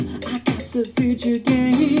It's a video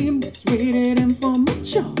game that's rated M for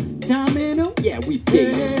mature. Domino, yeah, we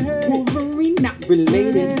dig it. Wolverine, not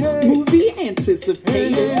related. Movie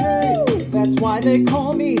anticipated. That's why they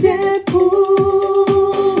call me Deadpool.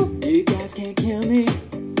 You guys can't kill me.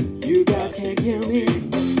 You guys can't kill me.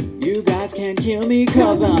 You guys can't kill me,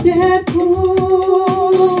 cause I'm Deadpool.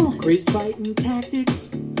 Crazy fighting tactics.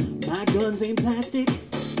 My guns ain't plastic.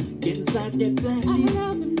 Getting sliced, get blasted.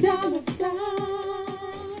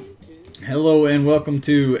 Hello and welcome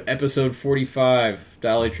to episode 45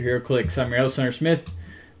 Dollar Tree Hero Clicks. I'm your host, Hunter Smith.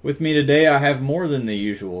 With me today, I have more than the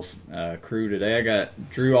usual crew today. I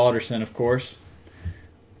got Drew Alderson, of course,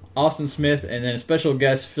 Austin Smith, and then a special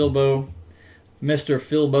guest, Philbo, Mr.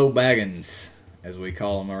 Philbo Baggins, as we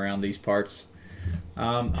call him around these parts. Do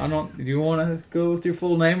you want to go with your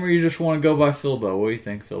full name, or you just want to go by Philbo? What do you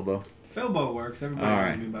think, Philbo? Philbo works. Everybody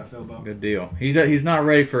knows me by Philbo. Good deal. He's not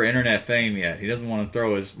ready for internet fame yet. He doesn't want to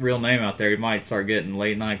throw his real name out there. He might start getting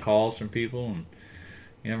late night calls from people, and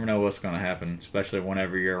you never know what's going to happen, especially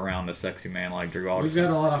whenever you're around a sexy man like Drew Alderson. We've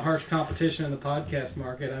got a lot of harsh competition in the podcast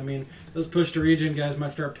market. I mean, those push to region guys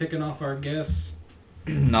might start picking off our guests.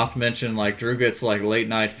 Not to mention, like, Drew gets like late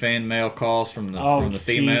night fan mail calls from the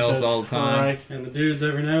females Jesus all the time. Christ. And the dudes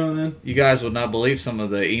every now and then. You guys would not believe some of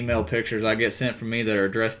the email pictures I get sent from me that are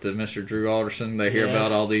addressed to Mr. Drew Alderson. They hear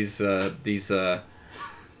about all these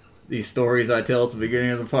stories I tell at the beginning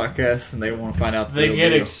of the podcast, and they want to find out. They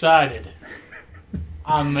get excited.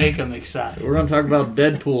 I make them excited. We're going to talk about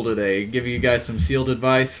Deadpool today. Give you guys some sealed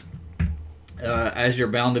advice. As you're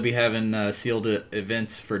bound to be having sealed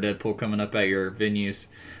events for Deadpool coming up at your venues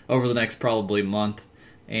over the next probably month.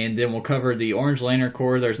 And then we'll cover the Orange Lantern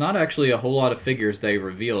Corps. There's not actually a whole lot of figures they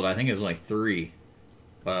revealed. I think it was like 3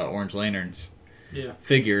 Orange Lanterns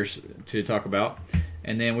figures to talk about.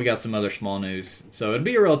 And then we got some other small news. So it'd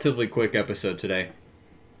be a relatively quick episode today.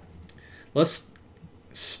 Let's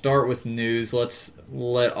start with news. Let's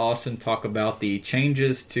let Austin talk about the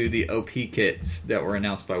changes to the OP kits that were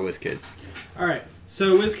announced by WizKids. Alright,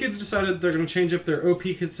 so WizKids decided they're going to change up their OP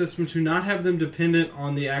kit system to not have them dependent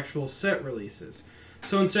on the actual set releases.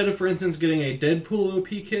 So instead of, for instance, getting a Deadpool OP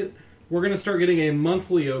kit, we're going to start getting a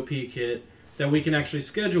monthly OP kit that we can actually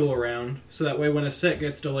schedule around, so that way when a set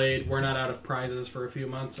gets delayed, we're not out of prizes for a few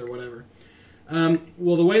months or whatever.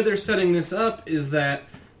 Well, the way they're setting this up is that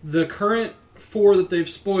the current 4 that they've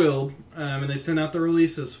spoiled, and they've sent out the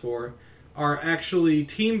releases for, are actually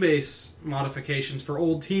team base modifications for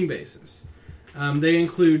old team bases. They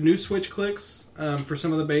include new switch clicks for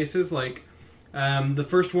some of the bases, like the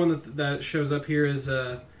first one that shows up here is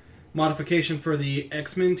a modification for the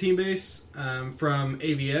X-Men team base from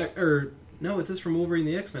AVX, or no, it says from Wolverine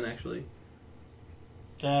the X-Men actually.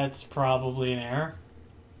 That's probably an error.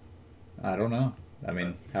 I don't know. I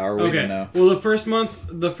mean, how are we going to know? Well, the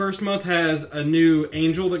first month has a new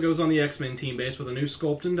Angel that goes on the X-Men team base with a new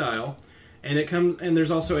sculpt and dial, and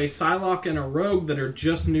there's also a Psylocke and a Rogue that are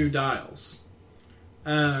just new dials.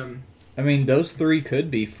 I mean, those 3 could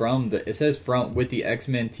be it says from with the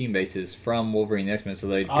X-Men team bases from Wolverine the X-Men, so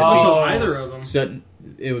they could be either of them. So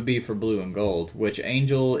it would be for blue and gold, which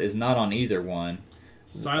Angel is not on either one.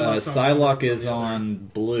 Psylocke is on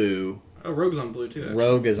blue. Oh, Rogue's on blue too, actually.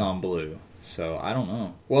 Rogue is on blue. So, I don't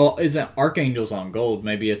know. Well, isn't Archangel's on gold?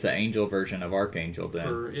 Maybe it's an Angel version of Archangel then.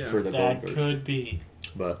 For the that gold could be.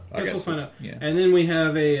 But I guess we'll find out. Yeah. And then we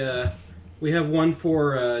have one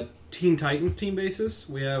for Teen Titans team bases.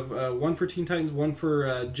 We have one for Teen Titans, one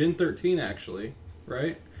for Gen 13 actually,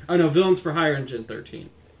 right? Oh no, Villains for Hire in Gen 13.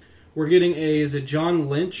 We're getting is it John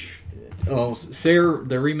Lynch? Oh,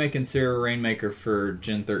 they're remaking Sarah Rainmaker for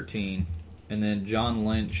Gen 13. And then John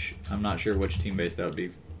Lynch, I'm not sure which team base that would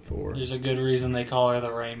be for. There's a good reason they call her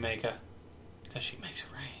the Rainmaker. Because she makes it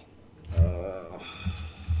rain.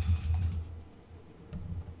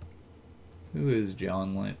 Who is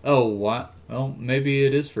John Lynch? Oh, what? Well, maybe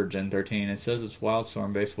it is for Gen 13. It says it's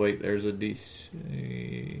Wildstorm based. Wait, there's a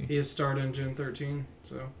DC. He has starred in Gen 13,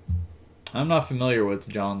 so. I'm not familiar with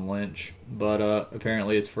John Lynch, but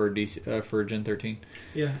apparently it's for for Gen 13.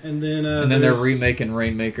 Yeah, and then they're remaking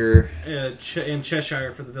Rainmaker. And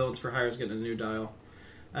Cheshire for the Villains for Hire is getting a new dial.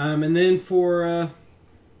 And then for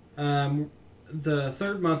the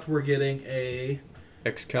third month, we're getting a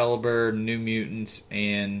Excalibur, New Mutants,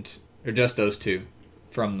 or just those 2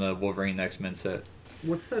 from the Wolverine X-Men set.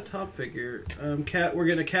 What's that top figure? We're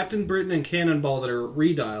getting a Captain Britain and Cannonball that are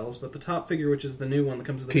redials, but the top figure, which is the new one that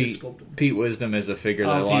comes with the new sculpted. Pete Wisdom is a figure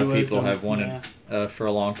that a lot of people have wanted for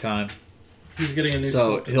a long time. He's getting a new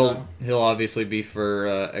sculpted dial. He'll obviously be for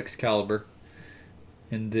Excalibur.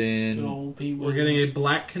 And then we're getting a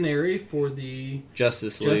Black Canary for the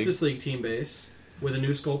Justice League team base. with a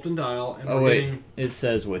new sculpt and dial. And Oh, we're wait. getting, It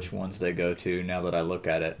says which ones they go to now that I look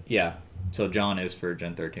at it. Yeah. So John is for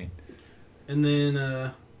Gen 13. and then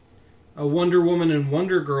a Wonder Woman and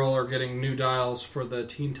Wonder Girl are getting new dials for the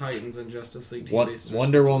Teen Titans and Justice League team-based.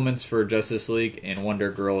 Wonder Woman's for Justice League, and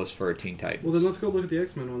Wonder Girl is for Teen Titans. Well, then let's go look at the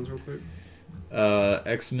X-Men ones real quick.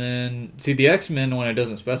 X-Men... See, the X-Men one, it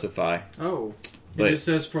doesn't specify. Oh. But- It just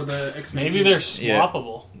says for the X-Men Maybe team. th're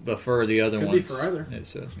swappable. But for the other Could be ones... for either. It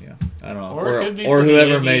says, yeah. I don't know. Or it could be or for the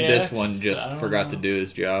whoever made this ABX, one just I don't forgot know. to do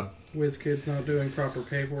his job. WizKid's not doing proper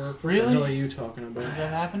paperwork. Really? What the hell are you talking about? Does that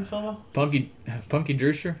happen, Philo? Punky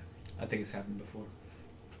Drewster? I think it's happened before.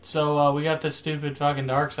 So we got this stupid fucking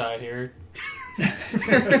dark side here.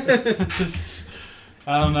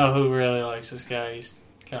 I don't know who really likes this guy. He's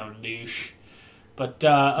kind of a douche. But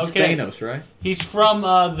okay, Thanos, right? he's from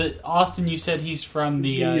the Austin. You said he's from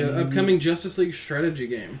the upcoming Justice League strategy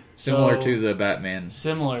game. Similar So- to the Batman.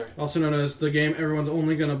 similar. Also known as the game everyone's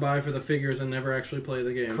only going to buy for the figures and never actually play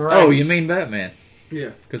the game. Correct. Oh, you mean Batman? Yeah.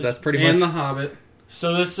 Because that's pretty And much... The Hobbit.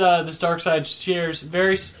 So this dark side shares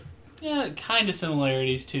very kind of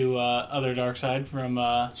similarities to other dark side from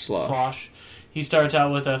Slosh. He starts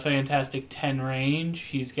out with a fantastic 10 range.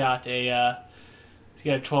 He's got a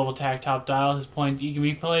 12 attack top dial. His point, he can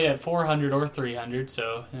be played at 400 or 300.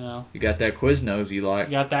 So You got that Quiznos you like.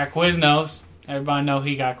 you got that Quiznos. Everybody know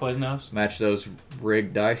he got Quiznos. Match those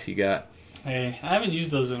rigged dice you got. Hey, I haven't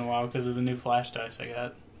used those in a while because of the new flash dice I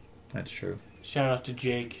got. That's true. Shout out to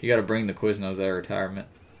Jake. You got to bring the Quiznos out of retirement.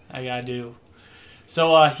 I gotta do.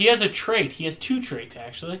 So he has a trait. He has two traits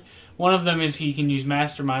actually. One of them is he can use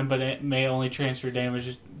Mastermind, but it may only transfer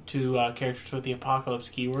damage to characters with the Apocalypse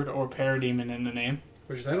keyword or Parademon in the name.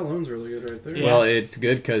 Which that alone's really good right there. Yeah. Well, it's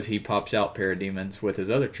good because he pops out Parademons with his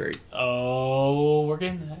other trait. Oh, we're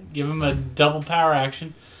getting that. Give him a double power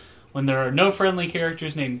action when there are no friendly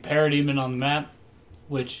characters named Parademon on the map,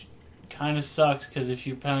 which kind of sucks because if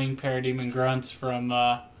you're playing Parademon grunts from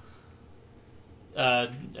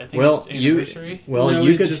I think it's Anniversary. No,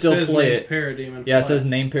 you it could just still says play named it. Parademon Yeah, it flat. says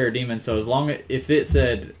name Parademon. So as long as if it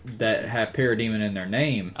said that have Parademon in their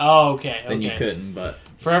name, Oh, okay. then Okay. you couldn't. But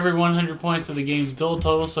For every 100 points of the game's build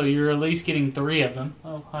total, so you're at least getting 3 of them.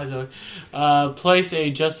 Oh, hi Zoe. Place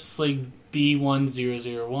a Justice League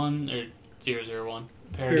B1001 or 001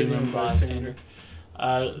 Parademon bystander.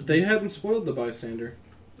 They hadn't spoiled the bystander.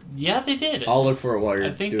 Yeah, they did. I'll look for it while you're.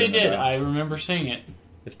 I think they doing did. that. I remember seeing it.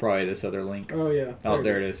 It's probably this other link. Oh yeah. Oh,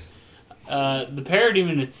 there it is. The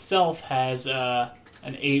Parademon itself has an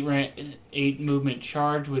 8 movement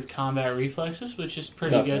charge with combat reflexes, which is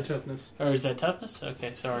pretty Toughness. good. Toughness. Or is that toughness?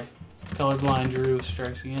 Okay, sorry. Colorblind Drew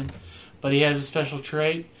strikes again. But he has a special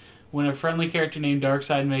trait. When a friendly character named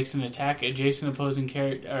Darkseid makes an attack, adjacent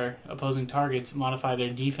opposing targets modify their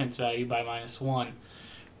defense value by -1.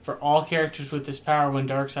 For all characters with this power, when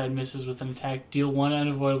Darkseid misses with an attack, deal 1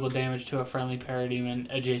 unavoidable damage to a friendly Parademon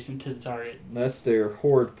adjacent to the target. That's their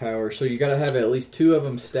horde power. So you got to have at least 2 of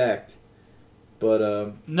them stacked.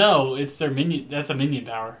 But No, it's their minion. That's a minion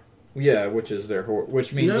power. yeah, which is their horde,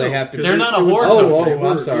 which means No, they have to. 'cause They're it- not a it would horde still token. say I'm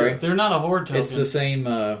horde, sorry. yeah. They're not a horde token. It's the same.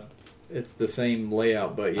 It's the same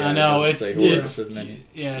layout, but yeah, I know, it doesn't it's- say horde. It it's- says minion.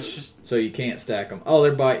 Yeah, it's just So you can't stack them. Oh,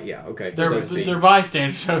 they're by. Yeah, okay. they're 17.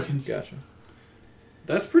 bystander tokens. Gotcha.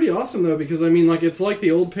 That's pretty awesome though, because I mean, like it's like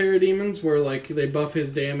the old Parademons where like they buff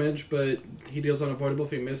his damage, but he deals unavoidable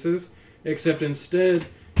if he misses. Except instead,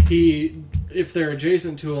 if they're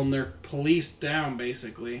adjacent to him, they're policed down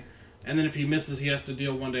basically, and then if he misses, he has to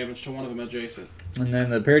deal 1 damage to one of them adjacent. And then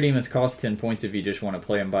the Parademons cost 10 points if you just want to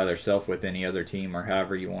play them by themselves with any other team or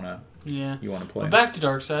however you want to Yeah. play. But back to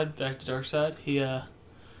Darkseid.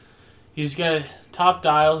 He's got a top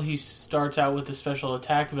dial. He starts out with a special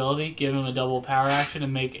attack ability. Give him a double power action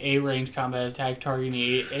and make a range combat attack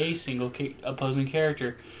targeting a single opposing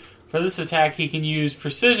character. For this attack, he can use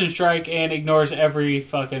Precision Strike and ignores every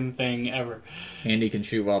fucking thing ever. And he can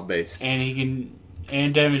shoot while based.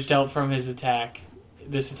 And damage dealt from his attack.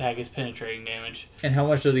 This attack is penetrating damage. And how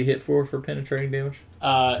much does he hit for penetrating damage?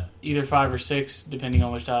 Either 5 or 6, depending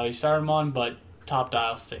on which dial you start him on, but top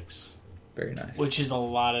dial 6. Very nice. Which is a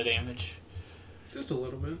lot of damage. Just a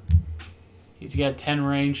little bit. He's got 10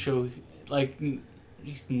 range, so like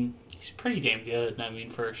he's pretty damn good. I mean,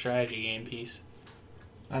 for a strategy game piece.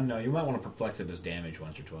 I don't know. You might want to perplex it as damage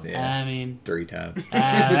once or twice. Yeah. I mean, 3 times.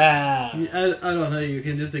 I don't know. You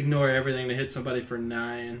can just ignore everything to hit somebody for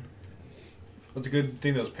 9. What's a good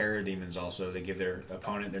thing? Those Parademons also, they give their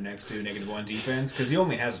opponent their next 2 -1 defense because he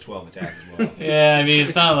only has a 12 attack as well. yeah. I mean,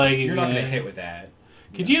 it's not like he's You're not gonna going to hit with that.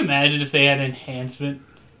 Could you imagine if they had enhancement?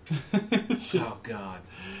 It's just Oh God!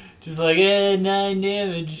 Just like, 9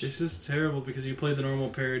 damage. It's just terrible because you play the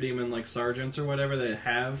normal parademon like sergeants or whatever that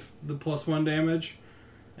have the +1 damage,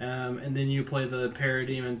 and then you play the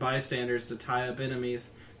parademon bystanders to tie up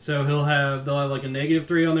enemies. So they'll have like a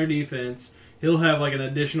 -3 on their defense. He'll have like an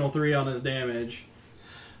additional 3 on his damage.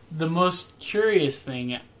 The most curious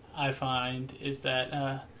thing I find is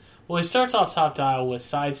that, he starts off top dial with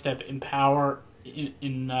sidestep, empower,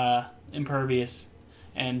 impervious,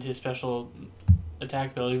 and his special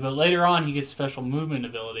attack ability, but later on he gets special movement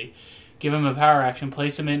ability. Give him a power action,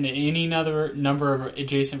 place him into any other number of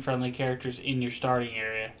adjacent friendly characters in your starting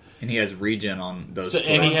area. And he has regen on those.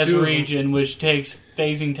 And he has regen, which takes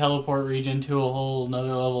phasing teleport regen to a whole another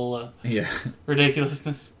level of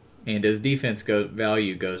ridiculousness. And his defense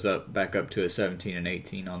value goes back up to a 17 and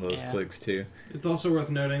 18 on those clicks too. It's also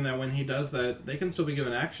worth noting that when he does that, they can still be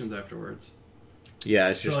given actions afterwards. Yeah,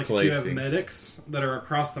 it's just like placing. If you have medics that are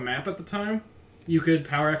across the map at the time, you could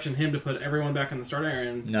power action him to put everyone back in the starting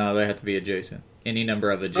area. No, they have to be adjacent. Any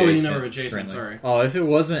number of adjacent. Any number of adjacent, friendly. sorry. Oh, if it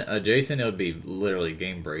wasn't adjacent, it would be literally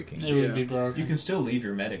game breaking. It would be broken. You can still leave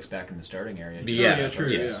your medics back in the starting area. True.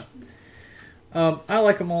 Yes. I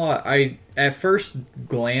like him a lot. At first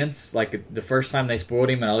glance, like the first time they spoiled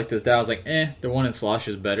him and I looked at his style, I was like, the one in Slosh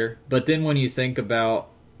is better. But then when you think about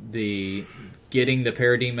getting the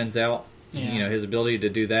parademons out, his ability to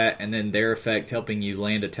do that, and then their effect helping you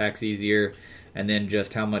land attacks easier, and then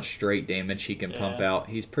just how much straight damage he can pump out,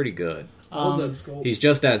 he's pretty good. He's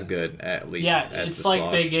just as good, at least. Yeah, as it's the like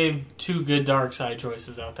Slosh. they gave 2 good dark side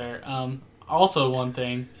choices out there. Also, one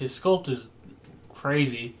thing, his sculpt is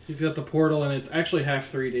crazy. He's got the portal, and it's actually half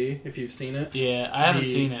 3D, if you've seen it. Yeah, I haven't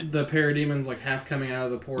seen it. The parademon's like half coming out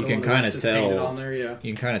of the portal. You can kind of tell. On there, You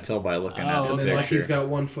can kind of tell by looking at the and then picture. like he's got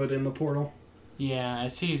 1 foot in the portal. Yeah, I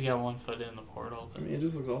see he's got 1 foot in the portal. I mean, it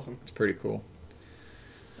just looks awesome. It's pretty cool.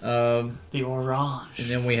 The orange. And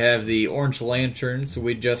then we have the orange lantern. So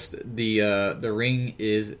the ring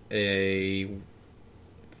is a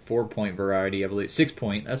 4-point variety, I believe.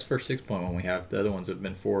 6-point. That's the first 6-point one we have. The other ones have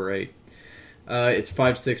been 4 or 8. It's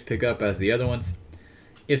 5-6 pickup as the other ones.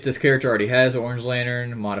 If this character already has orange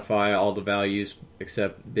lantern, modify all the values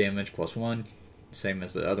except damage +1, same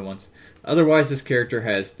as the other ones. Otherwise, this character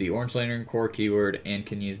has the orange lantern core keyword and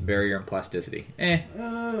can use barrier and plasticity. I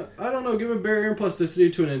don't know. Give a barrier and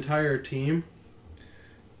plasticity to an entire team.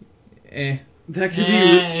 That could be.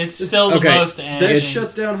 It's still the most. That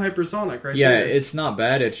shuts down hypersonic, right? Yeah, there. it's not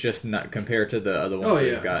bad. It's just not compared to the other ones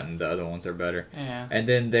we've gotten. The other ones are better. Yeah. And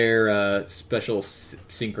then their special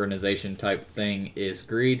synchronization type thing is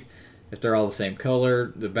greed. If they're all the same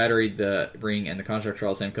color, the battery, the ring, and the construct are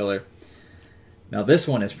all the same color. Now this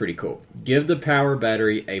one is pretty cool. Give the power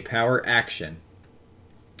battery a power action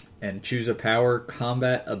and choose a power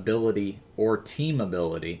combat ability or team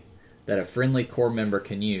ability that a friendly core member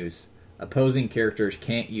can use. Opposing characters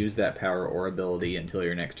can't use that power or ability until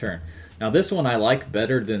your next turn. Now this one I like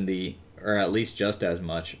better than or at least just as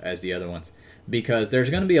much as the other ones, because there's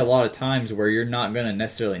going to be a lot of times where you're not going to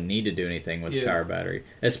necessarily need to do anything with the power battery,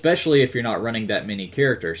 especially if you're not running that many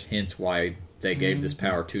characters, hence why they gave this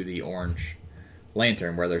power to the orange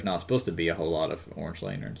lantern, where there's not supposed to be a whole lot of orange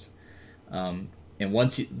lanterns. And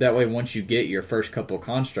once you get your first couple of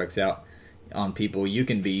constructs out on people, you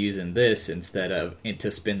can be using this instead of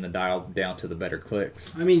to spin the dial down to the better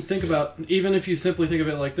clicks. I mean, think about, even if you simply think of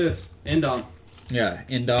it like this, Endom. Yeah,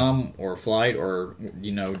 Endom or Flight, or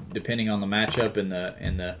depending on the matchup and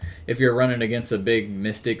the if you're running against a big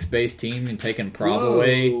Mystics based team and taking Prob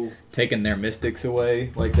away, taking their Mystics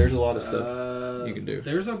away, like there's a lot of stuff you can do.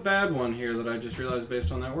 There's a bad one here that I just realized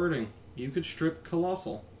based on that wording. You could strip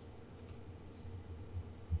Colossal.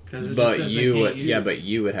 But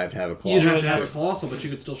you would have to have a Colossal. You'd have to have a Colossal, but you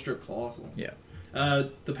could still strip Colossal. Yeah.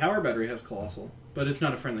 The power battery has Colossal, but it's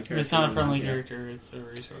not a friendly character. It's not a friendly character, it's a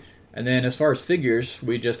resource. And then as far as figures,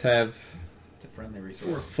 we just have... It's a friendly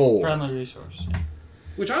resource. 4. Friendly resource, yeah.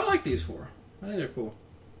 Which I like these 4. I think they're cool.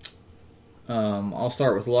 I'll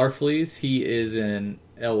start with Larfleeze. He is in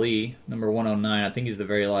LE, number 109. I think he's the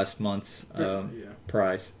very last month's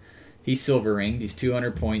prize. He's silver ringed. He's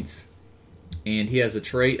 200 points. And he has a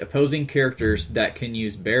trait, opposing characters that can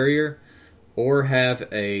use barrier or have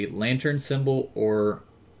a lantern symbol or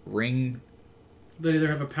ring. They either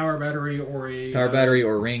have a power battery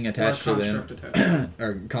or ring attached to them,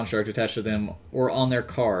 or construct attached to them, or on their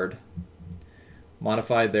card.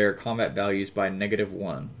 Modify their combat values by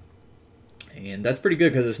 -1, and that's pretty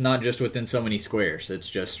good because it's not just within so many squares. It's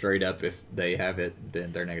just straight up if they have it,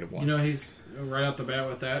 then they're -1. He's right out the bat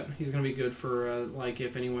with that. He's going to be good for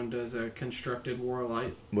if anyone does a constructed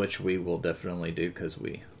Warlight, which we will definitely do because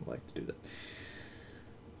we like to do that.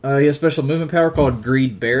 He has special movement power called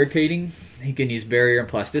Greed Barricading. He can use Barrier and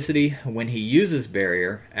Plasticity. When he uses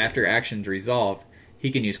Barrier, after actions resolve, he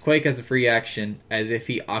can use Quake as a free action as if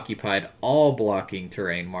he occupied all blocking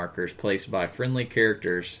terrain markers placed by friendly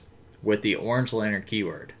characters with the Orange Lantern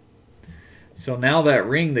keyword. So now that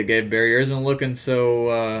ring that gave Barrier isn't looking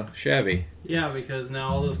so shabby. Yeah, because now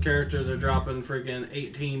all those characters are dropping freaking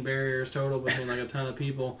 18 barriers total between like a ton of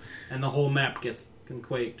people, and the whole map gets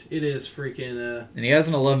quaked. It is freaking... And he has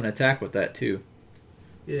an 11 attack with that too.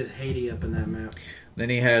 It is Haiti up in that map. Then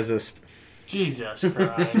he has a... Jesus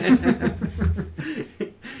Christ.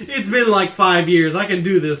 It's been like 5 years. I can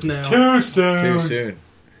do this now. Too soon. Too soon.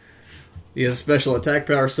 He has a special attack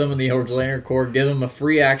power, summon the Orange Lantern Corps, give him a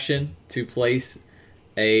free action to place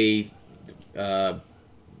a War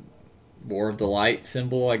of the Light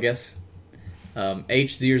symbol, I guess.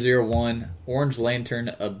 H001, Orange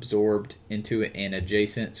Lantern absorbed into an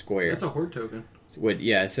adjacent square. That's a horde token.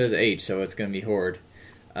 Yeah, it says H, so it's going to be Horde.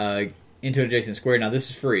 Into an adjacent square. Now, this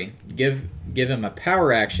is free. Give him a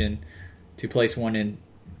power action to place one in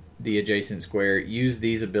the adjacent square. Use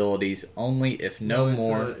these abilities only if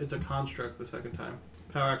more... It's a construct the second time.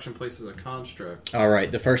 Power action places a construct. All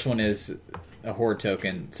right, the first one is a Horde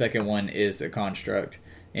token. Second one is a construct.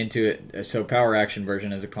 So power action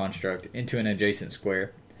version is a construct. Into an adjacent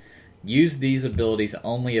square. Use these abilities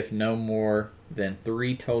only if no more than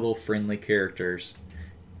 3 total friendly characters,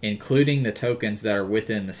 including the tokens that are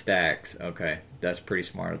within the stacks. Okay, that's pretty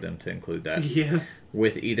smart of them to include that. Yeah.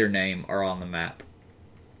 With either name are on the map.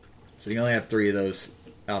 So you only have 3 of those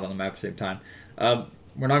out on the map at the same time.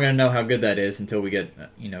 We're not going to know how good that is until we get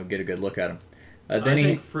a good look at them. I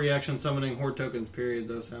think free action summoning horde tokens, period,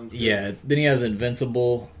 though, sounds good. Yeah, then he has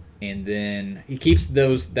Invincible, and then he keeps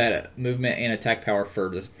that movement and attack power for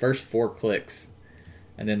the first 4 clicks.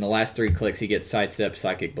 And then the last 3 clicks, he gets Sidestep,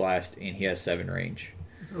 Psychic Blast, and he has 7 range.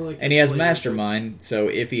 And he has Mastermind, so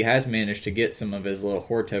if he has managed to get some of his little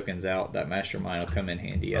Horde tokens out, that Mastermind will come in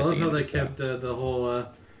handy. I love how they kept the whole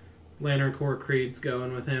Lantern Corps creeds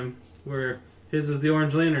going with him, where his is the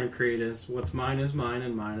Orange Lantern creed is what's mine is mine,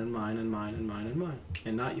 and mine and mine and mine and mine and mine,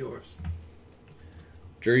 and not yours.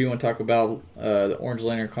 Drew, you want to talk about the Orange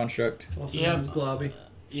Lantern construct? Also known as Globby.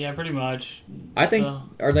 Yeah, pretty much. I think,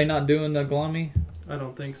 are they not doing the Glommy? I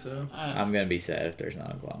don't think so. I'm going to be sad if there's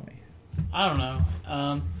not a Glommy. I don't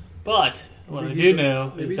know. But what I do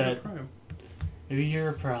know is that maybe you're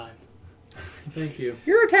a prime. Thank you.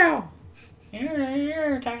 You're a Tau.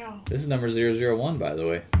 You're a Tau. This is number 001, by the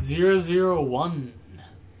way. 001.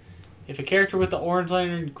 If a character with the Orange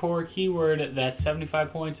Lantern Corps keyword that's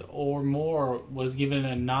 75 points or more was given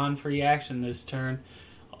a non-free action this turn,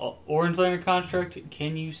 Orange Lantern construct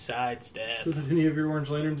can use Sidestep. So did any of your Orange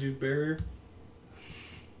Lanterns use Barrier?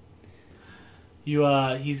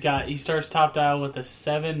 He starts top dial with a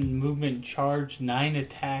 7 movement charge, 9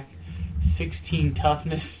 attack, 16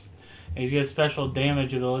 toughness, and he's got a special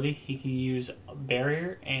damage ability. He can use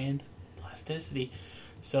Barrier and Plasticity.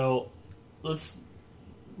 So let's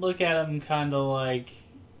look at him kind of like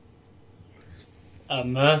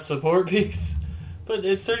a support piece. But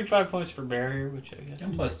it's 35 points for Barrier, which I guess.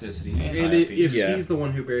 And Plasticity. And if he's the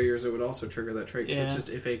one who barriers, it would also trigger that trait, because it's just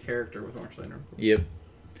if a character with Orange Lantern. Yep.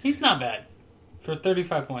 He's not bad. For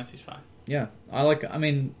 35 points, he's fine. Yeah.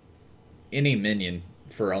 Any minion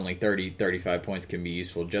for only 35 points can be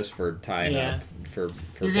useful just for tying up.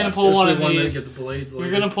 You're going to pull one of these. That gets blades you're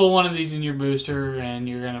going to pull one of these in your booster, and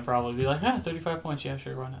you're going to probably be like, 35 points, yeah,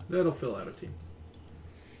 sure, why not? That'll fill out a team.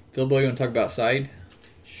 Phil Boy, you want to talk about Side?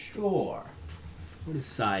 Sure. What does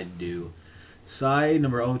Side do? Side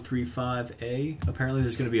number 035A. Apparently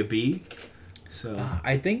there's going to be a B. So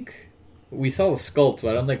I think we saw the sculpt, but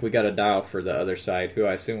I don't think we got a dial for the other side, who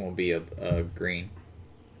I assume will be a green.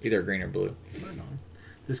 Either green or blue. Right on.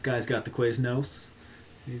 This guy's got the Quasnos.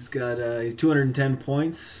 He's 210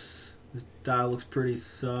 points. This dial looks pretty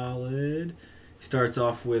solid. He starts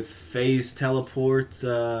off with Phase Teleport.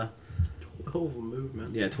 12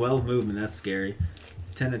 movement. Yeah, 12 movement. That's scary.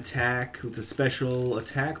 10 attack with a special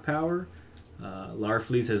attack power.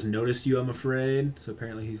 Larfleeze has noticed you, I'm afraid. So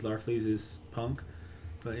apparently Larfleeze's punk.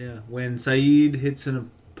 But yeah, when Saeed hits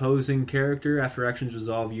an opposing character, after actions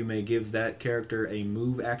resolve, you may give that character a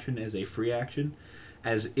move action as a free action,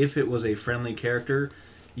 as if it was a friendly character,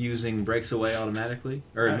 using breaks away automatically,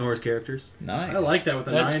 or ignores characters. Nice. I like that with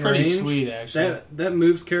the 9 range. That's pretty sweet, actually. That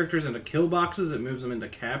moves characters into kill boxes, it moves them into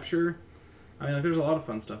capture. There's a lot of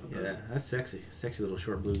fun stuff with that. Yeah, that's sexy. Sexy little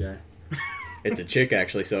short blue guy. It's a chick,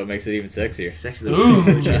 actually, so it makes it even sexier. Sexy little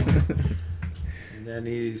blue chick. And then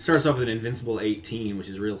he starts off with an Invincible 18, which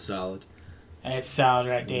is real solid. That's solid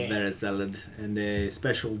right there. Very solid. And a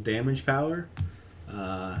special damage power.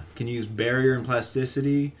 Can use barrier and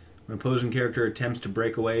plasticity when opposing character attempts to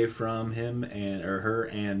break away from him or her,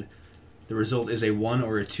 and the result is a 1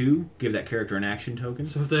 or a 2. Give that character an action token.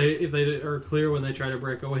 So if they are clear when they try to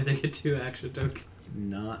break away, they get 2 action tokens.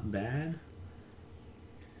 Not bad.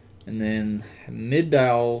 And then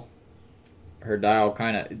mid-dial, her dial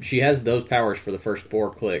kind of... She has those powers for the first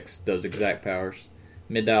 4 clicks, those exact powers.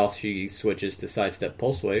 Mid-dial, she switches to Sidestep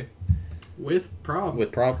Pulse Wave. With prob.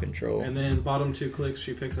 With prob control. And then bottom 2 clicks,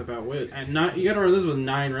 she picks up Outwit. And you got to run this with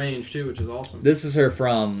 9 range, too, which is awesome. This is her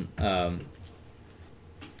from...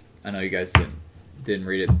 I know you guys didn't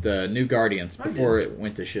read it. New Guardians, before it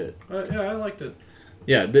went to shit. Yeah, I liked it.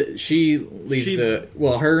 Yeah, she leaves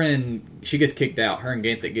she gets kicked out. Her and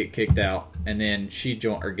Ganthet get kicked out, and then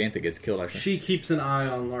Ganthet gets killed, I think. She keeps an eye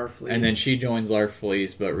on Larfleeze. And then she joins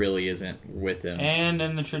Larfleeze, but really isn't with him. And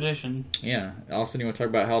in the tradition. Yeah. Austin, you want to talk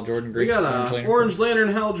about Hal Jordan? We got Orange Lantern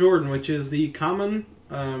Hal Jordan, which is the common...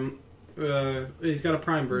 he's got a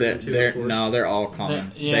prime version, too, of course. No, they're all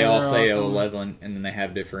common. They all say 11, and then they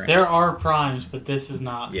have different... There are primes, but this is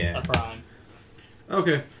not a prime.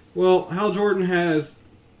 Okay. Well, Hal Jordan has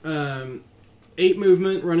 8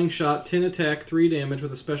 movement, running shot, 10 attack, 3 damage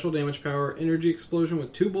with a special damage power, energy explosion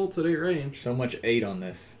with 2 bolts at 8 range. So much 8 on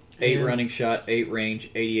this. 8 running shot, 8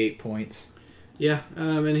 range, 88 points. Yeah,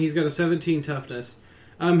 and he's got a 17 toughness.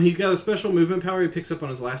 He's got a special movement power he picks up on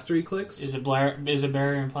his last 3 clicks. Is it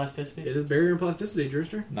barrier and plasticity? It is barrier and plasticity,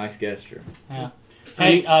 Drewster. Nice guess, Drew. Yeah.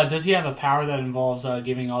 Hey, does he have a power that involves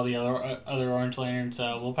giving all the other Orange Lanterns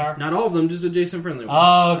willpower? Not all of them, just adjacent friendly ones.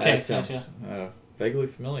 Oh, okay. That sounds vaguely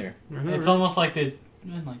familiar. It's almost like the...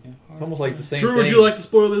 It's almost like the same Drew, thing. would you like to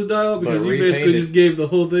spoil this dial? Because you basically just gave the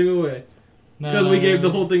whole thing away. Because we gave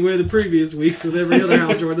the whole thing away the previous weeks with every other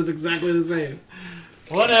Hal Jordan that's exactly the same.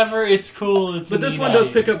 Whatever, it's cool. But this one does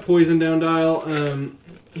pick up Poison Down dial.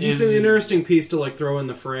 He's an interesting piece to throw in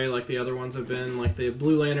the fray like the other ones have been. Like the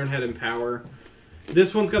Blue Lantern had Empower.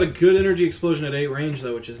 This one's got a good energy explosion at 8 range,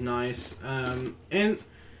 though, which is nice. And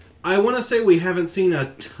I want to say we haven't seen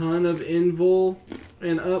a ton of Invul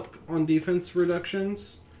and up on defense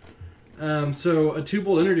reductions. So a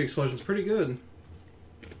 2-bolt energy explosion is pretty good.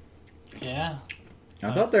 Yeah.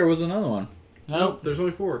 I thought there was another one. Nope. There's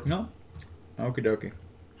only 4. No. Okie dokie.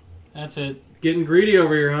 That's it. Getting greedy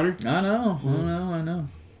over here, Hunter. I know.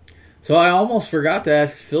 So I almost forgot to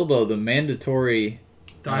ask Philbo the mandatory...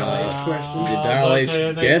 Dial-H questions. The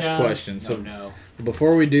Dial-H guest questions. So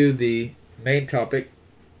before we do the main topic,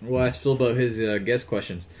 we'll ask Philbo his guest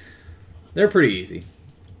questions. They're pretty easy.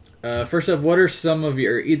 First up, what are some of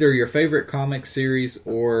either your favorite comic series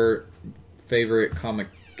or favorite comic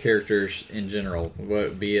characters in general?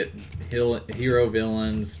 Be it hero,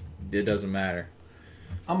 villains, it doesn't matter.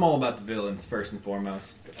 I'm all about the villains first and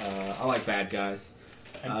foremost. I like bad guys.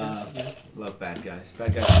 Love bad guys.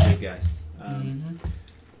 Bad guys are good guys.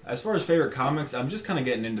 As far as favorite comics, I'm just kind of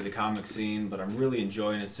getting into the comic scene, but I'm really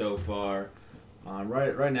enjoying it so far.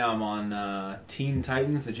 Right now I'm on Teen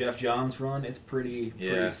Titans, the Jeff Johns run. It's pretty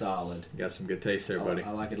solid. You got some good taste there, buddy. I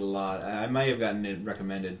like it a lot. I may have gotten it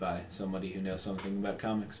recommended by somebody who knows something about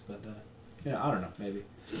comics, but I don't know, maybe.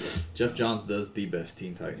 Jeff Johns does the best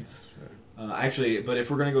Teen Titans. Actually, but if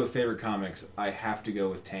we're going to go with favorite comics, I have to go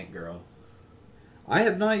with Tank Girl. I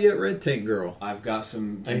have not yet read Tank Girl. I've got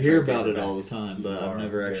some I hear about it all the time, but I've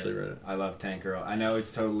never actually read it. I love Tank Girl. I know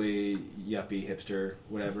it's totally yuppie, hipster,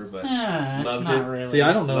 whatever, but loved it. Really. See,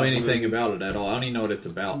 I don't know anything about it at all. I don't even know what it's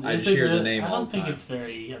about. I just hear the name all the time. I don't think it's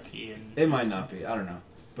very yuppie. It might not be. I don't know.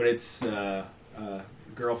 But it's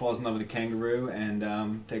girl falls in love with a kangaroo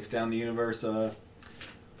and takes down the universe,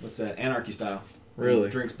 what's that, anarchy style. Really?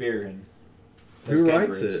 Drinks beer and who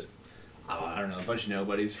writes it? I don't know. A bunch of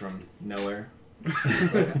nobodies from nowhere.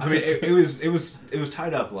 I mean, it was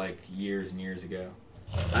tied up like years and years ago.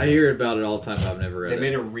 I hear about it all the time. But I've never read it.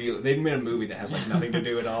 They made a movie that has like nothing to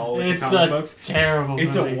do at all with it's the comic books. Terrible.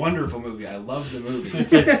 It's movie. a wonderful movie. I love the movie.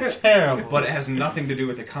 It's terrible, but it has nothing to do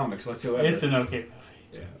with the comics whatsoever. It's an okay movie.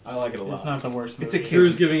 Yeah, I like it a lot. It's not the worst movie. It's a kid's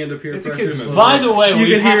Drew's giving it a peer it's a pressure. kid's movie. By the way, you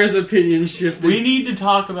can hear his opinion shifting. We need to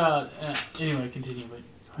talk about. Anyway, continue.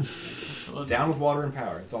 But down with water and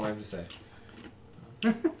power. That's all I have to say.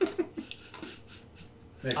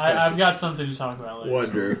 I've got something to talk about later.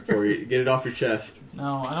 What, Drew? Before you get it off your chest.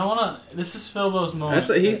 No, I don't want to. This is Philbo's moment. That's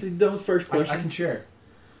what he's done with the first question. I can share.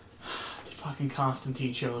 The fucking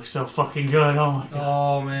Constantine show looks so fucking good. Oh my god.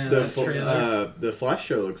 Oh man, the Flash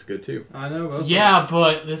show looks good too. I know. Both yeah,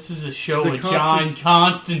 but this is a show with John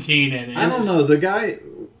Constantine in it. I don't know. The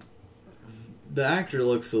actor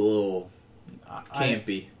looks a little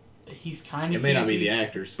campy. He's kind of. It may not be the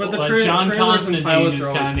actors, but the John trailers Constantine and pilots is are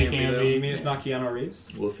always kind of campy, though. You mean it's not Keanu Reeves?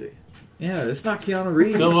 We'll see. Yeah, it's not Keanu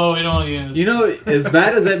Reeves. No, well, we don't use. You know, as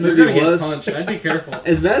bad as that You're movie gonna get was, punched. I'd be careful.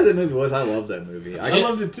 as bad as that movie was, I loved that movie. I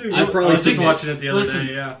loved it too. I I probably was just seen watching it the other Listen.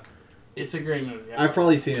 day. Yeah, It's a great movie. I've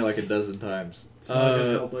probably seen it like a dozen times. it's not like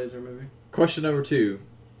a Hellblazer movie. Question number 2.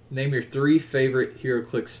 Name your 3 favorite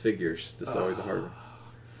HeroClix figures. This is always a hard one.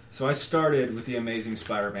 So I started with the Amazing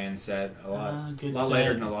Spider-Man set a lot Good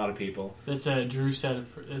later set. than a lot of people. It's a Drew set.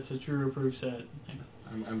 It's a Drew approved set.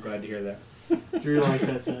 I'm glad to hear that. Drew likes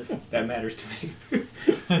that set. That matters to me.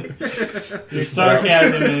 Your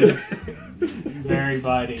sarcasm is very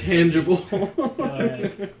biting. Tangible. Go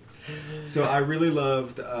ahead. So I really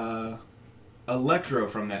loved Electro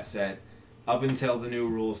from that set, up until the new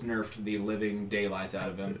rules nerfed the living daylights out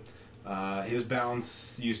of him. His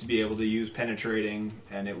bounce used to be able to use penetrating,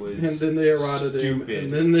 and it was And then they eroded him, stupid.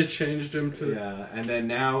 and then they changed him to. Yeah, and then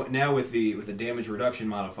now with the damage reduction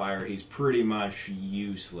modifier, he's pretty much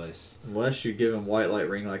useless. Unless you give him white light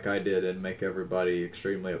ring like I did and make everybody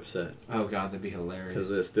extremely upset. Oh god, that'd be hilarious. Because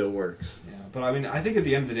it still works. Yeah, but I mean, I think at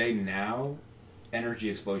the end of the day, now Energy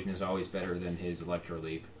Explosion is always better than his Electro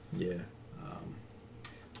Leap. Yeah.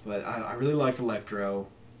 But I really liked Electro,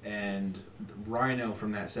 and Rhino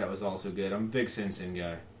from that set was also good. I'm a big Sin Sin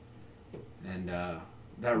guy, and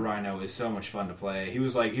that Rhino is so much fun to play. He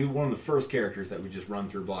was one of the first characters that would just run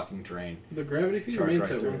through blocking terrain. The Gravity Feed or Charge main right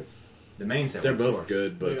set through one? it. The main set, They're of both course.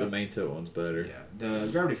 good, but Yeah. the main set one's better. Yeah, the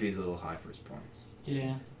Gravity Feed's a little high for his points.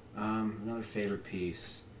 Yeah. Another favorite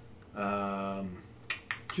piece. Geosix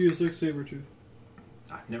Sabretooth.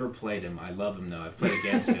 I've never played him. I love him though. I've played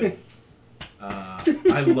against him.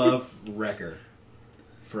 I love Wrecker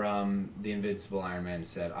from the Invincible Iron Man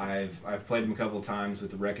set. I've played him a couple times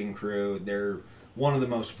with the Wrecking Crew. They're one of the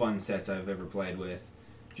most fun sets I've ever played with.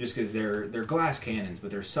 Just because they're glass cannons, but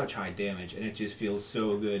they're such high damage, and it just feels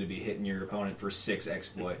so good to be hitting your opponent for 6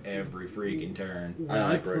 exploit every freaking turn. When I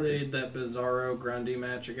like Wrecking. played that Bizarro Grundy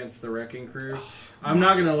match against the Wrecking Crew, I'm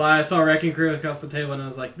not gonna lie, I saw Wrecking Crew across the table and I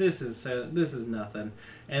was like, "This is nothing."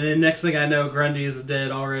 And then next thing I know, Grundy is dead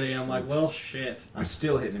already. And I'm like, "Well, shit." I'm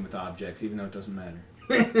still hitting him with objects, even though it doesn't matter.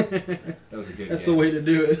 That was a good That's game. the way to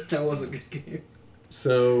do it. That was a good game.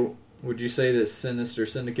 So, would you say that Sinister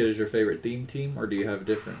Syndicate is your favorite theme team, or do you have a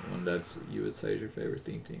different one that's you would say is your favorite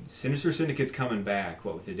theme team? Sinister Syndicate's coming back,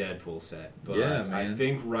 with the Deadpool set. But Yeah, I man.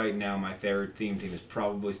 think right now my favorite theme team is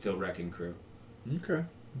probably still Wrecking Crew. Okay.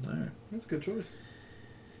 All right. That's a good choice.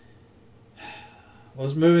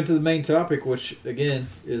 Let's move into the main topic, which, again,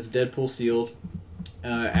 is Deadpool sealed.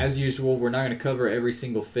 As usual, we're not going to cover every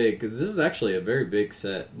single fig, because this is actually a very big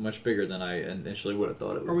set, much bigger than I initially would have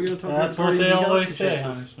thought it would Are we be. going to talk That's about what Guardians they of the always Galaxy say,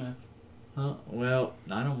 Hunter chases? Smith. Well,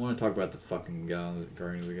 I don't want to talk about the fucking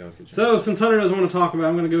Guardians of the Galaxy. So, since Hunter doesn't want to talk about it,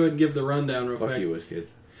 I'm going to go ahead and give the rundown real Fuck quick. you, WizKids.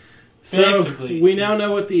 So, Basically. we now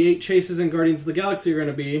know what the 8 chases in Guardians of the Galaxy are going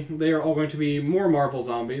to be. They are all going to be more Marvel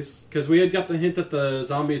zombies, because we had got the hint that the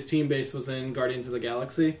zombies team base was in Guardians of the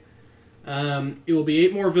Galaxy. It will be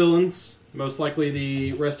 8 more villains, most likely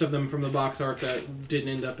the rest of them from the box art that didn't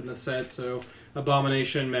end up in the set. So,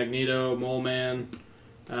 Abomination, Magneto, Mole Man.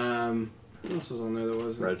 What else was on there that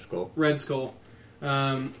wasn't? Red Skull. Red Skull.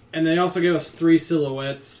 And they also gave us 3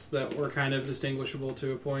 silhouettes that were kind of distinguishable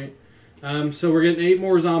to a point. So we're getting 8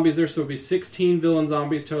 more zombies there, so it'll be 16 villain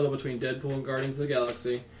zombies total between Deadpool and Guardians of the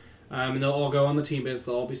Galaxy. And they'll all go on the team base,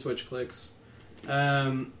 they'll all be switch clicks.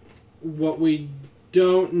 What we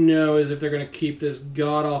don't know is if they're going to keep this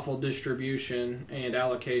god-awful distribution and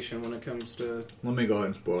allocation when it comes to... Let me go ahead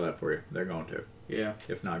and spoil that for you. They're going to. Yeah.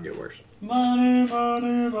 If not, get worse. Money,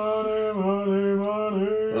 money, money, money,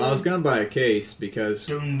 money. Well, I was going to buy a case because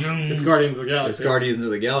Doom, doom. It's Guardians of the Galaxy. it's Guardians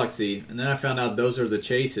of the Galaxy, and then I found out those are the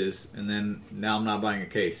chases, and then now I'm not buying a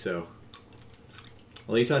case, so at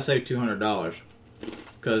least I saved $200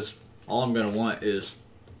 because all I'm going to want is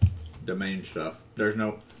the main stuff. There's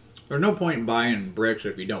no point in buying bricks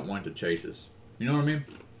if you don't want the chases. You know what I mean?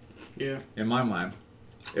 Yeah. In my mind.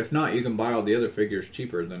 If not, you can buy all the other figures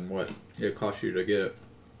cheaper than what it costs you to get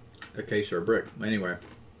a case or a brick. Anyway,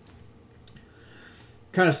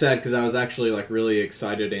 kind of sad because I was actually really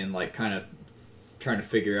excited and kind of trying to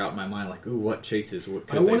figure out in my mind ooh, what chases would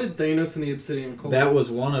I wanted Thanos and the Obsidian Colt. That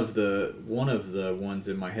was one of the ones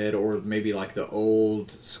in my head, or maybe the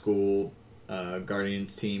old school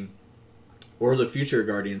Guardians team, or the future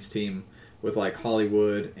Guardians team with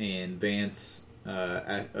Hollywood and Vance.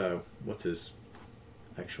 What's his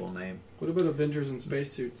actual name? What about Avengers in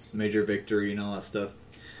spacesuits? Major Victory and all that stuff.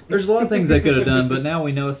 There's a lot of things they could have done, but now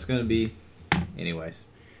we know it's going to be. Anyways,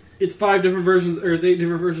 It's 5 different versions, or it's 8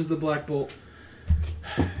 different versions of Black Bolt.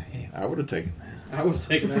 I would have taken that. I would have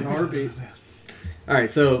taken that in a heartbeat. All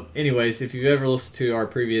right. So, anyways, if you've ever listened to our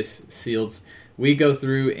previous sealeds, we go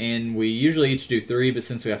through and we usually each do 3, but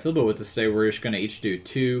since we have Philbo with us today, we're just going to each do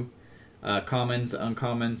 2 commons,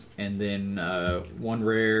 uncommons, and then 1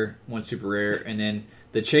 rare, 1 super rare, and then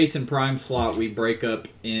the chase and prime slot we break up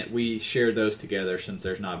and we share those together since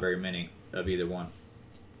there's not very many of either one.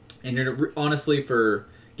 And honestly, for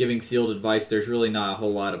giving sealed advice, there's really not a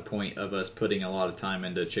whole lot of point of us putting a lot of time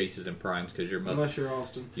into chases and primes because Unless you're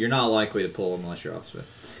Austin. you're not likely to pull them unless you're off Swift.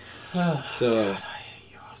 So God, I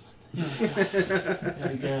hate you, Austin.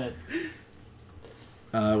 Very good.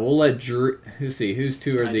 we'll let Drew. Who's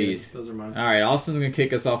 2 are I did. these? Those are mine. All right, Austin's gonna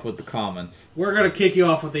kick us off with the commons. We're going to kick you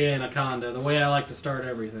off with the Anaconda, the way I like to start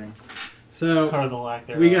everything. So, Or the lack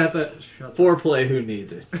thereof. we got the... Shut the Foreplay, who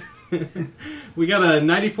needs it? We got a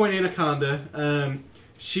 90-point Anaconda.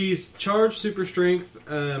 She's charged, super strength,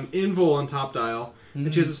 invul on top dial,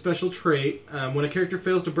 and she has a special trait. When a character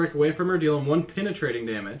fails to break away from her, deal 1 penetrating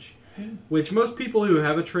damage. Which most people who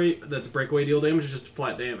have a trait that's breakaway deal damage is just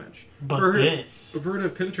flat damage. But For her- this. For her to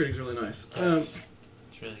have penetrating is really nice. It's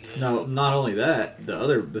really good. No, not only that,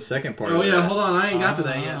 the second part. Oh of yeah, that. hold on, I ain't got to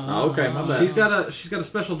that yet. Oh, okay, my bad. She's got a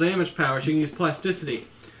special damage power. She can use plasticity.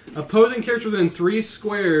 Opposing characters within 3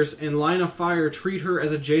 squares in line of fire treat her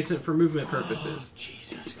as adjacent for movement purposes.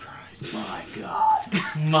 Jesus Christ. My God.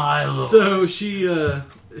 My lord. So she's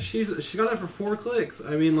got that for 4 clicks.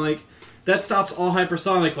 I mean, like, that stops all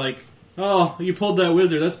hypersonic. Like, oh, you pulled that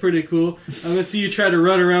wizard. That's pretty cool. I'm gonna see you try to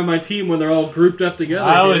run around my team when they're all grouped up together.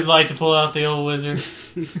 I always dude. like to pull out the old wizard.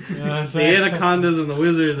 You know what I'm The saying? anacondas and the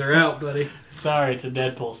wizards are out, buddy. Sorry, it's a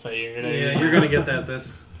Deadpool set. You're gonna Yeah, you're gonna get that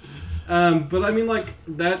this. But I mean, like,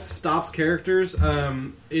 that stops characters.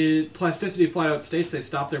 Plasticity flat out states they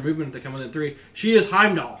stop their movement if they come within 3. She is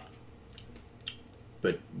Heimdall.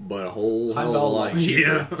 But a whole hell of a Heimdall lot light.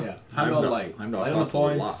 cheaper. Yeah. Heimdall light. Heimdall Light on the costs a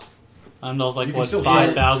lot. points. Heimdall's like, You can what, still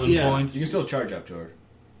 5,000 yeah. points? You can still charge up to her.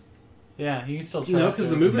 Yeah, you can still try. No, because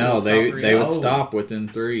the movement No, would stop they 3 they would times. stop within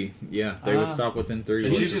 3. Yeah, they would Ah. stop within 3.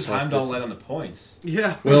 And with she's the just plus Heimdall distance. light on the points.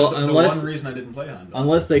 Yeah. Well, the unless one reason I didn't play Heimdall.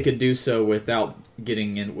 unless they could do so without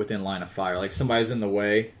getting in within line of fire, like somebody's in the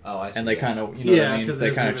way, Oh, I see. and they kind of what Yeah, I mean. 'cause They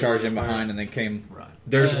there's kind of movement charge line in of fire. behind, and they came. Right.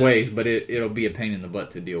 There's Uh, ways, but it'll be a pain in the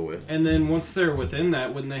butt to deal with. And then once they're within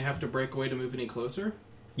that, wouldn't they have to break away to move any closer?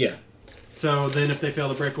 Yeah, So then if they fail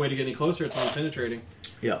to break away to get any closer, it's not penetrating.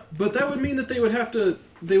 yeah. But that would mean that they would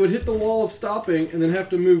hit the wall of stopping and then have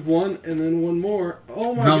to move 1 and then 1 more.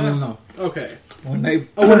 Oh my god. No. Okay. When they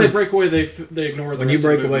When they break away, they ignore the when you rest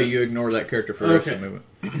break of the away, movement. you ignore that character for the rest of the Okay.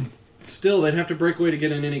 movement. Still, they'd have to break away to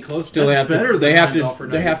get in any closer. Still, That's they have better to. than They have Heimdall for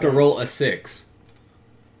to. They 90 have to points. roll a 6.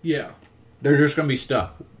 Yeah. They're just going to be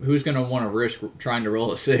stuck. Who's going to want to risk trying to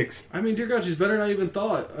roll a 6? I mean, dear God, she's better than I even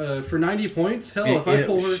thought. For 90 points, hell, if I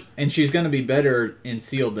pull her... And she's going to be better in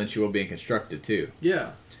sealed than she will be in constructed too. Yeah.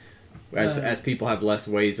 As people have less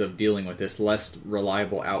ways of dealing with this, less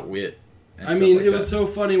reliable outwit. And I stuff mean, like it was that. so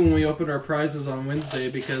funny when we opened our prizes on Wednesday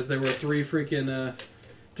because there were 3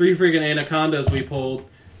 freaking anacondas we pulled,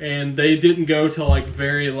 and they didn't go till like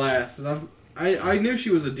very last. And I knew she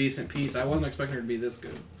was a decent piece. I wasn't expecting her to be this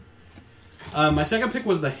good. My second pick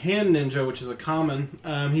was the Hand Ninja, which is a common.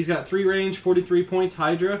 He's got 3 range, 43 points.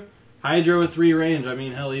 Hydra with 3 range. I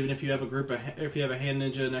mean, hell, even if you have if you have a Hand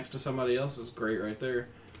Ninja next to somebody else, is great right there.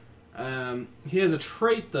 He has a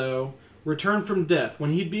trait though. Return from death.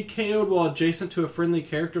 When he'd be KO'd while adjacent to a friendly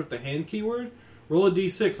character with the hand keyword, roll a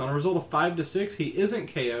d6. On a result of 5 to 6, he isn't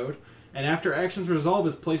KO'd, and after actions resolve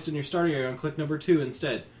is placed in your starting area on click number 2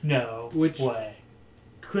 instead. No Which- way.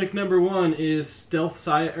 Click number 1 is stealth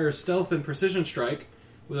and precision strike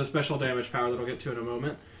with a special damage power that I'll get to in a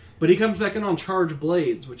moment. But he comes back in on charge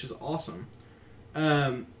blades, which is awesome.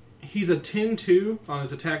 He's a 10-2 on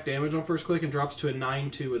his attack damage on first click and drops to a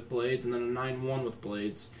 9-2 with blades and then a 9-1 with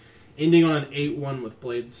blades, ending on an 8-1 with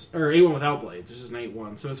blades, or 8-1 without blades. It's just an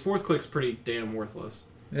 8-1. So his 4th click's pretty damn worthless.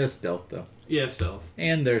 It's stealth though, Yeah, stealth.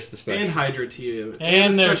 and there's the special. And Hydra to you.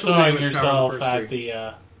 And the they're special throwing damage power on yourself first at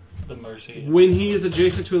 3. the mercy. When he is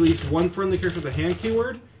adjacent to at least one friendly character with a hand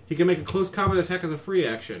keyword, he can make a close combat attack as a free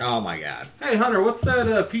action. Oh my god! Hey, Hunter, what's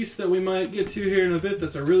that piece that we might get to here in a bit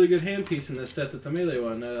that's a really good hand piece in this set that's a melee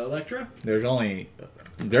one? Electra? There's only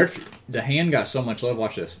the hand got so much love.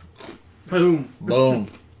 Watch this. Boom. Boom.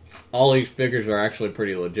 All these figures are actually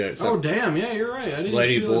pretty legit. Oh, So damn. Yeah, you're right. I didn't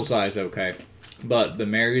Lady realize- Bullseye's okay, but the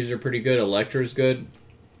Marys are pretty good. Elektra's good.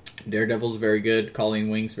 Daredevil's very good. Colleen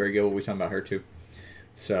Wing's very good. We'll be talking about her too.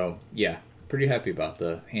 So yeah, pretty happy about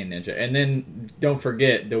the hand ninja. And then don't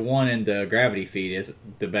forget the one in the gravity feed is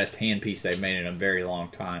the best hand piece they've made in a very long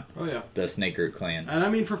time. Oh, yeah. The Snake Root Clan. And I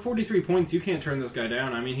mean, for 43 points, you can't turn this guy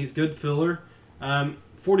down. I mean, he's good filler.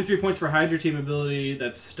 43 points for Hydra team ability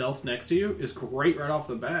that's stealth next to you is great right off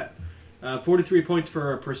the bat. 43 points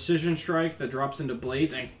for a precision strike that drops into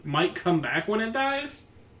blades and might come back when it dies.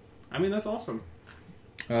 I mean, that's awesome.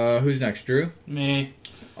 Who's next, Drew? Me.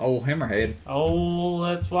 Oh, Hammerhead. Oh,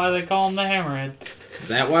 that's why they call him the Hammerhead. Is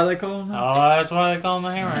that why they call him that? Oh, that's why they call him the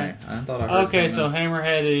Hammerhead. Alright, I thought I heard Okay, something. so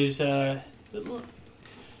Hammerhead is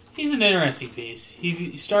he's an interesting piece.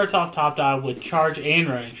 He starts off top dial with charge and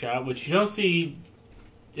running shot, which you don't see.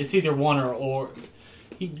 It's either one or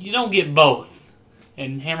you don't get both,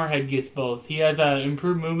 and Hammerhead gets both. He has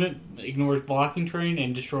improved movement, ignores blocking terrain,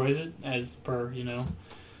 and destroys it as per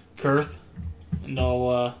Kurth and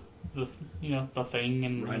all the thing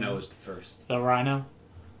and Rhino is the first. the Rhino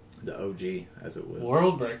The OG, as it would.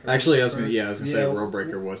 World Breaker. Actually, I was gonna say Yeah. World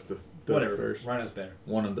Breaker was the Whatever. first. Rhino's better.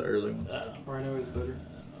 One of the early ones. Rhino is better.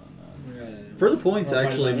 For the points,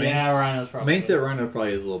 actually, Yeah, Rhino's probably main set better. Rhino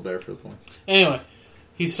probably is a little better for the points. Anyway,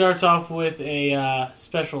 he starts off with a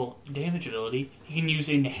special damage ability. He can use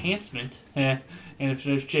enhancement, and if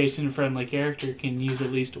there's Jason, a friendly character, can he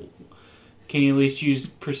at least use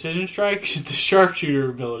precision strike, the sharpshooter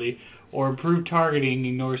ability, or improved targeting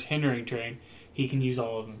ignores hindering terrain. He can use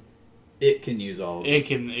all of them. It can use all of them.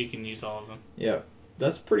 It can use all of them. Yeah,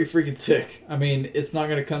 that's pretty freaking sick. I mean, it's not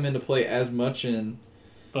going to come into play as much in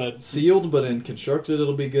But Sealed, but in Constructed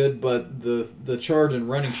it'll be good. But the charge and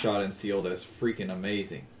running shot in Sealed is freaking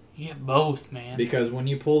amazing. you get both, man. Because when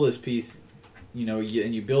you pull this piece, and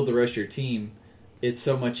you build the rest of your team, it's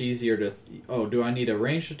so much easier to. Do I need a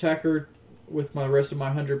ranged attacker with my rest of my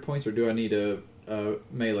 100 points, or do I need a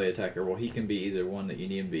melee attacker? Well, he can be either one that you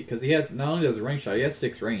need him to be, because he has not only does a range shot, he has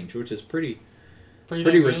 6 range, which is pretty damn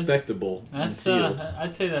good. respectable. In That's Sealed.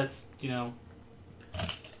 I'd say that's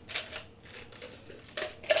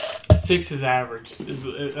 6 is average.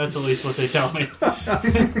 That's at least what they tell me.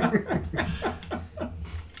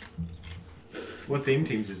 What theme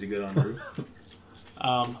teams is he good on, Drew?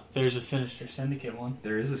 There's a Sinister Syndicate one.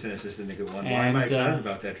 There is a Sinister Syndicate one. Why And, am I excited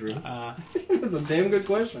about that, Drew? That's a damn good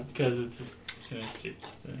question. Because it's a Sinister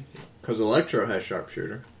Syndicate. Because Electro has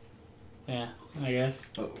Sharpshooter. Yeah, I guess.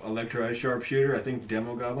 Electro has Sharpshooter. I think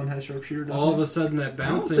Demo Goblin has Sharpshooter, doesn't All of it? a sudden, that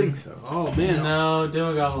bouncing. think so. Oh man! No,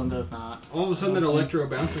 Demogoblin does not. All of a sudden, that electro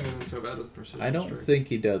bouncing isn't so bad with precision. I don't strike. think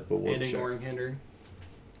he does, but we'll And check. ignoring hindering.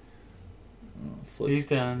 He's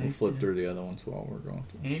down. We'll flip through the other ones while we're going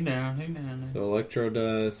through. He's down. So Electro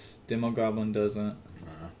does, Demo Goblin doesn't.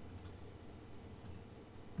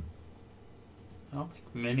 I don't think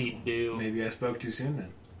many do. Maybe I spoke too soon then.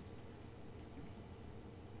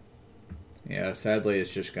 Yeah, sadly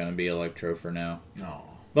it's just going to be Electro for now. No.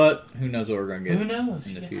 But who knows what we're going to get Who knows?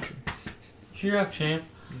 in the Yeah. future. Cheer up, champ.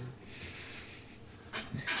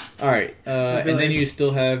 Alright, and then you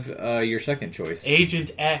still have your second choice.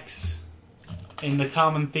 Agent X. In the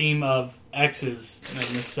common theme of X's in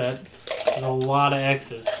this set. There's a lot of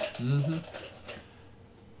X's. Mm-hmm.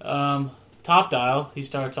 Top dial, he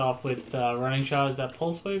starts off with running shot. Is that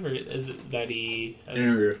pulse wave, or is it that he...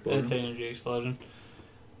 Energy explosion. It's energy explosion.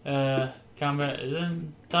 Combat, is it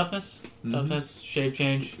toughness? Mhm. Toughness, shape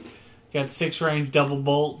change. Got 6 range double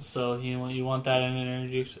bolt, so you want that in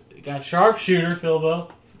energy. Got sharpshooter, Philbo.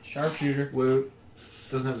 Sharpshooter. Well,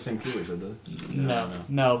 doesn't have the same keywords, though, does it?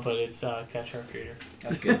 No, but it's got sharpshooter.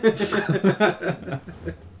 That's good.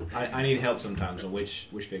 I need help sometimes on which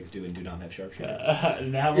figs do and do not have Sharpshooter.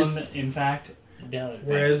 That It's- one, in fact, does.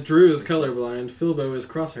 Whereas Drew is colorblind, Philbo is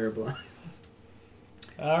crosshair blind.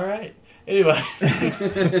 All right. Anyway,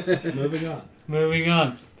 Moving on. moving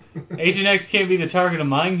on. Agent X can't be the target of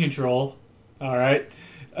mind control. All right.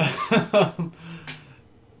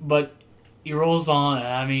 But he rolls on.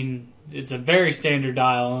 I mean, it's a very standard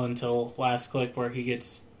dial until last click where he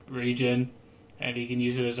gets regen, and he can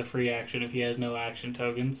use it as a free action if he has no action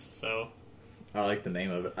tokens. So, I like the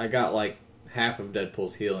name of it. I got like half of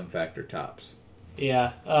Deadpool's healing factor tops.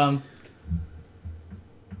 yeah.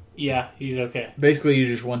 Yeah, he's okay. Basically, you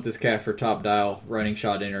just want this cat for top dial, running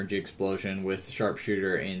shot, energy explosion with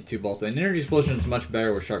sharpshooter and 2 bolts. And energy explosion is much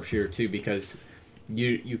better with sharpshooter too, because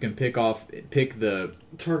you can pick the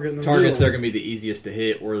Target in the targets that are middle. going to be the easiest to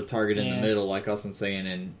hit, or the target in Yeah. the middle, like Austin's saying,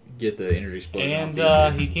 and get the energy explosion. And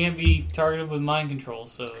off easier. he can't be targeted with mind control,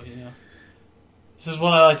 so, This is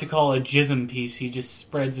what I like to call a jism piece. He just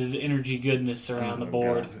spreads his energy goodness around the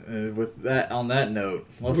board. With that, on that note,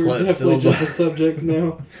 let's We're let definitely jumping Philbo, subjects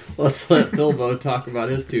now. let's let Philbo talk about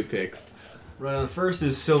his 2 picks. Right on. First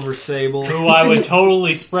is Silver Sable. Who I would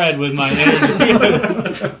totally spread with my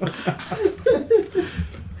energy.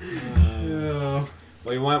 Yeah.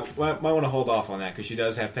 Well, you might want to hold off on that because she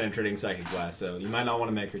does have penetrating psychic blast, so you might not want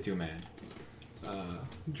to make her too mad.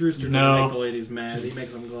 Drewster doesn't No. make the ladies mad. He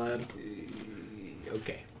makes them glad.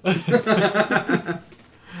 Okay.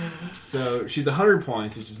 So she's 100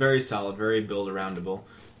 points, which is very solid, very build-aroundable.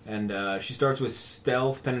 And she starts with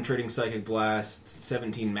Stealth, Penetrating Psychic Blast,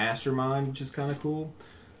 17 Mastermind, which is kind of cool.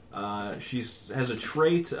 She has a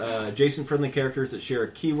trait, adjacent friendly characters that share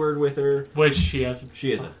a keyword with her. Which she has.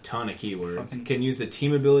 She has a ton of keywords. Fucking- Can use the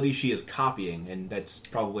team ability she is copying, and that's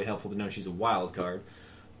probably helpful to know she's a wild card.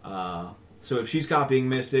 So if she's copying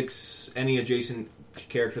Mystics, any adjacent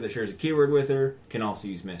character that shares a keyword with her can also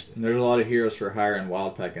use Mystics. And there's a lot of heroes for hire and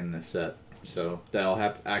wild pack in this set, so that'll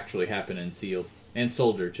actually happen in Sealed and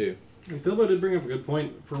Soldier too. And Bilbo did bring up a good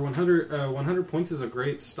point. For 100 points is a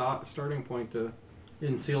great starting point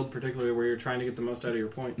in Sealed, particularly where you're trying to get the most out of your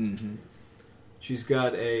points. Mm-hmm. She's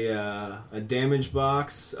got a damage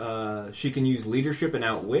box. She can use Leadership and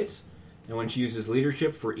Outwit. And when she uses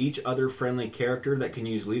Leadership for each other friendly character that can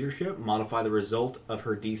use Leadership, modify the result of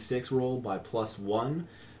her D6 roll by +1,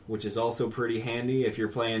 which is also pretty handy if you're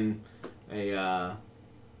playing a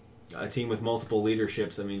team with multiple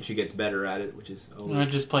leaderships. I mean, she gets better at it, which is I always...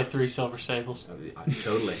 just play 3 Silver Sables.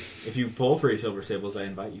 Totally. If you pull 3 Silver Sables, I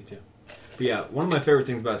invite you to. But yeah, one of my favorite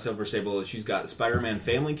things about Silver Sable is she's got the Spider-Man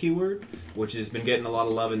family keyword, which has been getting a lot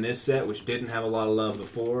of love in this set, which didn't have a lot of love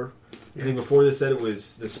before. I think before this set it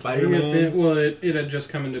was the Spider-Man. It had just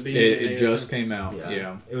come into being. It just came out. Yeah.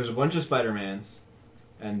 Yeah. It was a bunch of Spider-Mans,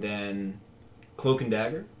 and then Cloak and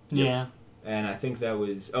Dagger. Yeah. And I think that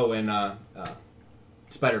was... Oh, and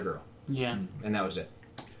Spider-Girl. Yeah. And that was it.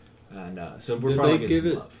 And so we're Did probably they getting give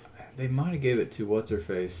some it- love. They might have gave it to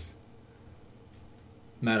what's-her-face?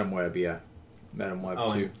 Madam Web, yeah. Madam Web,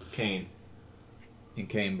 Oh, too. and Kane. And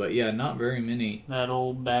Kane. But yeah, not very many. That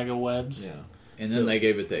old bag of webs. Yeah. And then So- they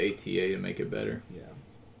gave it to ATA to make it better. Yeah.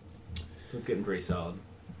 So it's getting pretty solid.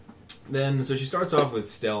 Then, so she starts off with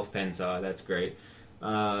Stealth, Pensaw. That's great.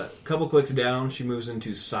 Couple clicks down, she moves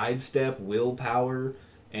into Sidestep, Willpower,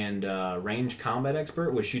 and Range Combat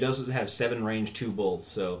Expert, which she doesn't have 7 range, 2 bolts.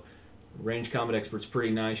 So Range Combat Expert's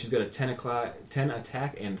pretty nice. She's got a 10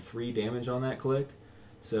 attack and 3 damage on that click.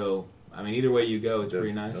 So, I mean, either way you go, it's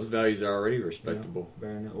pretty nice. Those values are already respectable.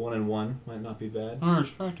 Very nice. 1 and 1 might not be bad. I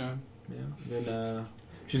respect her. Yeah. Then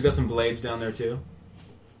she's got some blades down there too.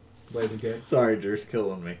 Blades are good. Sorry, Drew's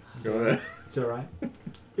killing me. Go ahead. It's all right.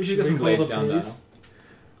 She's got Should some we call blades the down there. police?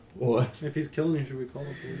 What? If he's killing you, should we call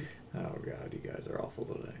the police? Oh, God, you guys are awful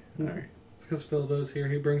today. All right. It's because Bilbo's here.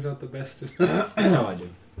 He brings out the best in us. That's how I do.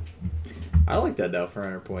 I like that Dow for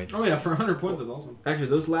 100 points. Oh yeah, for 100 points, that's awesome. Actually,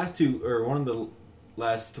 those last two, or one of the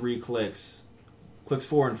last 3 clicks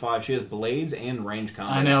 4 and 5, she has blades and range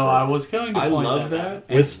combat. I know. expert. I was going to I point love that that. out.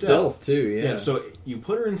 And With stealth, too, yeah. So you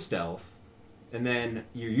put her in stealth, and then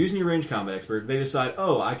you're using your range combat expert. They decide,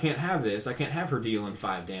 oh, I can't have this. I can't have her dealing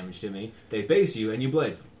 5 damage to me. They base you, and you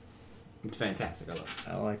blades them. It's fantastic. I love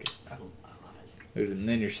it. I like it. And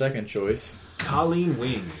then your second choice. Colleen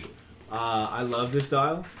Wing. I love this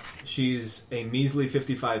dial. She's a measly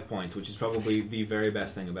 55 points, which is probably the very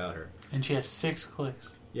best thing about her. And she has 6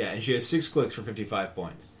 clicks. Yeah, and she has 6 clicks for 55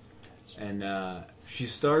 points. And she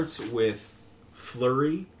starts with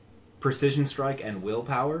Flurry, Precision Strike, and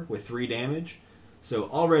Willpower with 3 damage. So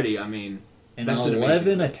already, I mean, And that's an an 11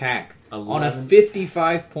 amazing- attack on a 11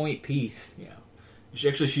 55-point piece. Yeah.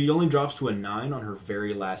 She only drops to a 9 on her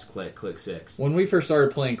very last click 6. When we first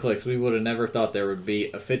started playing clicks, we would have never thought there would be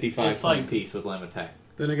a 55-point It's like- piece with limb attack.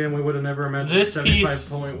 Then again, we would have never imagined This a piece-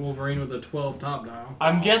 75-point Wolverine with a 12 top dial.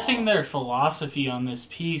 I'm guessing their philosophy on this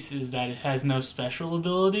piece is that it has no special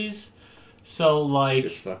abilities. So, like,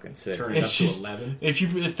 Just fucking sick. Turn it it's up just to 11.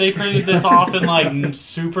 if they printed this off in like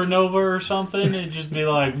Supernova or something, it'd just be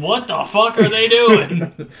like, what the fuck are they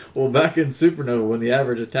doing? Well, back in Supernova, when the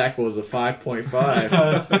average attack was a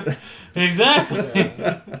 5.5.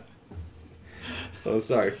 Exactly. Oh,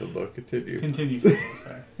 sorry, Philbo. Continue. Continue.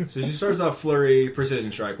 Sorry. So she starts off Flurry,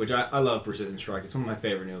 Precision Strike, which I love Precision Strike. It's one of my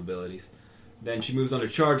favorite new abilities. Then she moves on to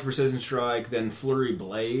Charge, Precision Strike, then Flurry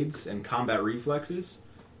Blades and Combat Reflexes.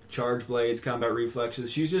 Charge Blades, Combat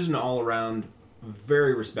Reflexes. She's just an all-around,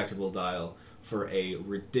 very respectable dial for a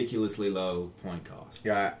ridiculously low point cost.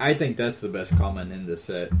 Yeah, I think that's the best comment in this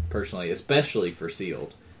set, personally, especially for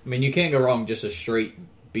Sealed. I mean, you can't go wrong just a straight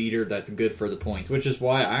beater that's good for the points, which is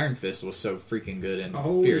why Iron Fist was so freaking good in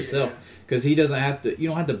Fear Itself. Because he doesn't have to, you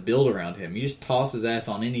don't have to build around him. You just toss his ass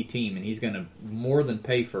on any team, and he's going to more than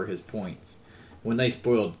pay for his points. When they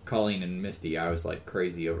spoiled Colleen and Misty, I was like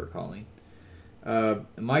crazy over Colleen.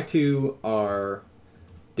 My 2 are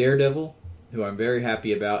Daredevil, who I'm very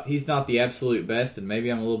happy about. He's not the absolute best, and maybe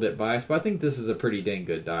I'm a little bit biased, but I think this is a pretty dang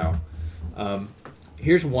good dial.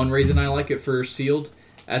 Here's one reason I like it for Sealed.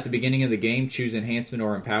 at the beginning of the game, choose Enhancement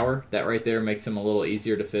or Empower. That right there makes him a little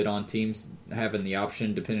easier to fit on teams, having the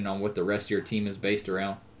option depending on what the rest of your team is based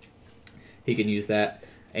around. He can use that.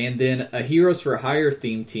 And then a Heroes for Hire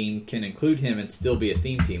theme team can include him and still be a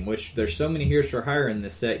theme team, which there's so many Heroes for Hire in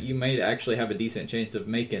this set, you may actually have a decent chance of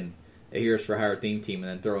making a Heroes for Hire theme team and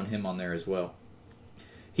then throwing him on there as well.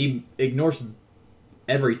 He ignores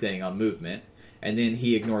everything on movement, and then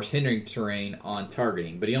he ignores hindering terrain on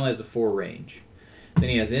targeting, but he only has a 4 range. Then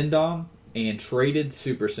he has Endom and Traded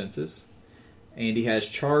Super Senses, and he has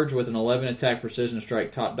Charge with an 11 attack Precision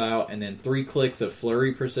Strike top dial, and then 3 clicks of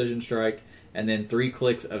Flurry Precision Strike, and then 3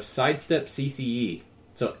 clicks of Sidestep CCE.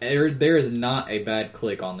 So there is not a bad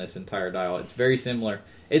click on this entire dial. It's very similar.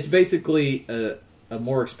 It's basically a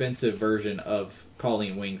more expensive version of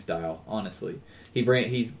Colleen Wings dial, honestly.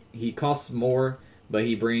 He costs more, but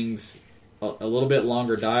he brings a little bit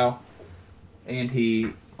longer dial, and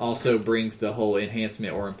he also brings the whole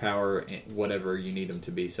enhancement or empower, whatever you need him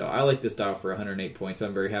to be. So I like this dial for 108 points.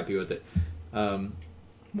 I'm very happy with it.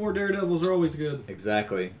 More Daredevils are always good.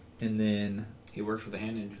 Exactly. And then He works with the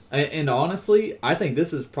hand ninjas. and honestly, I think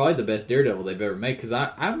this is probably the best Daredevil they've ever made, because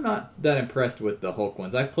I'm not that impressed with the Hulk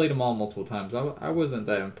ones. I've played them all multiple times. I wasn't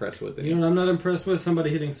that impressed with it. You know what I'm not impressed with? Somebody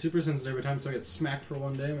hitting Super Senses every time so I get smacked for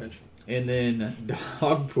 1 damage. And then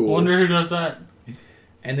Dogpool. Wonder who does that.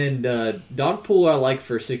 And then Dogpool I like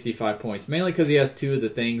for 65 points, mainly because he has 2 of the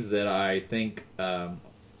things that I think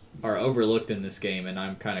are overlooked in this game, and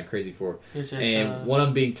I'm kind of crazy for. And one of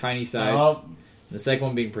them being Tiny Size, the second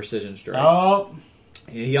one being Precision Strike.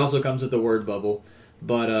 He also comes with the Word Bubble.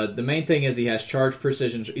 But the main thing is he has Charge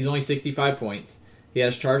Precision. He's only 65 points. He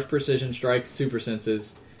has Charge Precision Strike, Super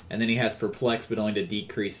Senses, and then he has Perplex, but only to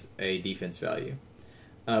decrease a defense value.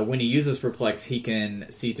 When he uses Perplex, he can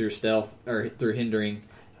see through stealth, or through hindering,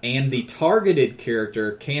 and the targeted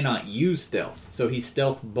character cannot use stealth, so he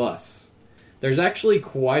stealth busts. There's actually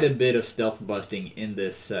quite a bit of stealth busting in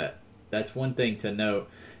this set. That's one thing to note.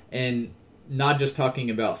 And not just talking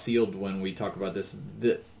about sealed when we talk about this.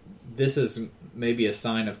 This is maybe a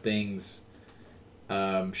sign of things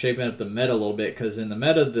shaping up the meta a little bit, because in the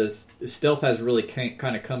meta, this stealth has really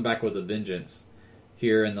kind of come back with a vengeance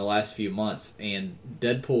here in the last few months. And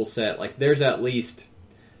Deadpool set, like, there's at least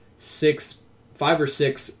 5 or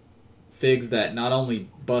 6 figs that not only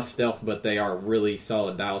bust stealth, but they are really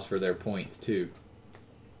solid dials for their points too.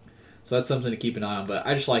 So that's something to keep an eye on. But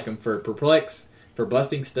I just like him for Perplex, for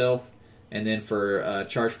busting stealth, and then for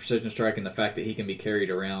Charge Precision Strike, and the fact that he can be carried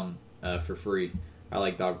around for free. I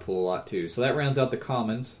like Dogpool a lot too. So that rounds out the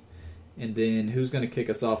commons. And then who's going to kick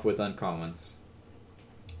us off with uncommons?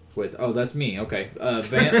 That's me. Okay.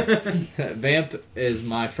 Vamp. Vamp is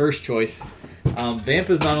my first choice. Vamp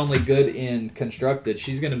is not only good in constructed,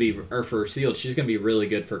 for sealed, she's going to be really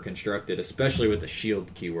good for constructed, especially with the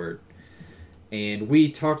shield keyword. And we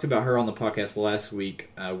talked about her on the podcast last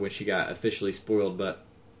week when she got officially spoiled, but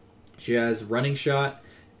she has running shot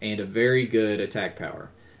and a very good attack power.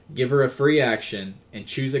 Give her a free action and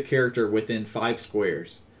choose a character within 5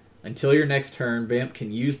 squares. Until your next turn, Vamp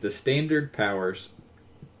can use the standard powers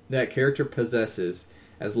that character possesses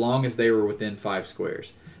as long as they were within 5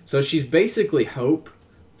 squares. So she's basically Hope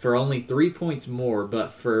for only 3 points more,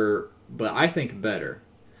 but I think better,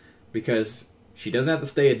 because she doesn't have to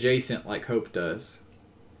stay adjacent like Hope does,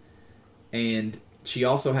 and she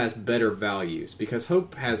also has better values, because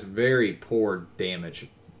Hope has very poor damage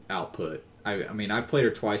output. I mean, I've played her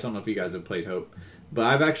twice. I don't know if you guys have played Hope, but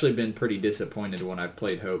I've actually been pretty disappointed when I've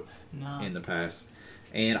played Hope in the past.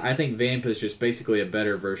 And I think Vamp is just basically a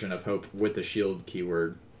better version of Hope with the shield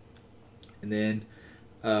keyword. And then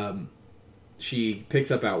she picks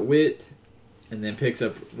up Outwit, and then picks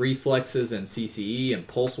up Reflexes and CCE and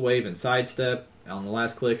Pulse Wave and Sidestep. On the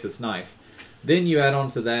last clicks, it's nice. Then you add on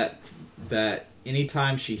to that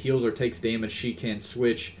anytime she heals or takes damage, she can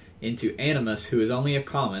switch into Animus, who is only a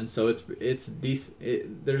common, so it's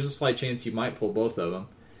decent. There's a slight chance you might pull both of them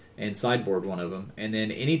and sideboard one of them. And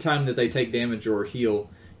then anytime that they take damage or heal,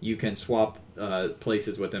 you can swap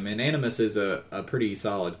places with them. And Animus is a pretty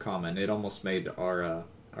solid common. It almost made our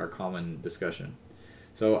common discussion.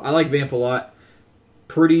 So I like Vamp a lot.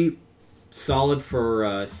 Pretty solid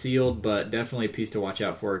for sealed, but definitely a piece to watch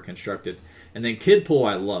out for constructed. And then Kidpool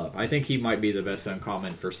I love. I think he might be the best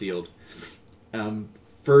uncommon for sealed.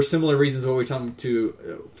 For similar reasons what we're talking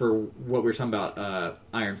about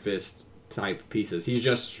Iron Fist type pieces. He's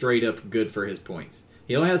just straight up good for his points.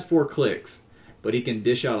 He only has 4 clicks, but he can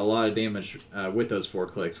dish out a lot of damage with those 4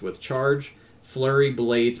 clicks with Charge, Flurry,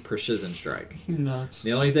 Blades, Precision Strike. Nuts.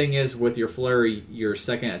 The only thing is, with your Flurry, your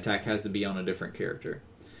second attack has to be on a different character.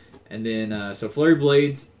 And then, so Flurry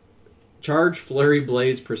Blades, charge, flurry,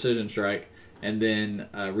 blades, precision strike, and then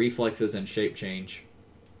reflexes and shape change.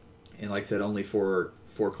 And like I said, only four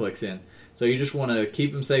clicks in. So you just want to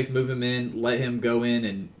keep him safe, move him in, let him go in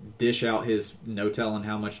and dish out his no telling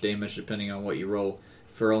how much damage depending on what you roll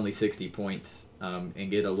for only 60 points, and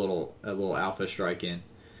get a little alpha strike in.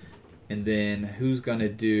 And then who's gonna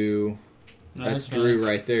do? That's Drew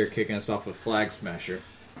right there, kicking us off with Flag Smasher.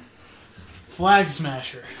 Flag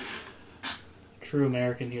Smasher. True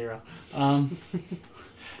American hero.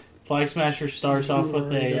 Flag Smasher starts off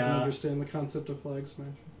with He a... doesn't understand the concept of flag smash.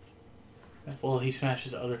 well, he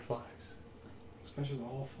smashes other flags. Smashes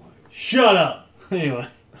all flags. Shut up! Anyway.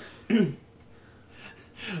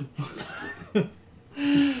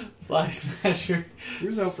 Flag Smasher.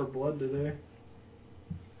 Who's out for blood today?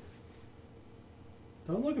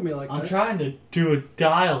 Don't look at me like I'm that. trying to do a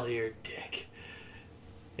dial here, dick.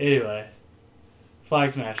 Anyway.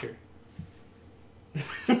 Flag Smasher.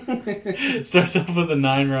 Starts off with a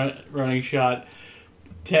 9 running shot.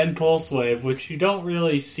 10 pulse wave, which you don't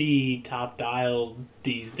really see top dial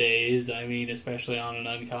these days. I mean, especially on an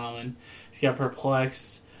uncommon. He's got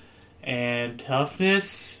perplex and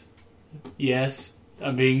toughness. Yes,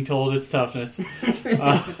 I'm being told it's toughness.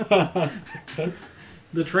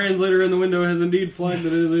 The translator in the window has indeed flagged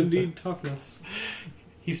that it is indeed toughness.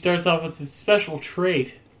 He starts off with his special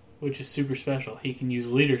trait, which is super special. He can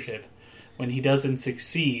use leadership. When he doesn't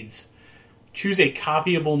succeeds, choose a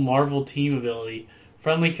copyable Marvel team ability.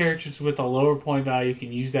 Friendly characters with a lower point value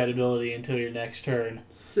can use that ability until your next turn.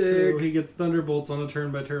 So he gets Thunderbolts on a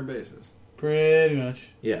turn-by-turn basis. Pretty much.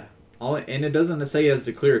 Yeah. And it doesn't say he has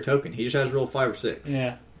to clear a token. He just has to roll 5 or 6.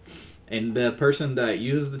 Yeah. And the person that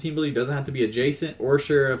uses the team ability doesn't have to be adjacent or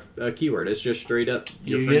share a keyword. It's just straight up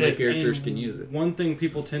your You friendly get it. characters And can use it. One thing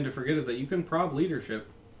people tend to forget is that you can prob leadership.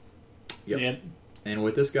 Yep. And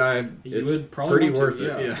with this guy, You it's would probably pretty want to,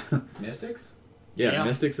 worth it. yeah. Mystics? Yeah, Yeah.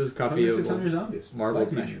 Mystics is Put copy Mystics of on your zombies. Marvel Flag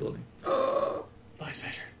team Smasher. ability. Flag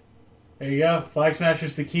Smasher. There you go. Flag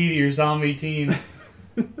Smasher's the key to your zombie team.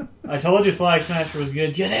 I told you Flag Smasher was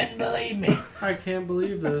good. You didn't believe me. I can't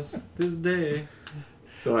believe this day.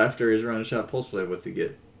 So after his run shot pulse wave, what's he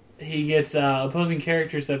get? He gets opposing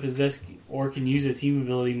characters that possess or can use a team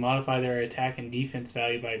ability modify their attack and defense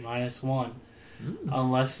value by -1.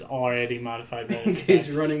 Unless already modified by In this case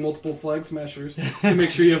you're running multiple flag smashers to make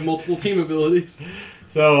sure you have multiple team abilities.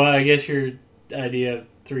 So I guess your idea of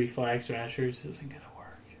 3 Flag Smashers isn't going to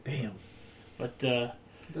work. Damn. But That'd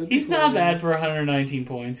be he's cool, not man. bad for 119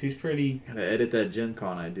 points. He's pretty... Gotta edit that Gen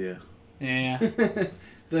Con idea. Yeah.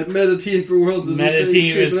 That meta team for Worlds is Meta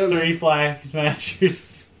team is shaping up. 3 Flag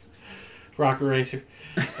Smashers. Rocket Racer.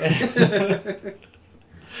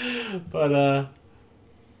 But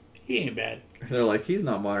he ain't bad. They're like, he's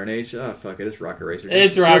not modern age. Oh, fuck it, it's Rocket Racer.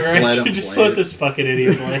 It's Just Rocket let Racer. him Just play let it. this fucking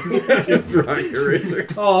idiot play. Rocket Racer.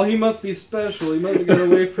 Oh, he must be special. He must have got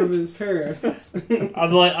away from his parents.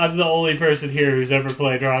 I'm the only person here who's ever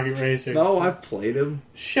played Rocket Racer. No, I played him.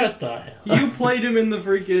 Shut the hell. You played him in the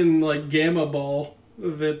freaking like Gamma Ball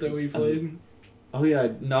event that we played. Oh yeah,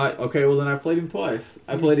 not okay. Well then I played him twice.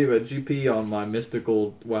 I played him at GP on my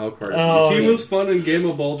mystical wildcard. Oh, He was fun in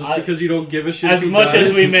Gamma Ball just because you don't give a shit. As if he much dies.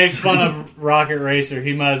 as we make fun of Rocket Racer,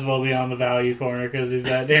 he might as well be on the value corner because he's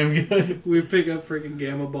that damn good. We pick up freaking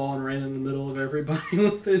Gamma Ball and ran in the middle of everybody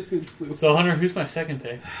with it. So, Hunter, who's my second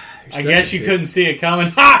pick? I second guess you pick. couldn't see it coming.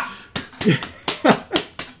 Ha!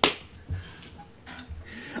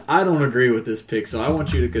 I don't agree with this pick, so I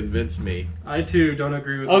want you to convince me I too don't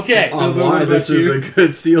agree with. Okay. This. on Phil, why what this about is you? a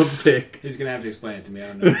good sealed pick. He's going to have to explain it to me. I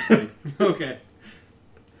don't know this thing. Okay.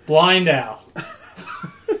 Blind Owl.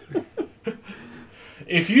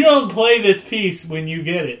 If you don't play this piece when you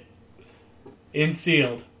get it in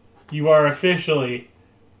sealed, you are officially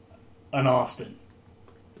an Austin.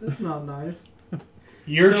 That's not nice.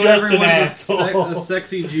 You're So just an everyone's asshole. a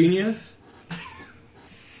sexy genius.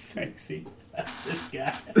 Sexy. This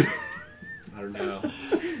guy. I don't know.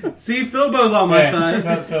 See, Philbo's on my Yeah, side.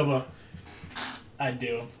 not Philbo. I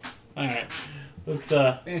do. Alright. Let's,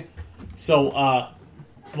 So,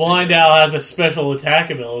 Blind Owl has a special attack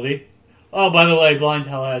ability. Oh, by the way, Blind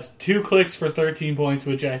Owl has 2 clicks for 13 points,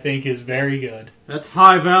 which I think is very good. That's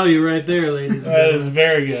high value right there, ladies and That gentlemen. is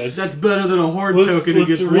very good. That's better than a horde Let's- token who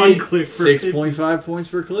let's gets read 1 click for 6.5 points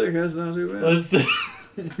per click. That's not too bad. Let's...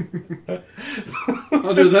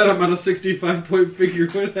 Under that, I'm on a 65-point figure.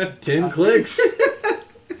 What happened? 10 clicks.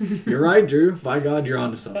 You're right, Drew. By God, you're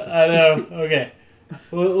onto something. I know. Okay.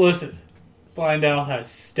 Listen. Blind Owl has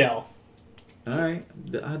stealth, All right,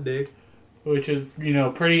 I dig. which is,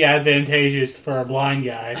 pretty advantageous for a blind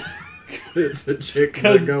guy. It's a chick to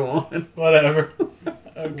 'Cause- go on. Whatever.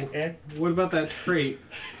 Okay. What about that trait?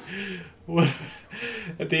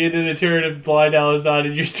 At the end of the turn, if Blind Owl is not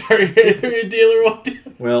in your starting area, dealer won't do.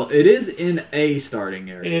 Well, it is in a starting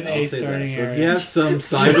area. In I'll a say starting that. So area. if you have some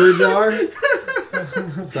cyber jar,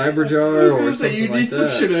 I was or gonna say something you like need some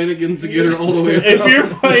that. shenanigans to get her all the way. If up. you're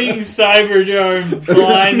playing Cyberjar and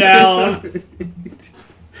Blind Owl,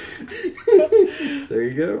 There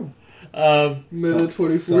you go. Meta Something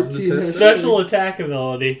 2014 to test. special attack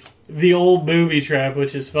ability, the old booby trap,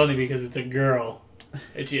 which is funny because it's a girl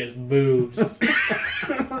and she has boobs.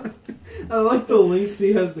 I like the lengths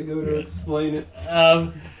he has to go to explain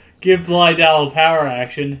it. Give Blind Owl a power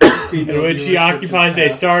action, in which she occupies a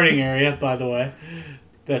starting area, by the way.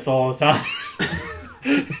 That's all the time.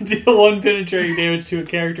 Deal 1 penetrating damage to a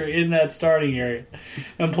character in that starting area.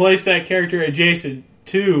 And place that character adjacent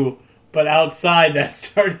to, but outside that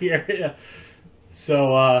starting area.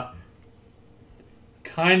 So,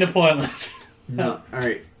 kind of pointless. No, all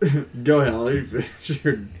right. Go ahead. I'll let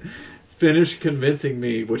you finish convincing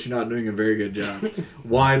me, which you're not doing a very good job,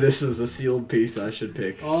 why this is a sealed piece I should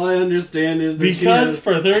pick. All I understand is that Because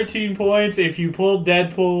for 13 points, if you pull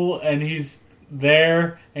Deadpool and he's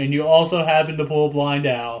there, and you also happen to pull Blind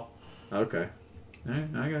Owl, Okay. All right,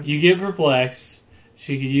 I got you. you get Perplex.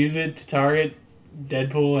 She could use it to target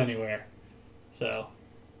Deadpool anywhere. So,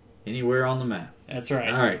 Anywhere on the map. that's right.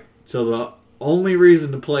 All right. So the only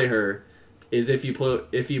reason to play her is if you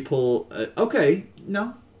pull. Okay,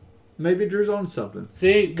 no, maybe Drew's on something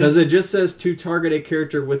See, because this- it just says to target a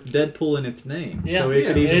character with Deadpool in its name. Yeah, so it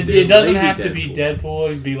could even it, do it doesn't Lady have to be Deadpool.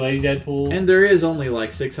 It could be Lady Deadpool, And there is only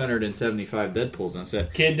like 675 Deadpools in a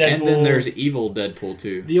set. Kid Deadpool. And then there's Evil Deadpool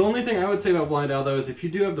too. The only thing I would say about Blind Owl, though, is if you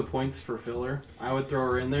do have the points for filler, I would throw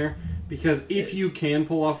her in there. Because if you can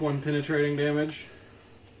pull off 1 penetrating damage,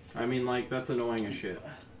 I mean, like, that's annoying as shit.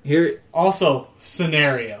 Here, also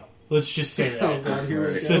scenario. Let's just say that. Oh, God, here we go.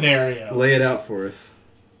 Scenario. lay it out for us.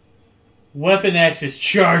 Weapon X is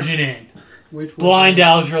charging in. Which one? Blind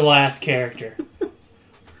Owl's your last character.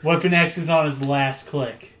 Weapon X is on his last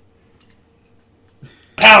click.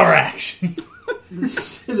 Power action.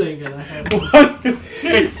 This shit ain't gonna happen.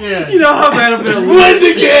 You You know how bad I'm gonna win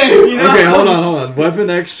the game. You know Okay, how- hold on. Weapon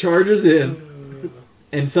X charges in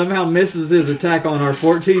and somehow misses his attack on our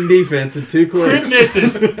 14 defense in 2 Crit clicks.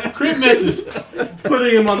 misses. Crit misses.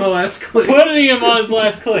 Putting him on the last click. Putting him on his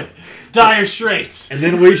last click. Dire Straits. And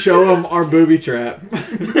then we show him our booby trap.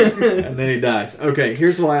 And then he dies. Okay,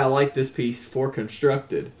 here's why I like this piece for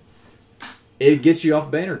constructed. It gets you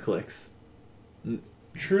off banner clicks.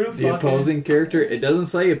 True. The opposing character, it doesn't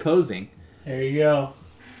say opposing. There you go.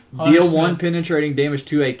 Deal 100%. 1 penetrating damage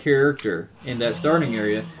to a character in that starting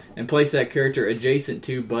area and place that character adjacent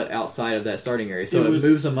to but outside of that starting area. So It it would-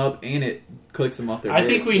 moves them up and it clicks them off their I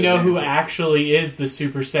think we know who banner. actually is the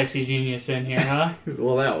super sexy genius in here, huh?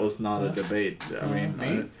 Well, that was not a debate. I mean, Me?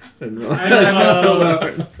 I didn't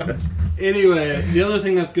know. Anyway, the other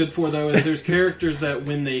thing that's good for, though, is there's characters that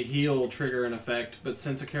when they heal trigger an effect, but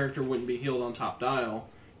since a character wouldn't be healed on top dial,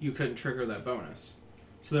 you couldn't trigger that bonus.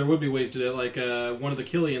 So there would be ways to do it, like one of the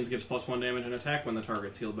Killians gives +1 damage and attack when the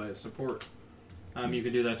target's healed by his support. You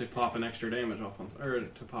could do that to pop an extra damage off on, or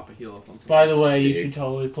to pop a heal off on. By the way, you should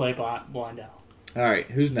totally play Blind Owl. All right,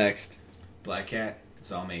 who's next? Black Cat,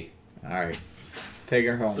 it's all me. All right, take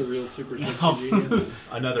her the home. real super No. sexy genius.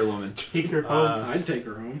 Another woman. Take her home. I'd take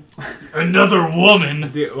her home. Another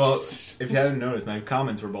woman. Well, if you haven't noticed, my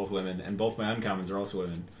comments were both women, and both my uncommons are also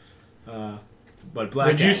women. But Black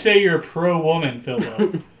Would Cat, you say you're pro-woman,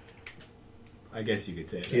 Philbo? I guess you could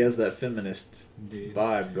say He that. has that feminist Dude.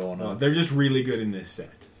 vibe going Well, on. they're just really good in this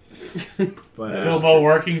set. But Philbo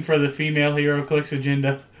working for the female hero clicks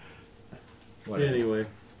agenda. whatever. Anyway,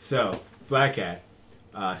 So, Black Cat,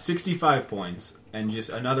 65 points, and just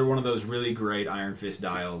another one of those really great Iron Fist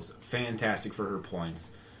dials. Fantastic for her points.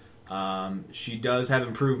 She does have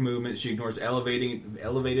improved movement. She ignores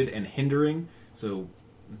elevated and hindering, so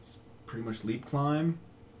it's pretty much leap climb,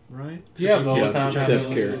 right? Yeah, but Yeah, without except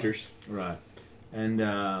having characters. Right. And,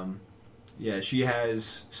 yeah, she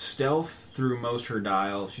has stealth through most her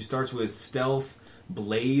dial. She starts with stealth,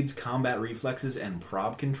 blades, combat reflexes, and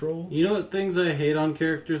prob control. you know what things I hate on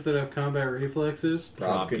characters that have combat reflexes?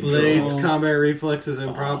 Prob control. Blades, combat reflexes,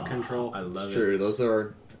 and prob control. I love it. True, those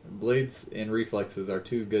are blades and reflexes are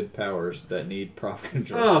 2 good powers that need prop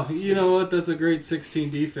control. Oh, you know what? That's a great 16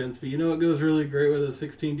 defense. But you know what goes really great with a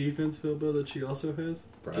 16 defense, Philbo, that she also has?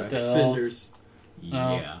 Right. Defenders.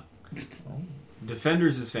 Yeah.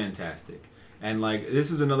 Defenders is fantastic. And like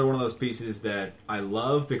this is another one of those pieces that I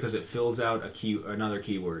love because it fills out another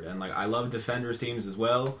keyword. And like I love Defenders teams as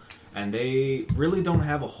well, and they really don't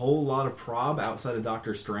have a whole lot of prob outside of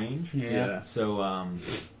Doctor Strange. Yeah. So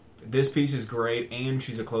this piece is great, and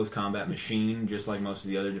she's a close combat machine, just like most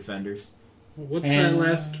of the other Defenders. What's And- that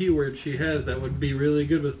last keyword she has that would be really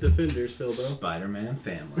good with Defenders, Philbo? Spider-Man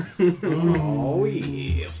family. Oh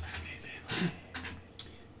yeah.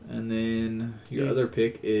 And then your other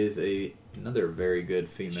pick is another very good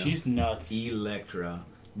female. She's nuts. Elektra.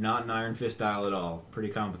 Not an Iron Fist style at all. Pretty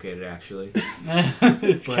complicated, actually.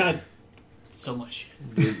 It's But- got so much.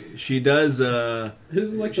 She does.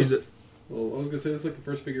 His is like She's a, well, I was gonna say this is like the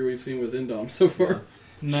first figure we've seen with Indom so far.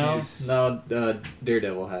 No. she's- No,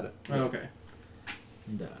 Daredevil had it. Oh, okay.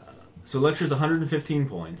 So Elektra's 115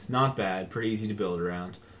 points. Not bad. Pretty easy to build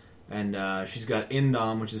around. And she's got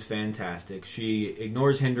Indom, which is fantastic. She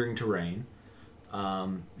ignores hindering terrain.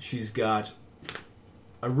 She's got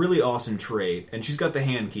a really awesome trait. And she's got the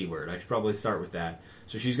hand keyword. I should probably start with that.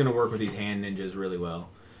 So she's going to work with these hand ninjas really well.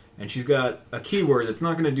 And she's got a keyword that's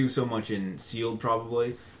not going to do so much in sealed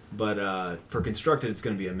probably. But for constructed, it's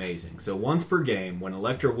going to be amazing. So once per game, when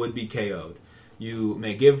Elektra would be KO'd, you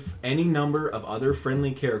may give any number of other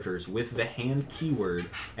friendly characters with the hand keyword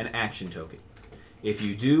an action token. If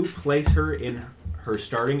you do, place her in her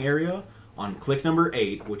starting area on click number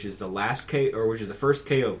 8, which is the which is the first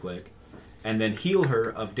KO click, and then heal her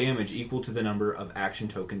of damage equal to the number of action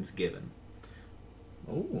tokens given.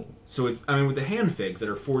 Oh. So with the hand figs that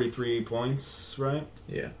are 43 points, right?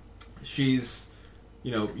 Yeah. She's,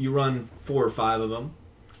 you run 4 or 5 of them,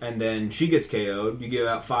 and then she gets KO'd. You give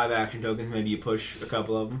out 5 action tokens. Maybe you push a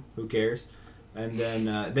couple of them. Who cares? And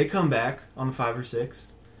then they come back on 5 or 6.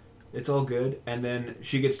 It's all good. And then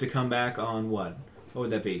she gets to come back on what? What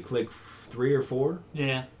would that be? Click 3 or 4?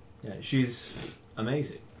 Yeah. Yeah, she's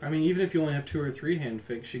amazing. I mean, even if you only have 2 or 3 hand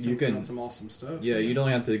figs, she You can can- on some awesome stuff. Yeah, you don't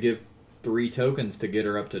have to give 3 tokens to get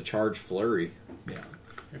her up to Charge Flurry. Yeah.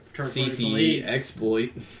 Charge Flurry CCE blades.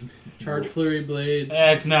 exploit. Charge Flurry blades.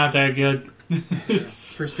 That's not that good.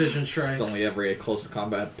 Precision strike. It's only every close to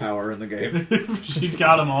combat power in the game. She's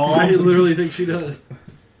got them all. I literally think she does.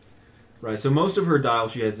 Right, so most of her dial,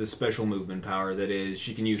 she has this special movement power that is,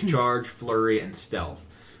 she can use Charge, Flurry, and Stealth,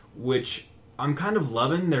 which I'm kind of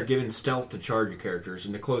loving. They're giving Stealth to charge characters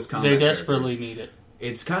and to close combat They desperately characters. need it.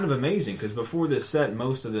 It's kind of amazing, because before this set,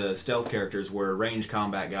 most of the Stealth characters were range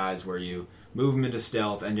combat guys where you move them into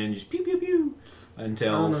Stealth and then just pew pew pew I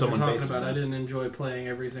until don't know someone what you're faces talking about. I them. didn't enjoy playing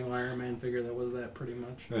every single Iron Man figure that was that pretty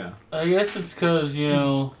much. Yeah. I guess it's because,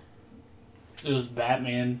 it was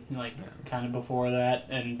Batman, kind of before that,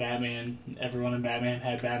 and Batman, everyone in Batman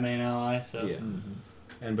had Batman Ally, so... Yeah.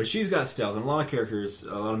 But she's got stealth, and a lot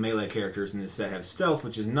of melee characters in this set have stealth,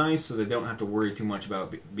 which is nice, so they don't have to worry too much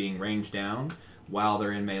about being ranged down while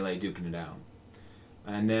they're in melee duking it out.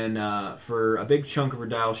 And then for a big chunk of her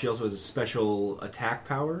dial, she also has a special attack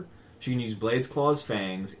power. She can use Blades, Claws,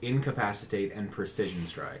 Fangs, Incapacitate, and Precision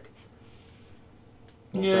Strike.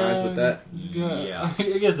 Fries with that. Yeah.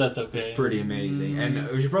 I guess that's okay. It's pretty amazing. And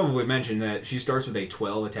we should probably mention that she starts with a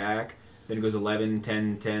 12 attack, then it goes 11,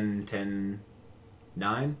 10, 10, 10,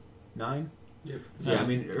 9? 9? Yep. So, yeah, I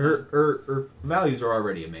mean, her values are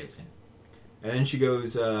already amazing. And then she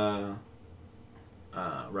goes, right,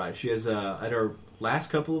 she has, at her last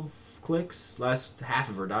couple of clicks, last half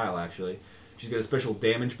of her dial, actually, she's got a special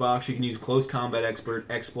damage box. She can use Close Combat Expert,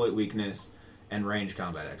 Exploit Weakness, and Range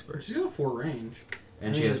Combat Expert. She's got a 4 range.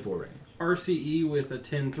 And she has 4 range. RCE with a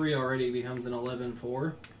 10-3 already becomes an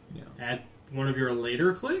 11-4. Yeah. At one of your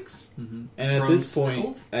later clicks? And at From this point,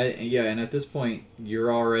 stealth? and at this point,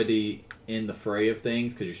 you're already in the fray of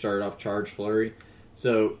things because you started off Charge Flurry,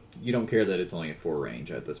 so you don't care that it's only a 4 range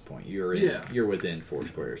at this point. You're in, Yeah. you're within 4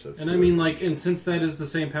 squares of. And I mean, and since that is the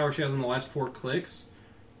same power she has in the last 4 clicks,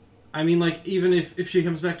 I mean, even if she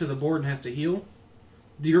comes back to the board and has to heal,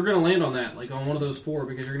 you're going to land on that, on one of those 4,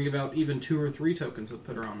 because you're going to give out even 2 or 3 tokens with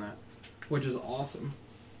put her on that, which is awesome.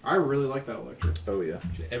 I really like that Elektra. Oh yeah,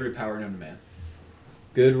 Every power known to man.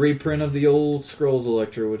 good reprint of the old Scrolls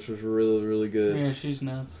Electra, which was really really good. Yeah, she's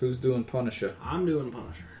nuts. Who's doing Punisher? I'm doing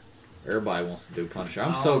Punisher. Everybody wants to do Punisher.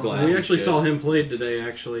 I'm so glad. We he actually did. saw him played today,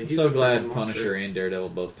 actually. I'm He's so a glad freaking Punisher monster. and Daredevil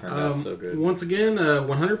both turned out so good. Once again,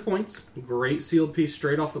 100 points. Great sealed piece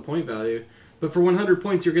straight off the point value. But for 100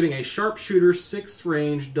 points, you're getting a sharpshooter, 6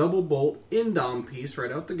 range, double bolt, Indom piece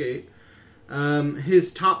right out the gate.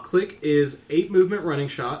 His top click is 8 movement running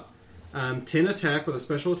shot, 10 attack with a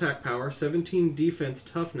special attack power, 17 defense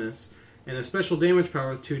toughness, and a special damage power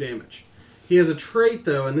with 2 damage. He has a trait,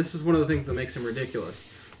 though, and this is one of the things that makes him ridiculous.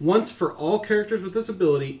 Once for all characters with this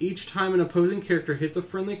ability, each time an opposing character hits a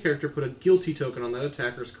friendly character, put a guilty token on that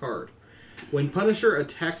attacker's card. When Punisher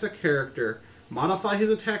attacks a character, modify his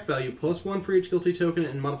attack value +1 for each guilty token,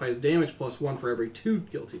 and modify his damage +1 for every 2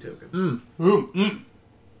 guilty tokens.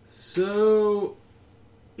 So,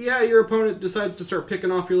 yeah, your opponent decides to start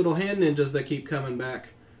picking off your little hand ninjas that keep coming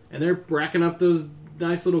back. And they're racking up those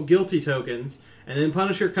nice little guilty tokens. And then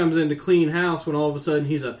Punisher comes in to clean house when all of a sudden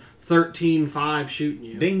he's a 13-5 shooting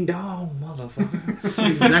you. Ding dong, motherfucker.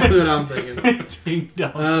 Exactly what I'm thinking. Ding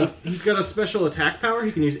dong. He's got a special attack power.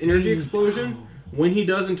 He can use Energy Explosion. When he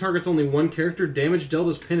does and targets only one character, damage dealt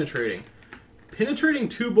is penetrating. Penetrating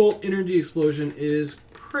 2-bolt Energy Explosion is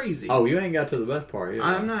crazy. Oh, you ain't got to the best part yet.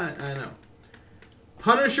 I know.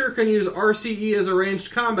 Punisher can use RCE as a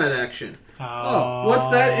ranged combat action. Oh, what's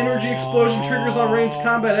that? Energy Explosion triggers on ranged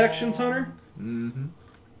combat actions, Hunter? Mm-hmm.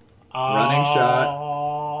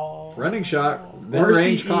 Running shot, then RCE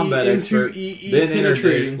range combat into expert, EE then energy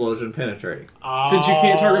penetrating. explosion penetrating. Since you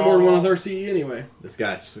can't target more than one with RCE anyway. This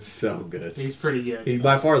guy's so good. He's pretty good. He's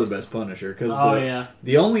by far the best Punisher. Cause yeah.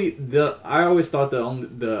 I always thought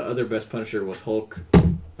the other best Punisher was Hulk,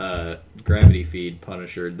 gravity feed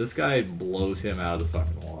Punisher. This guy blows him out of the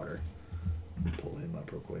fucking water. Pull him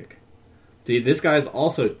up real quick. See, this guy's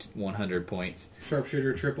also 100 points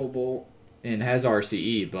Sharpshooter, triple bolt. and has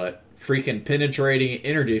RCE, but freaking penetrating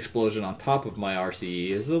energy explosion on top of my RCE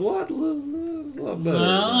is a lot better.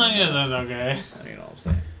 Well, I guess that's okay. You know what I'm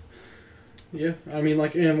saying? Yeah, I mean,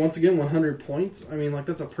 and once again, 100 points. I mean,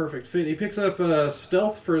 that's a perfect fit. He picks up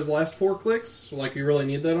Stealth for his last 4 clicks. So, you really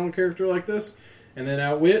need that on a character like this. And then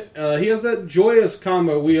Outwit. He has that joyous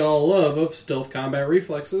combo we all love of Stealth Combat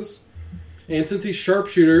Reflexes. And since he's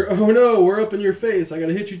Sharpshooter, oh no, we're up in your face. I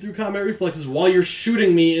gotta hit you through Combat Reflexes while you're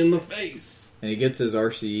shooting me in the face. And he gets his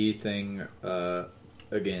RCE thing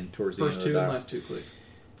again towards the First end of 2 the and dial. last 2 clicks.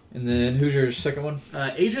 And then who's your second one?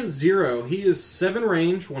 Agent Zero. He is 7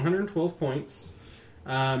 range, 112 points,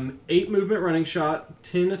 8 movement running shot,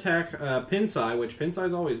 10 attack Pinsai, which Pinsai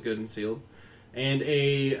is always good and sealed, and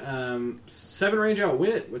a 7 range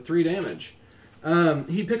Outwit with 3 damage.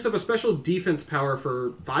 He picks up a special defense power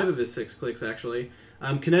for 5 of his 6 clicks, actually.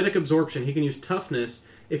 Kinetic Absorption. He can use Toughness.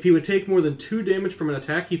 If he would take more than 2 damage from an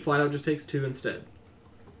attack, he flat out just takes 2 instead.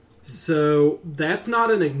 So that's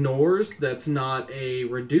not an ignores, that's not a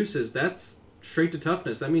reduces, that's straight to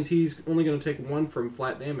toughness. That means he's only going to take 1 from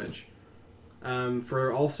flat damage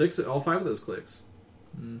for all 5 of those clicks.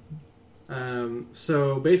 Mm-hmm.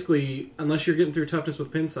 So basically, unless you're getting through toughness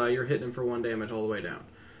with Pinsai, you're hitting him for 1 damage all the way down.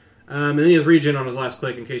 And then he has regen on his last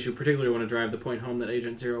click in case you particularly want to drive the point home that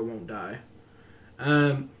Agent Zero won't die.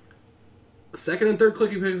 Second and third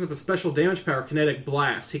click, he picks up a special damage power, Kinetic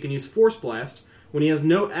Blast. He can use Force Blast. When he has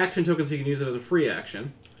no action tokens, he can use it as a free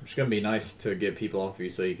action. It's going to be nice to get people off you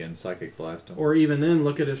so you can Psychic Blast them. Or even then,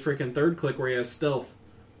 look at his freaking third click where he has Stealth.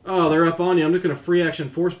 Oh, they're up on you. I'm just going to free action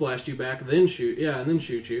Force Blast you back, then shoot. Yeah, and then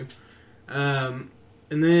shoot you. And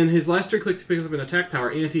then his last 3 clicks, he picks up an attack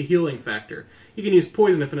power, Anti-Healing Factor. He can use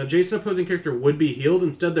Poison if an adjacent opposing character would be healed.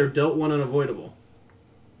 Instead, they're dealt 1 unavoidable.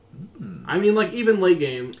 I mean, even late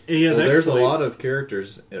game, he has there's Exploit. a lot of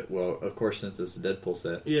characters, of course, since it's a Deadpool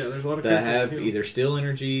set, Yeah, there's a lot of that characters have either Steel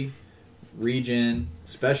Energy, Regen,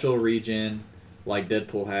 Special Regen, like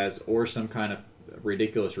Deadpool has, or some kind of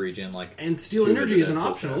ridiculous regen, like... And Steel 2 of Energy the isn't Deadpool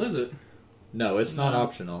optional, set. is it? No, it's not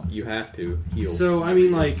optional. You have to heal. So, I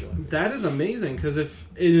mean, that is amazing, because if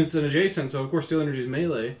it's an adjacent, so of course Steel Energy is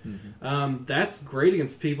melee. Mm-hmm. That's great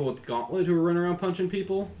against people with Gauntlet who are running around punching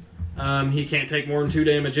people. He can't take more than 2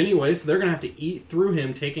 damage anyway, so they're going to have to eat through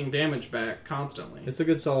him, taking damage back constantly. It's a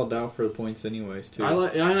good solid dial for the points anyways, too. I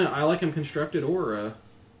like him constructed or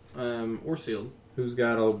sealed. Who's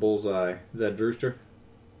got old Bullseye? Is that Drewster?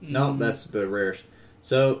 No, that's the rares.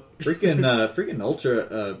 So, freaking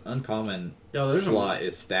Ultra Uncommon slot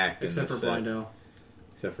is stacked except in this for set. Blindell.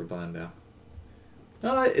 Except for Blindell.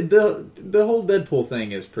 The whole Deadpool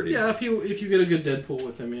thing is pretty... Yeah, if you get a good Deadpool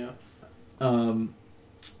with him, yeah.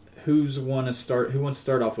 Who wants to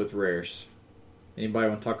start off with rares? Anybody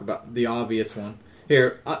want to talk about the obvious one?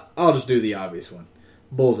 Here, I'll just do the obvious one.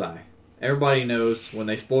 Bullseye. Everybody knows when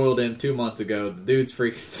they spoiled him 2 months ago, the dude's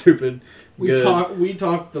freaking stupid. We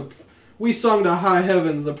sung to high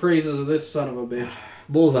heavens the praises of this son of a bitch.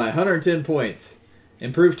 Bullseye, 110 points.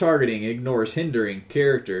 Improved targeting, ignores hindering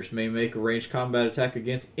characters, may make a ranged combat attack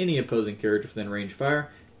against any opposing character within range of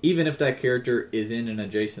fire, even if that character is in an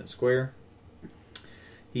adjacent square.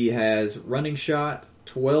 He has running shot,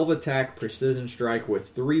 12 attack, precision strike with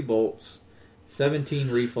 3 bolts, 17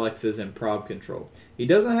 reflexes, and prob control. He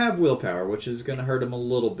doesn't have willpower, which is going to hurt him a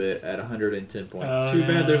little bit at 110 points. Too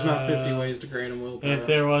bad there's not 50 ways to grant him willpower. If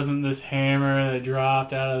there wasn't this hammer that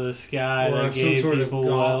dropped out of the sky or that some gave sort of people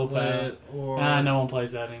willpower. gauntlet, or No one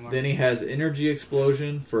plays that anymore. Then he has energy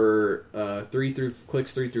explosion for 3 through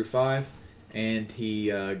 5, and he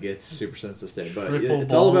gets super sense to stay. But Triple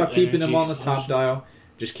it's all about bolt keeping him on energy the top explosion. dial,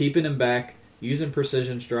 just keeping him back, using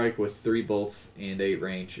precision strike with 3 bolts and 8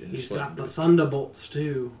 range, and he's just let got him the do it. Thunderbolts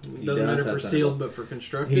too. He Doesn't does matter have for sealed, Thunderbolt. but for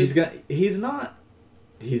constructed.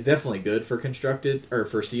 He's definitely good for constructed or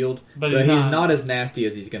for sealed, But but he's he's not- not as nasty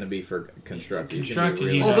as he's going to be for constructed. Constructed,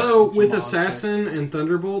 He's he's gonna be Although a with monster. Assassin and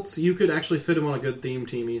Thunderbolts, you could actually fit him on a good theme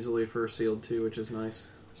team easily for sealed too, which is nice.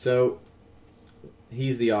 So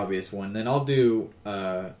he's the obvious one. Then I'll do.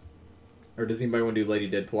 Or does anybody want to do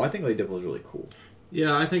Lady Deadpool? I think Lady Deadpool is really cool.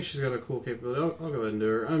 Yeah, I think she's got a cool capability. I'll go ahead and do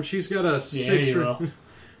her. She's got a you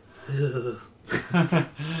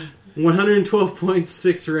 112 points,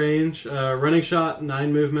 6 range, running shot,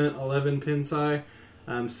 9 movement, 11 pin psi,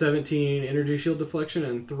 17 energy shield deflection,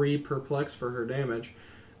 and 3 perplex for her damage.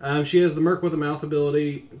 She has the Merc with a Mouth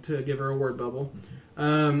ability to give her a word bubble.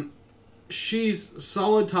 She's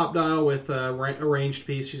solid top dial with a ranged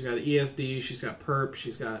piece. She's got ESD, she's got perp,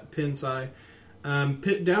 she's got pin psi.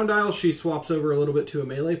 Down dial, she swaps over a little bit to a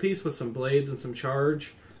melee piece with some blades and some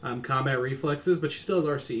charge, combat reflexes, but she still has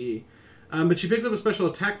RCE. But she picks up a special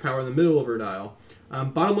attack power in the middle of her dial.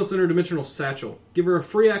 Bottomless interdimensional satchel. Give her a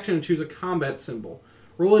free action and choose a combat symbol.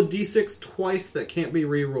 Roll a d6 twice that can't be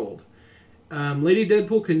re-rolled. Lady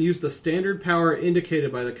Deadpool can use the standard power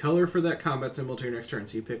indicated by the color for that combat symbol to your next turn.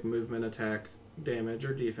 So you pick movement, attack, damage,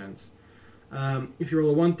 or defense. If you roll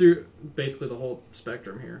a 1 through... Basically the whole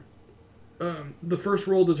spectrum here. The first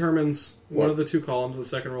roll determines one of the 2 columns. The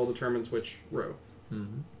second roll determines which row.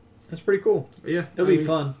 Mm-hmm. That's pretty cool. But yeah. It'll be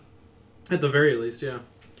fun. At the very least, yeah.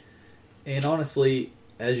 And honestly,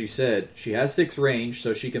 as you said, she has 6 range,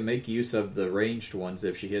 so she can make use of the ranged ones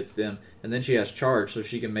if she hits them. And then she has charge, so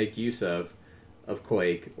she can make use of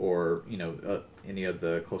Quake or any of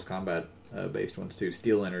the close combat based ones too.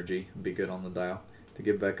 Steel energy would be good on the dial to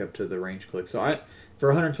get back up to the range click. So for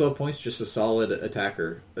 112 points, just a solid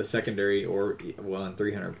attacker, a secondary, or in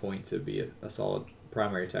 300 points, it'd be a solid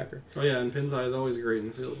primary attacker. Oh yeah, and Pinzai is always great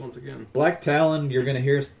in sealed once again. Black Talon, you're going to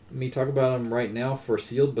hear me talk about him right now for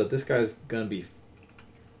sealed, but this guy's going to be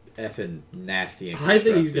effing nasty. And I think he's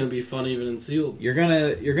constructed. going to be fun even in sealed. You're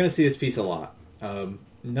gonna see this piece a lot.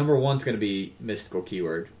 Number 1's going to be mystical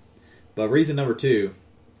keyword, but reason number 2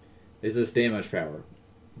 is this damage power.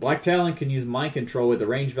 Black Talon can use mind control with a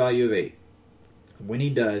range value of 8. When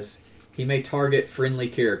he does, he may target friendly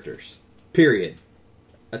characters. Period.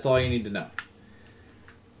 That's all you need to know.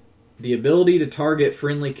 The ability to target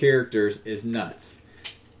friendly characters is nuts.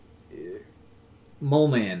 Mole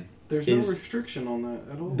Man. There's no restriction on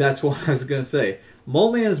that at all. That's what I was going to say.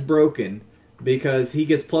 Mole Man is broken because he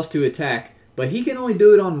gets +2 attack, but he can only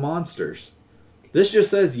do it on monsters. This just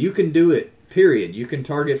says you can do it, period. You can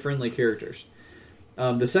target friendly characters.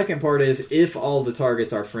 The second part is if all the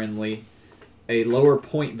targets are friendly, a lower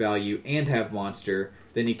point value, and have monster,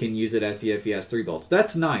 then he can use it as if he has 3 bolts.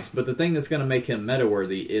 That's nice, but the thing that's going to make him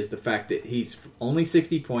meta-worthy is the fact that he's only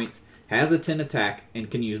 60 points, has a 10 attack, and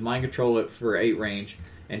can use mind control it for 8 range,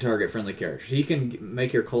 and target friendly characters. He can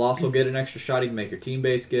make your Colossal get an extra shot. He can make your team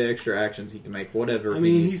base get extra actions. He can make whatever. I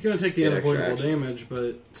mean, he needs he's going to take the get extra unavoidable actions. damage,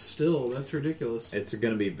 but still, that's ridiculous. It's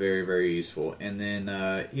going to be very, very useful. And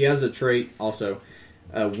then he has a trait also.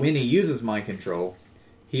 When he uses mind control,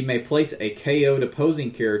 he may place a KO'd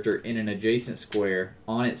opposing character in an adjacent square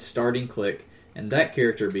on its starting click, and that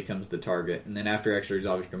character becomes the target. And then after extra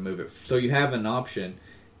resolve, you can move it. So you have an option.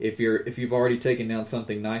 If you've already taken down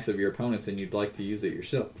something nice of your opponents and you'd like to use it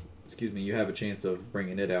yourself, you have a chance of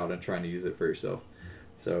bringing it out and trying to use it for yourself.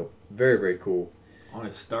 So very, very cool. On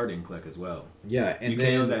his starting click as well. Yeah, and you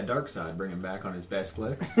then KO that dark side, bring him back on his best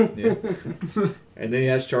click. yeah. And then he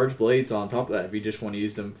has charge blades on top of that if you just want to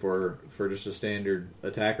use them for just a standard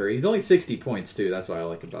attacker. He's only 60 points too. That's what I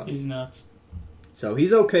like about him. He's nuts. So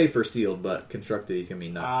he's okay for sealed, but constructed he's gonna be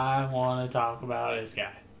nuts. I want to talk about this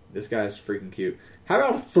guy. This guy's freaking cute. How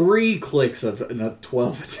about 3 clicks of a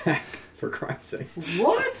 12 attack? For Christ's sake.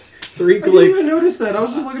 What? 3 I didn't clicks. even notice that. I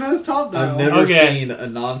was just looking at his top dial. I've never Okay. seen a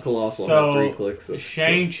non-colossal So, have 3 clicks. Of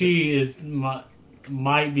Shang-Chi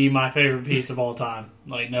might be my favorite piece of all time.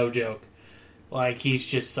 Like, no joke. Like, he's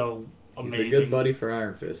just so He's amazing. a good buddy for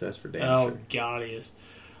Iron Fist. That's for damn Oh, sure. God, he is.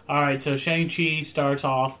 Alright, so Shang-Chi starts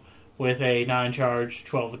off with a 9 charge,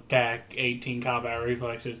 12 attack, 18 combat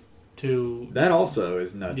reflexes, 2 That also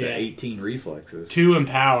is nuts. Yeah. At 18 reflexes. 2 in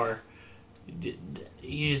power.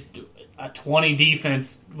 a 20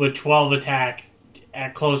 defense with 12 attack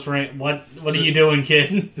at close range. What are you doing,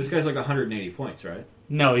 kid? This guy's like 180 points, right?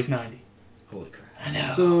 No, he's 90. Holy crap. I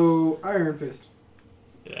know. So Iron Fist.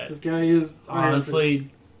 This guy is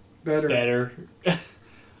honestly better.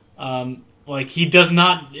 Like he does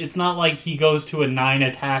not. It's not like he goes to a 9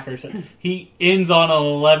 attack or something. He ends on an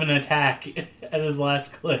 11 attack at his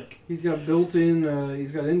last click. He's got built-in.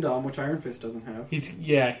 He's got Indom, which Iron Fist doesn't have.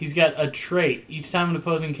 He's got a trait. Each time an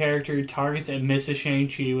opposing character targets and misses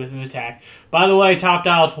Shang-Chi with an attack. By the way, top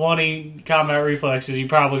dial 20 combat reflexes. You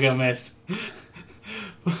probably gonna miss.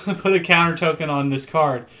 Put a counter token on this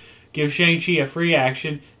card. Give Shang-Chi a free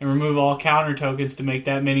action and remove all counter tokens to make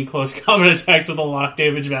that many close combat attacks with a lock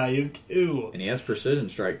damage value of 2. And he has Precision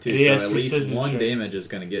Strike too, He has so at least Precision one Strike. damage is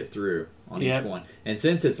going to get through on each one. And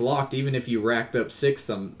since it's locked, even if you racked up 6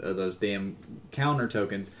 some of those damn counter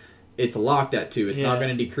tokens, it's locked at 2. It's not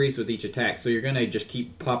going to decrease with each attack, so you're going to just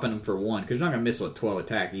keep popping them for 1, because you're not going to miss with 12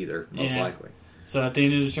 attack either, most likely. So at the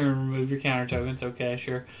end of the turn, remove your counter tokens. Okay,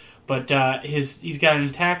 sure. But he's got an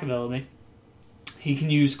attack ability. He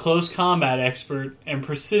can use Close Combat Expert and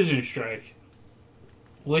Precision Strike,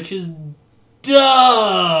 which is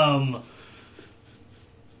dumb.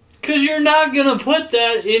 Because you're not going to put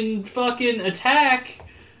that in fucking attack,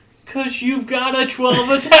 because you've got a 12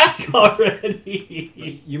 attack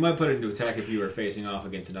already. You might put it into attack if you were facing off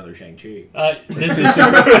against another Shang-Chi. This is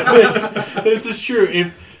true. This is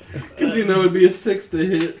true. Because it'd be a 6 to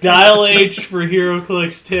hit. Dial H for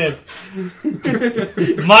HeroClix tip.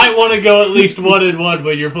 Might want to go at least 1-1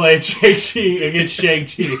 when you're playing Shang-Chi against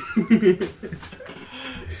Shang-Chi.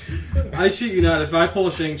 I shit you not, if I pull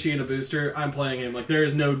Shang-Chi in a booster, I'm playing him. Like, there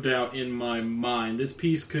is no doubt in my mind. This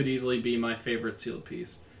piece could easily be my favorite sealed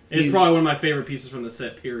piece. It's probably one of my favorite pieces from the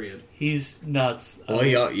set, period. He's nuts. Well,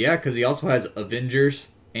 because he also has Avengers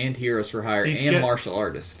and Heroes for Hire and Martial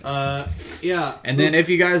Artist. Yeah. And then if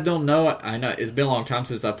you guys don't know, I know it's been a long time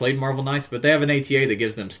since I played Marvel Knights, but they have an ATA that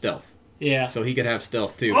gives them stealth. Yeah. So he could have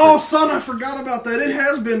stealth too. Oh, son, I forgot about that. It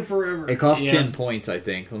has been forever. It costs 10 points, I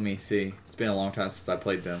think. Let me see. It's been a long time since I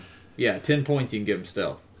played them. Yeah, 10 points you can give him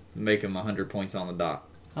stealth. Make him 100 points on the dot.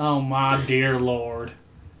 Oh, my dear Lord.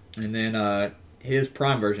 And then his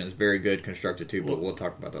Prime version is very good constructed too, but we'll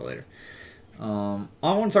talk about that later. I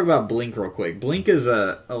want to talk about Blink real quick. Blink is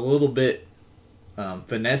a little bit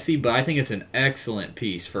finessey, but I think it's an excellent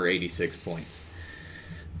piece for 86 points.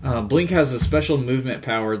 Blink has a special movement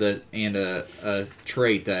power and a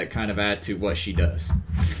trait that kind of add to what she does.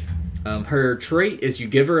 Her trait is you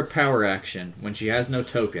give her a power action when she has no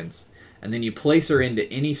tokens, and then you place her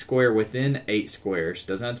into any square within 8 squares.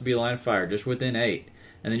 Doesn't have to be a line of fire, just within 8.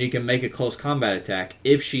 And then you can make a close combat attack.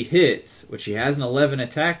 If she hits, which she has an 11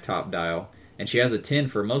 attack top dial, and she has a 10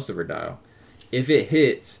 for most of her dial. If it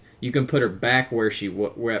hits, you can put her back where she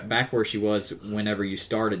was whenever you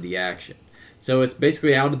started the action. So it's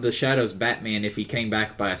basically Out of the Shadows Batman if he came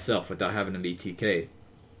back by himself without having to be TK'd.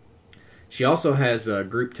 She also has a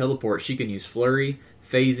group teleport. She can use Flurry,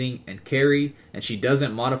 Phasing, and Carry, and she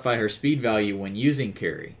doesn't modify her speed value when using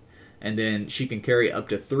Carry. And then she can carry up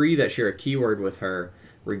to 3 that share a keyword with her,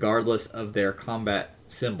 regardless of their combat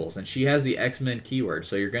symbols. And she has the X-Men keyword,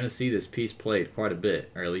 so you're going to see this piece played quite a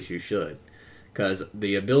bit, or at least you should. Because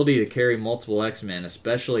the ability to carry multiple X-Men,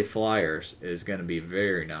 especially flyers, is going to be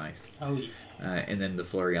very nice. Oh, yeah. And then the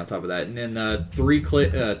Flurry on top of that. And then 3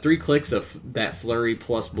 clicks of that Flurry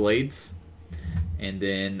plus Blades. And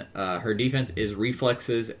then her defense is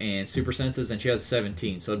Reflexes and Super Senses, and she has a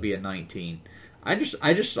 17, so it'd be a 19. I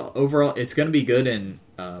just overall, it's going to be good, and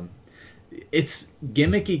it's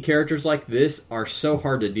gimmicky characters like this are so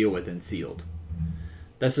hard to deal with in Sealed.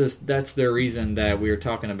 That's the reason that we were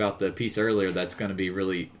talking about the piece earlier. That's going to be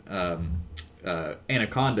really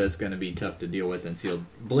Anaconda is going to be tough to deal with in Sealed.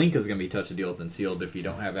 Blink is going to be tough to deal with in Sealed if you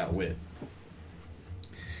don't have Outwit.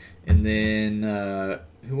 And then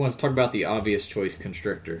who wants to talk about the obvious choice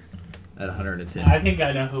Constrictor at 110? I think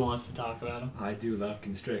I know who wants to talk about him. I do love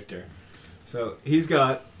Constrictor. So he's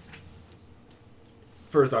got,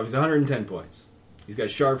 first off, he's 110 points. He's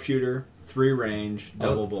got Sharpshooter, 3 range,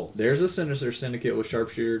 double bolts. There's a Sinister Syndicate with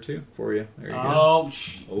Sharpshooter too for you. There you go.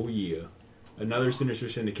 Oh yeah, another Sinister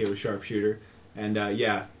Syndicate with Sharpshooter, and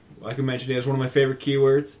yeah, like I mentioned, he has one of my favorite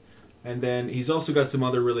keywords. And then he's also got some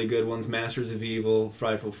other really good ones: Masters of Evil,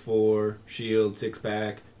 Frightful 4, Shield,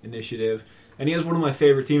 6-Pack, Initiative, and he has one of my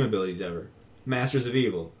favorite team abilities ever: Masters of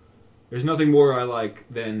Evil. There's nothing more I like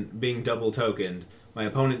than being double tokened. My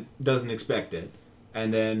opponent doesn't expect it,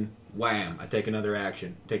 and then wham! I take another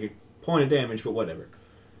action, take a point of damage, but whatever.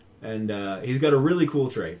 And he's got a really cool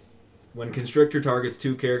trait. When Constrictor targets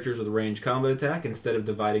 2 characters with a ranged combat attack, instead of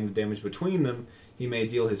dividing the damage between them, he may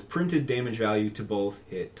deal his printed damage value to both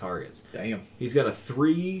hit targets. Damn. He's got a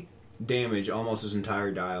 3 damage, almost his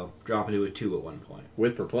entire dial, dropping to a 2 at one point.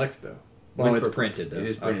 With Perplex, though. Well, With it's printed, though. It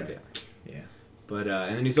is printed, Okay. yeah. Yeah. But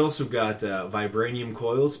and then he's also got Vibranium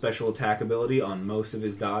Coil's special attack ability on most of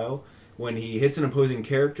his dial. When he hits an opposing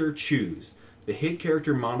character, choose. The hit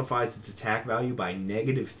character modifies its attack value by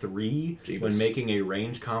 -3 Jeebus. when making a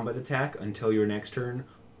ranged combat attack until your next turn,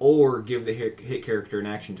 or give the hit character an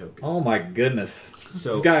action token. Oh my goodness.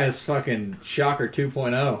 So This guy is fucking Shocker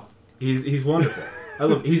 2.0. he's wonderful. I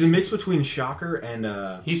love. He's a mix between Shocker and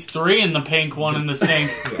He's 3 in the pink, 1 in the stink.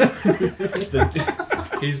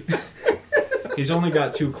 he's only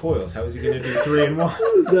got 2 coils. How is he going to do 3 in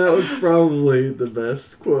 1? That was probably the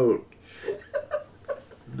best quote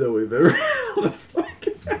that we've ever had on this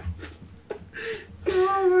podcast.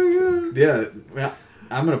 Oh my god. Yeah, well,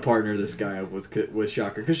 I'm going to partner this guy up with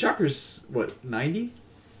Shocker. Because Shocker's, what, 90?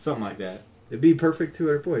 Something like that. It'd be perfect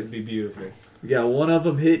 200 points. It'd be beautiful. You got one of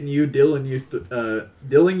them hitting you, dealing you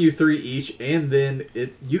 3 each, and then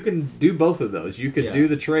you can do both of those. You could do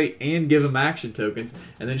the trait and give them action tokens,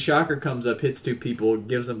 and then Shocker comes up, hits 2 people,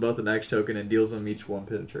 gives them both an action token, and deals them each 1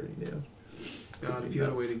 penetrating damage. God, if you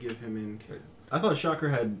had a way to give him in. I thought Shocker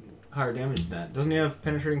had higher damage than that. Doesn't he have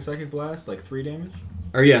Penetrating Psychic Blast, like 3 damage?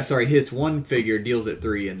 Or yeah, sorry, hits 1 figure, deals it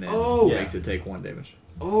 3, and then makes it take 1 damage.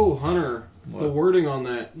 Oh, Hunter, What? the wording on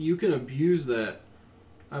that, you can abuse that.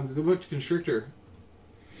 Go back to Constrictor.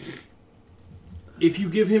 If you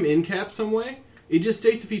give him in cap some way, it just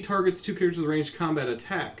states if he targets 2 characters with ranged combat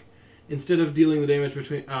attack, instead of dealing the damage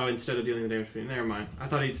between. Never mind. I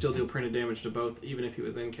thought he'd still deal printed damage to both, even if he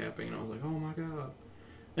was in capping, and I was like, oh my god.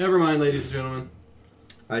 Never mind, ladies and gentlemen.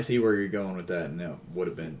 I see where you're going with that, and that would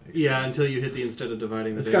have been extreme. Yeah, until you hit the instead of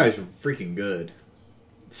dividing the This damage. guy's freaking good.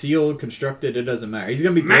 Sealed, constructed, it doesn't matter. He's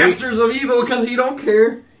gonna be great. Masters of Evil, because he don't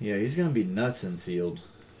care. Yeah, he's gonna be nuts in sealed.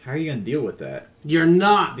 How are you gonna deal with that? You're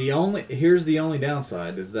not. Here's the only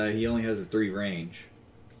downside is that he only has a 3 range.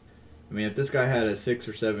 I mean, if this guy had a 6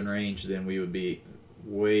 or 7 range, then we would be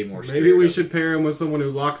way more. Maybe we up. should pair him with someone who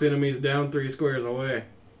locks enemies down 3 squares away.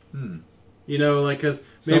 You know, like, because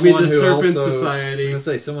maybe Someone the who Serpent also- I'm Society. gonna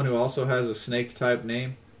say someone who also has a snake type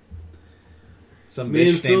name. Some Me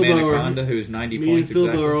and bitch named Philbo are- Anaconda who's 90 Me points and Philbo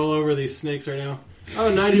exactly. are all over these snakes right now.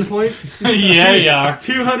 Oh, 90 points. Yeah, you are.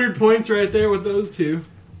 200 points right there with those 2.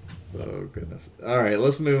 Oh goodness! All right,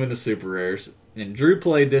 let's move into super rares. And Drew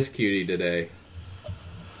played this cutie today.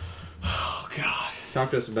 Oh, God.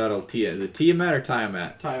 Talk to us about Tia. Is it Tiamat or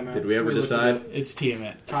Tiamat? Tiamat. Did we ever We looked decide? it It's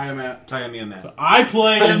Tiamat. Tiamat. Tiamat. I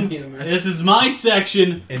play him. Tiamat. This is my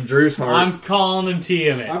section. In Drew's heart. I'm calling him I've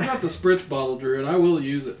Tiamat. got the spritz bottle, Drew, and I will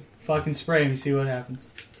use it. Fucking spray him, see what happens.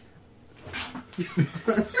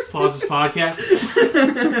 Pause this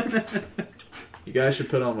podcast. You guys should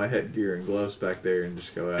put on my headgear and gloves back there and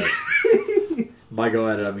just go at it. By go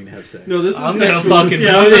at it, I mean have sex. No, this is I'm gonna sexual. fucking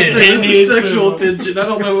yeah, I was put gonna it say, in this his is sexual food. tension. I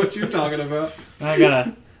don't know what you're talking about. I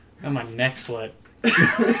got my neck sweat.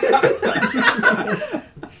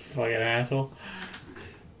 Fucking asshole.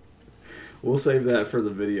 We'll save that for the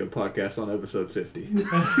video podcast on episode 50.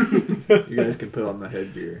 You guys can put on the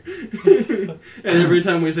headgear. And every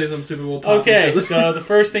time we say something stupid, we'll pop Okay, each other. so the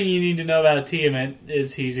first thing you need to know about Tiamat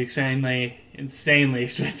is he's insanely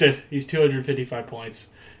expensive. He's 255 points.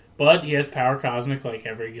 But he has Power Cosmic like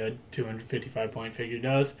every good 255 point figure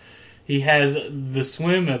does. He has the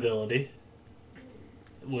swim ability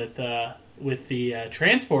with the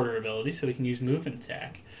transporter ability, so he can use move and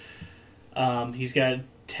attack. He's got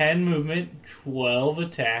 10 movement, 12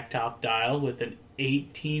 attack top dial with an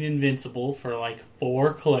 18 invincible for like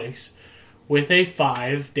 4 clicks with a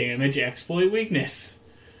 5 damage exploit weakness.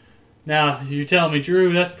 Now, you're telling me,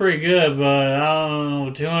 Drew, that's pretty good, but I don't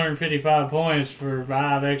know, 255 points for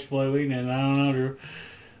 5 exploit weakness. I don't know, Drew.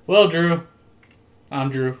 Well, Drew, I'm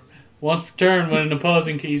Drew. Once per turn, when an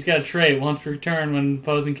opposing... He's got a trait. Once per turn, when an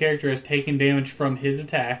opposing character has taken damage from his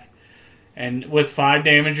attack, and with 5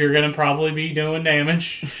 damage, you're going to probably be doing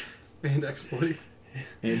damage. And exploit.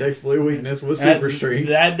 And exploit weakness with super strength.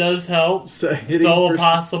 That does help. So, hitting So for- a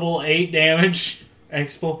possible 8 damage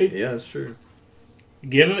exploit. Yeah, that's true.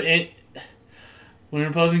 Give him it. When an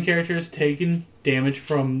opposing character has taken damage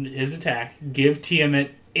from his attack, give Tiamat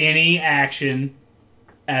any action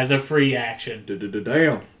as a free action.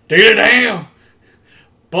 Damn. Damn!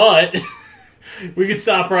 But we could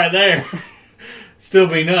stop right there. Still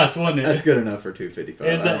be nuts, wouldn't it? That's good enough for 255.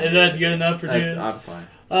 Is that good enough for you? I'm fine.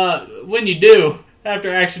 When you do, after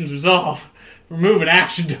actions resolve, remove an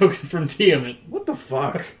action token from Tiamat. What the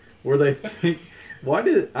fuck? Were they think? Why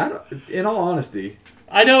did I don't? In all honesty,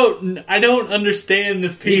 I don't understand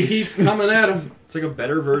this He piece. keeps coming at him. It's like a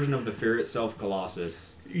better version of the Fear itself,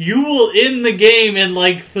 Colossus. You will end the game in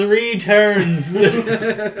like 3 turns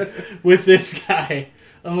with this guy,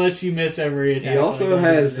 unless you miss every attack. He also like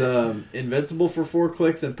has that. Invincible for 4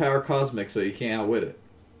 clicks and Power Cosmic, so you can't outwit it.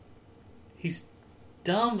 He's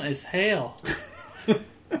dumb as hell.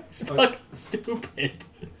 He's fucking stupid.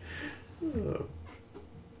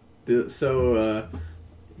 So,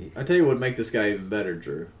 I tell you what would make this guy even better,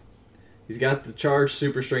 Drew. He's got the charged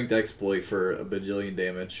super strength exploit for a bajillion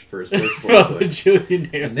damage for his first 4 clicks.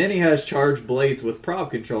 And then he has charged blades with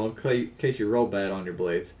prop control in case you roll bad on your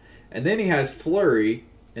blades. And then he has flurry,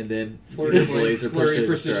 and then Flurry blades or Flurry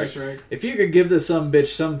precision strike. If you could give this some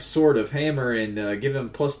bitch some sort of hammer and give him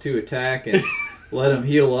 +2 attack and let him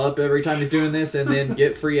heal up every time he's doing this, and then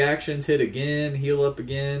get free actions, hit again, heal up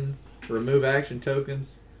again, remove action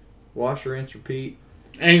tokens, wash, rinse, repeat.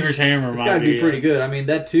 Anger's Hammer It's might got to be be pretty good. I mean,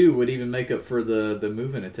 that too would even make up for the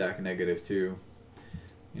moving attack negative too.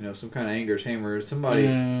 You know, some kind of Anger's Hammer. Somebody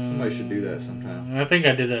should do that sometime. I think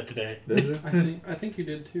I did that today. Does it? I think you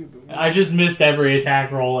did too. But I just missed every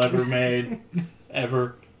attack roll ever made.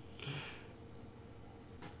 Ever.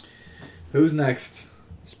 Who's next?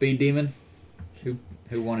 Speed Demon?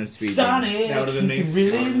 Who wanted Speed Sonic! Demon? That would've been me. You can really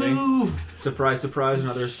That would've been me. move! Surprise, surprise,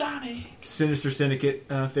 another Sonic! Sinister Syndicate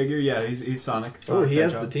figure. Yeah, he's Sonic. Oh, Sonic he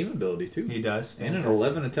has Hedgehog. the team ability too. He does. And an Fantastic.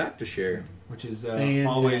 11 attack to share. Which is Fantastic.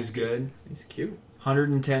 always good. He's cute.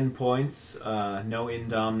 110 points, no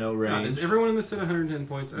indom, no God, range. is everyone in this set 110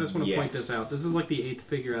 points? I just want to point Yes. this out. This is like the 8th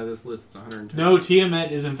figure out of this list. It's 110. No,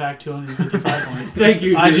 Tiamat is in fact 255 points. Thank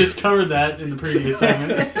you. I dude. just covered that in the previous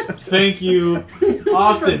segment. Thank you,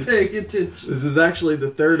 Austin. Paying attention. This is actually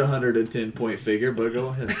the third 110 point figure, but go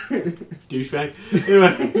ahead. Douchebag.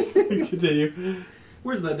 Anyway, continue.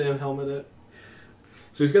 Where's that damn helmet at?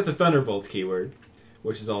 So he's got the Thunderbolts keyword,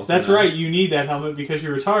 which is also That's nice. right, you need that helmet because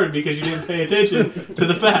you're retarded because you didn't pay attention to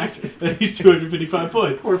the fact that he's 255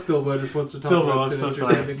 points. Poor Philbo just wants to talk Philbo, about I'm so Sinister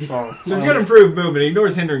sorry. Syndicate. So he's got improved movement,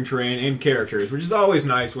 ignores hindering terrain and characters, which is always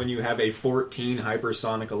nice when you have a 14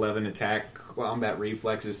 hypersonic 11 attack, combat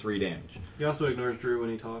reflexes, 3 damage. He also ignores Drew when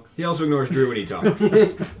he talks. He also ignores Drew when he talks.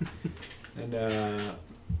 And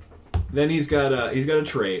then he's got a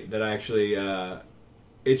trait that actually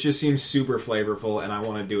it just seems super flavorful, and I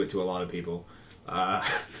want to do it to a lot of people.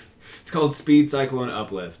 It's called Speed Cyclone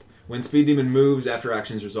Uplift. When Speed Demon moves after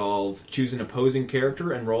actions resolve, choose an opposing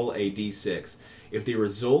character and roll a d6. If the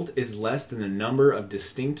result is less than the number of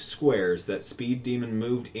distinct squares that Speed Demon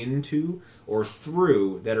moved into or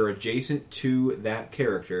through that are adjacent to that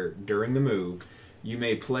character during the move, you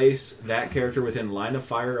may place that character within line of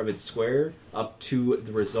fire of its square up to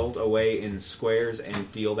the result away in squares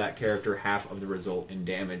and deal that character half of the result in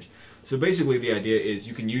damage. So basically the idea is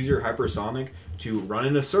you can use your hypersonic to run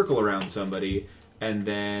in a circle around somebody and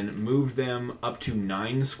then move them up to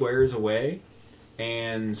 9 squares away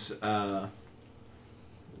and 9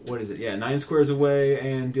 squares away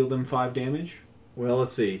and deal them 5 damage. Well,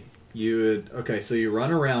 let's see. So you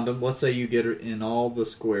run around them. Let's say you get it in all the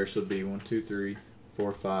squares. So it'd be 1, 2, 3,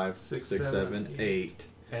 4, 5, 6, 7, 8.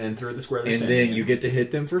 And then through the square they're And standing then in. you get to hit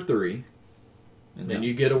them for 3. And then Yeah.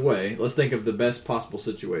 you get away. Let's think of the best possible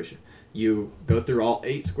situation. You go through all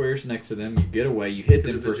 8 squares next to them. You get away. You hit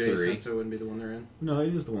them It's for adjacent, 3. so it wouldn't be the one they're in. No,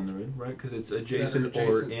 it is the one they're in, right? Because it's That are adjacent or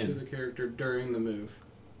adjacent in. to the character during the move.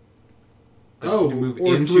 Oh, move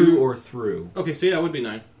or into through. or through. Okay, so yeah, it would be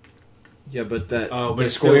 9. Yeah, but that Oh, but the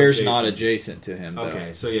it's still square's adjacent. not adjacent to him. Though.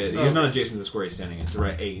 Okay, so yeah, he's not adjacent to the square he's standing in. So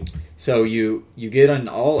right, 8. So you get on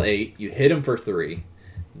all 8. You hit him for 3.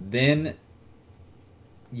 Then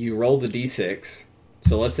you roll the d6.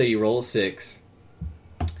 So let's say you roll a 6.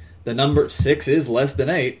 The number 6 is less than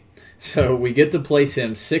 8. So we get to place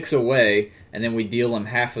him 6 away, and then we deal him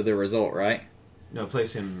half of the result, right? No,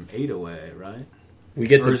 place him 8 away, right? We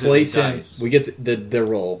get Or to is it place the him. dice? We get the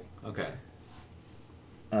roll. Okay.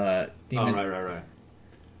 Demon, Right.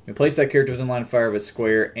 We place that character within line of fire of a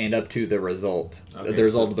square and up to the result. Okay, The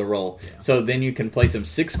result so- of the roll. yeah. So then you can place them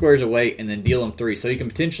 6 squares away and then deal them 3. So you can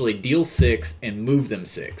potentially deal 6 and move them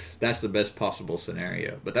 6. That's the best possible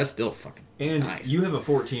scenario. But that's still fucking And nice. you have a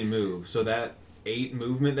 14 move, so that 8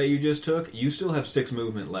 movement that you just took, you still have 6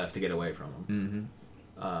 movement left to get away from them.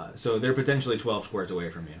 Mm-hmm. So they're potentially 12 squares away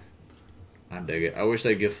from you. I dig it. I wish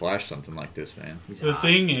they'd give Flash something like this, man. The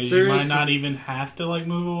thing is, There you is might some- not even have to like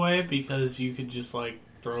move away because you could just like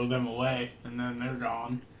throw them away and then they're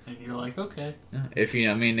gone, and you're like, okay. If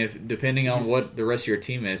depending on what the rest of your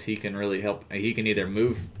team is, he can really help. He can either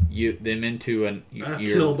move them into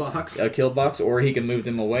Kill box. a kill box, or he can move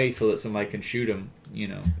them away so that somebody can shoot them you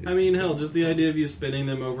know. I mean, hell, just the idea of you spinning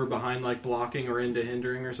them over behind, like, blocking or into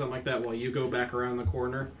hindering or something like that while you go back around the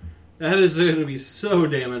corner. That is going to be so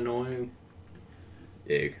damn annoying.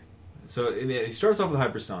 Egg. So he starts off with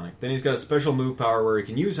hypersonic. Then he's got a special move power where he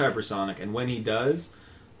can use hypersonic, and when he does,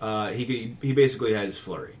 he basically has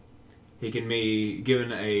flurry. He can be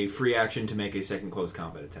given a free action to make a second close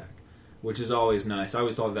combat attack, which is always nice. I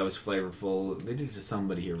always thought that was flavorful. They did it to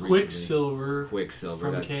somebody here recently. Quicksilver,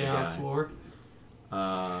 from that's Chaos the guy. War.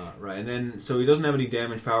 Right, and then so he doesn't have any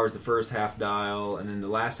damage powers the first half dial, and then the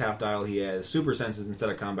last half dial he has super senses instead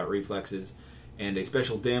of combat reflexes, and a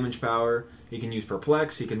special damage power. He can use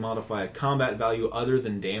Perplex. He can modify a combat value other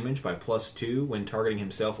than damage by +2 when targeting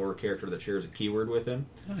himself or a character that shares a keyword with him.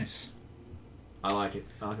 Nice. I like it.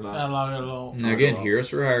 I like it a lot. I like it all. And again, Heroes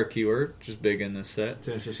for Hire keyword, which is big in this set.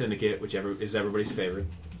 Sinister Syndicate, which is everybody's favorite.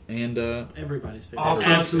 And, Everybody's favorite. Also,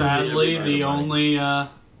 Absolutely sadly, everybody. the only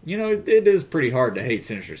you know, it is pretty hard to hate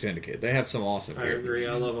Sinister Syndicate. They have some awesome I characters. agree.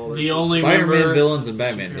 I love all the that. only Spider-Man member villains and of the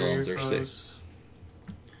Batman Superior villains are Foes.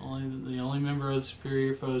 The only member of the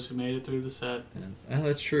Superior Foes who made it through the set. Oh,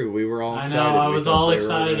 that's true. We were all I excited. know, I We was thought all they were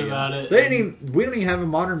excited gonna- about it. We don't even have a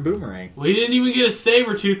modern boomerang. We didn't even get a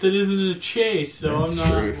Sabretooth that isn't a chase, so That's I'm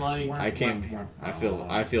not true. like. I can't. I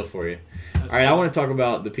feel for you. That's All right, I want to talk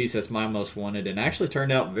about the piece that's my most wanted, and actually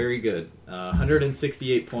turned out very good.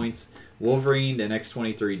 168 points. Wolverine and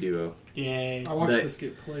X-23 duo. Yay. I watched They- this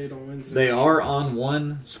get played on Wednesday. They are on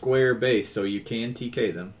one square base, so you can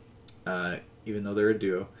TK them, even though they're a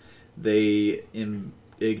duo. They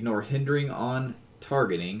ignore hindering on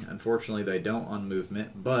targeting. Unfortunately, they don't on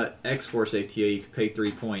movement. But X-Force ATA, you can pay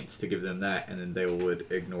 3 points to give them that, and then they would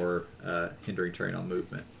ignore hindering terrain on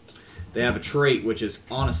movement. They have a trait, which is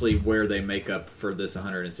honestly where they make up for this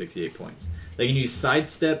 168 points. They can use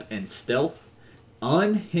sidestep and stealth.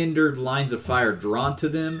 Unhindered lines of fire drawn to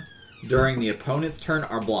them during the opponent's turn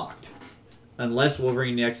are blocked, unless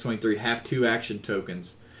Wolverine and X-23 have 2 action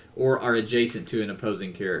tokens or are adjacent to an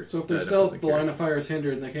opposing character. So if they're stealth, the line of fire is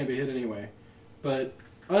hindered and they can't be hit anyway. But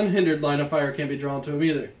unhindered line of fire can't be drawn to them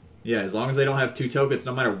either. Yeah, as long as they don't have 2 tokens,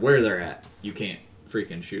 no matter where they're at, you can't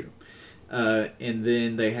freaking shoot them. And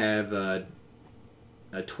then they have a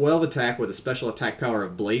 12 attack with a special attack power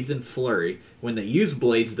of Blades and Flurry. When they use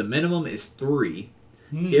Blades, the minimum is 3.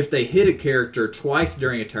 If they hit a character twice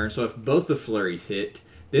during a turn, so if both the Flurries hit,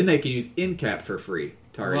 then they can use Incap for free,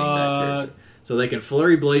 targeting that character. So they can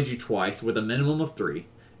Flurry Blade you twice with a minimum of 3,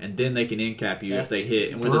 and then they can Incap you if they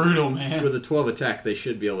hit. And brutal, man. With a 12 attack, they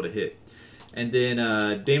should be able to hit. And then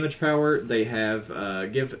damage power, they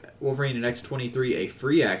have give Wolverine and X-23 a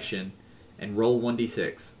free action and roll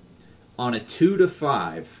 1d6. On a 2 to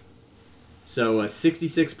 5, so a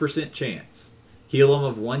 66% chance, heal them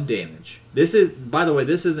of 1 damage. This is, by the way,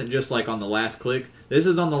 this isn't just like on the last click. This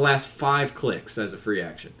is on the last 5 clicks as a free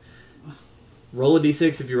action. Roll a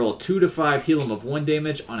d6. If you roll a 2 to 5, heal them of 1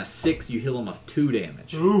 damage. On a 6, you heal them of 2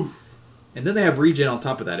 damage. Oof. And then they have regen on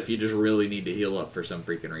top of that if you just really need to heal up for some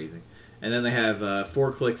freaking reason. And then they have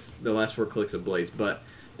 4 clicks, the last 4 clicks of Blades. But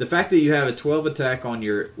the fact that you have a 12 attack on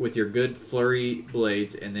with your good Flurry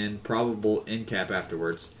Blades and then probable Incap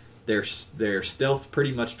afterwards, they're stealth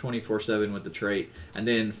pretty much 24/7 with the trait. And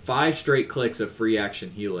then 5 straight clicks of free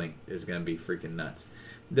action healing is going to be freaking nuts.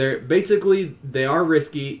 They are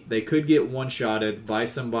risky. They could get one-shotted by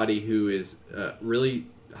somebody who is really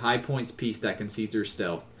high points piece that can see through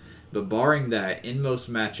stealth. But barring that, in most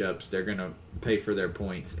matchups, they're going to pay for their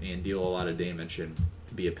points and deal a lot of damage and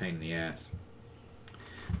be a pain in the ass.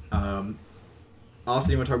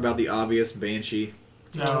 Also, you want to talk about the obvious Banshee?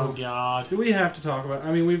 Oh, God. Do we have to talk about?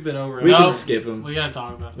 I mean, we've been over it. We No. can skip him. We gotta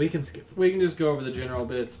talk about it. We can skip him. We can just go over the general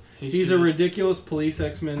bits. He's a stupid. ridiculous police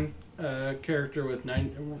X-Men character with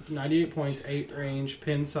 98 points, 8 range,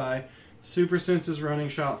 pin psi, super senses, running,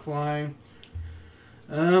 shot, flying.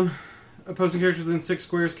 Opposing characters within 6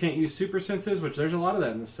 squares can't use super senses, which there's a lot of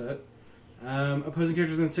that in this set. Opposing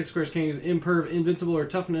characters within 6 squares can't use imperv, invincible, or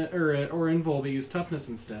toughness, or invul, but use toughness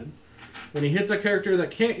instead. When he hits a character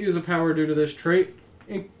that can't use a power due to this trait,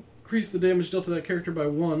 increase the damage dealt to that character by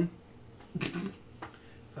 1.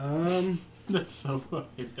 That's so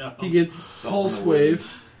fucking dumb. He gets Pulse Wave.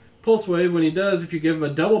 Pulse Wave, when he does, if you give him a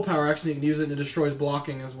double power action, he can use it and it destroys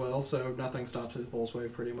blocking as well, so nothing stops his Pulse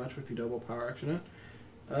Wave pretty much if you double power action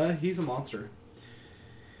it. He's a monster.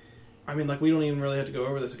 I mean, like, we don't even really have to go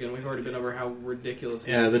over this again. We've already been over how ridiculous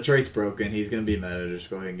he Yeah, is. the trait's broken. He's going to be meta. Just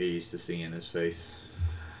go ahead and get used to seeing his face.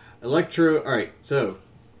 Electro. Alright, so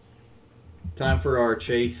time for our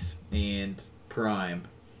Chase and Prime.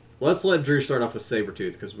 Let's let Drew start off with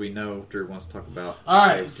Sabretooth because we know Drew wants to talk about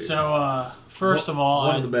Alright, Sabretooth. so, first of all,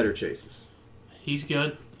 one of the better chases. he's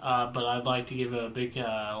good. but I'd like to give a big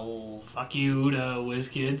old fuck you to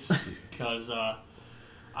WizKids because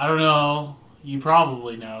I don't know, you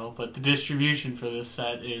probably know, but the distribution for this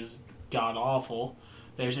set is god awful.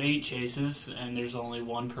 There's 8 chases and there's only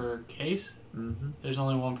 1 per case. Mm-hmm. There's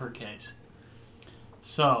only 1 per case.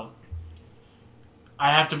 So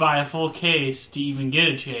I have to buy a full case to even get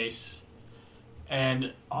a chase.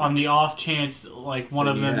 And on the off chance, like one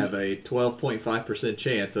of them, you have a 12.5%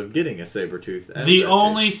 chance of getting a Sabretooth. as the that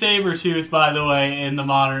only chase. Sabretooth, by the way, in the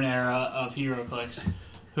modern era of HeroClix,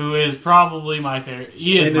 who is probably my favorite.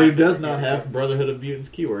 He is And my who does favorite not character. have Brotherhood of Mutants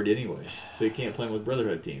keyword anyways. So you can't play him with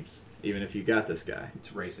Brotherhood teams, even if you got this guy. It's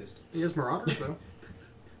racist. He has Marauders, though.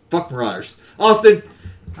 Fuck Marauders. Austin!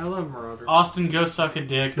 I love Marauders. Austin, go suck a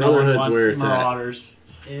dick. Brotherhood's No one where wants it's at. Marauders.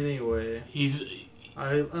 Anyway, He's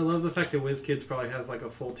I love the fact that WizKids probably has like a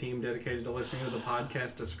full team dedicated to listening to the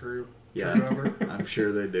podcast to screw. Yeah, forever. I'm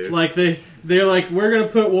sure they do. Like they're like, we're gonna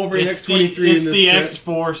put Wolverine X-23 in it's this the set.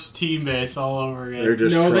 X-Force team base all over again. They're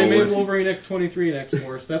just No, trolling. they made Wolverine X-23 and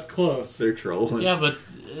X-Force. That's close. They're trolling. Yeah, but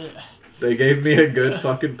They gave me a good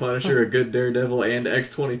fucking Punisher, a good Daredevil, and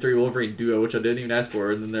X-23 Wolverine duo, which I didn't even ask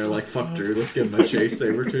for. And then they're like, fuck Drew, let's give him a Chase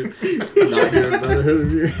Sabretooth. Not give him Brotherhood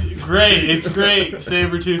of Mutants. great. It's great.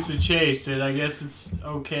 Sabretooth's a chase, and I guess it's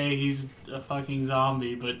okay. He's a fucking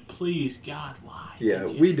zombie, but please, God, why? Yeah,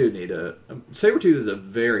 did you- we do need a... Sabretooth is a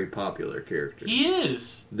very popular character. He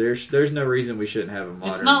is. There's no reason we shouldn't have a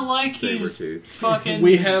modern It's not like he's Sabretooth. fucking.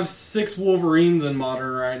 We have 6 Wolverines in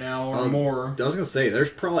Modern right now, or more. I was going to say,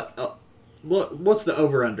 there's probably... look, what's the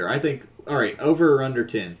over-under? I think... Alright, over or under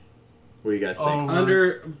 10? What do you guys think? Over.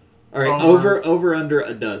 Under... Alright, over. over under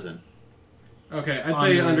a dozen. Okay, I'd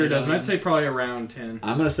say Under under a a dozen. I'd dozen. say probably around 10.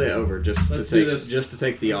 I'm going to say over, just Let's to do take this. just to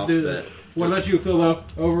take the Let's off do bet. this. What about you, Philbo?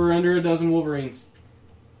 Over or under a dozen Wolverines?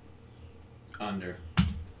 Under.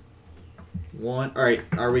 One. All right.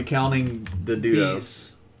 Are we counting the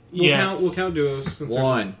duos? Yes. We'll count duos. Since there's-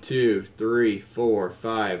 1, 2, 3, 4,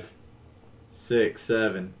 5, 6,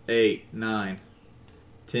 7, 8, 9,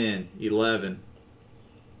 10, 11.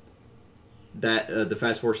 That the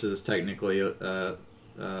Fast Forces is technically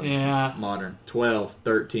Yeah. modern. 12,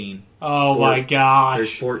 13. Oh Four. my There's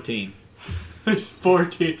gosh. 14. There's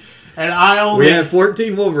 14. And I only. We have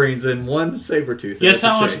 14 Wolverines and 1 Sabretooth. Guess That's a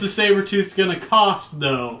how much chase. the Sabretooth's gonna cost,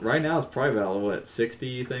 though? Right now it's probably about, what, 60,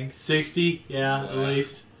 you think? 60? Yeah, at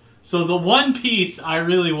least. So the one piece I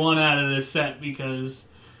really want out of this set, because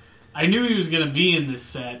I knew he was gonna be in this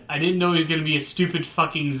set. I didn't know he was gonna be a stupid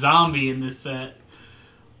fucking zombie in this set.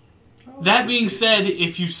 That being said,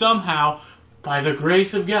 if you somehow, by the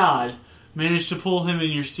grace of God, manage to pull him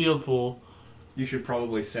in your sealed pool, You should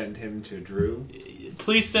probably send him to Drew.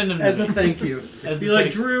 please send him to As a me. thank you. As Be a like,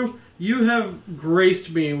 thank- Drew, you have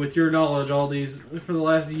graced me with your knowledge all these for the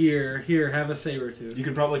last year. Here, have a Sabretooth. You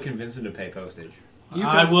could probably convince him to pay postage. You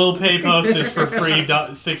I could- will pay postage for free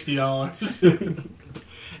 $60.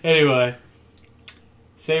 Anyway,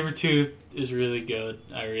 Sabretooth is really good.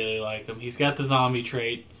 I really like him. He's got the zombie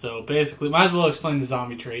trait, so basically, might as well explain the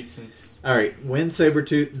zombie trait since. Alright, when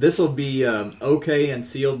Sabretooth... This will be okay and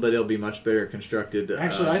sealed, but it'll be much better constructed.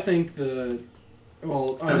 Actually, I think the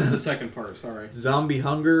second part. Sorry. Zombie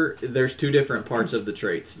Hunger, there's 2 different parts of the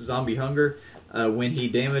traits. Zombie Hunger, when he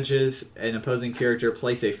damages an opposing character,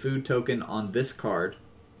 place a food token on this card,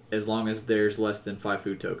 as long as there's less than 5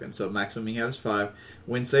 food tokens. So maximum he has 5.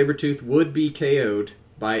 When Sabretooth would be KO'd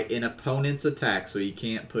by an opponent's attack, so you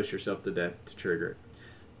can't push yourself to death to trigger it.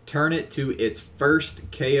 Turn it to its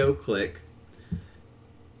first KO click.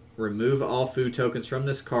 Remove all food tokens from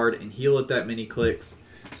this card and heal it that many clicks.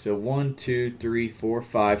 So 1, 2, 3, 4,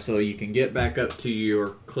 5. So you can get back up to your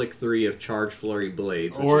click 3 of Charge Flurry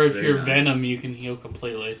Blades. which Or is if very you're nice. Venom, you can heal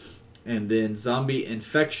completely. And then Zombie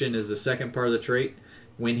Infection is the second part of the trait.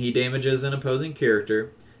 When he damages an opposing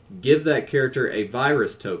character, give that character a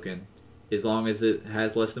virus token as long as it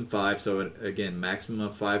has less than 5. So again, maximum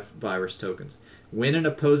of 5 virus tokens. When an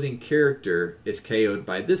opposing character is KO'd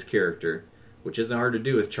by this character, which isn't hard to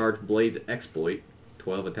do with Charge Blade's exploit,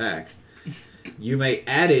 12 attack, you may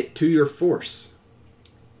add it to your force.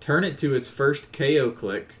 Turn it to its first KO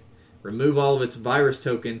click, remove all of its virus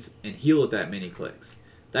tokens, and heal it that many clicks.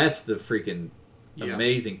 That's the freaking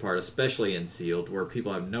amazing part, especially in Sealed, where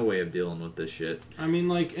people have no way of dealing with this shit. I mean,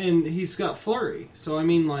 like, and he's got Flurry, so I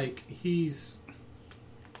mean, like, he's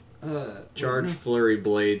Charge Flurry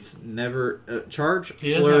Blades never charge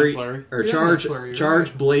He doesn't Flurry, have Flurry. or He doesn't charge have Flurry, you're charge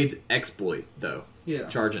right. Blades exploit though. Yeah.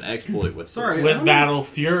 Charge an exploit with Sorry. Flurry. I With don't Battle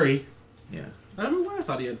Fury. Yeah. I don't know why I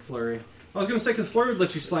thought he had Flurry. I was gonna say because Flurry would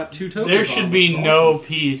let you slap 2 tokens. There on should him, be which is no awesome.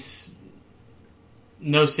 piece,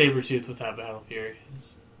 no Sabretooth without Battle Fury.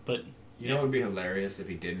 But You know what would be hilarious if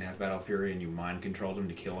he didn't have Battle Fury and you mind controlled him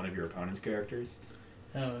to kill one of your opponent's characters?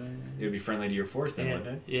 Oh, It would be friendly to your force then, yeah,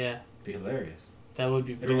 wouldn't it? yeah, It'd be hilarious. that would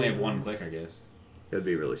be. It'd only have one click, I guess. It'd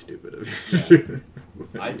be really stupid of you.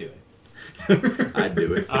 I'd do it. I'd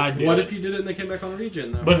do it. I do. What it. if you did it and they came back on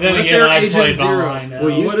Region, though? But then What if again, they're I'd play Agent Zero? behind.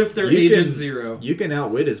 Well, What if they're you Agent can- Zero? You can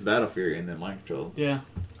outwit his Battle Fury and then mind control Yeah.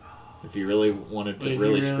 if you really wanted But to if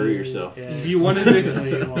really you screw yourself. yeah, If you wanted to,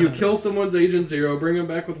 you you wanted- kill someone's Agent Zero, bring them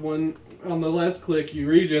back with one on the last click, you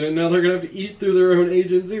Region, and now they're going to have to eat through their own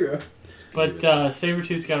Agent Zero. But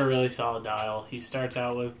Sabretooth's got a really solid dial. He starts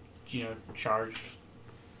out with, charged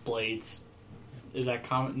blades. Is that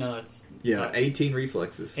common? No, that's... Yeah, 18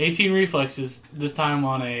 reflexes. 18 reflexes, this time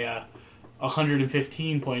on a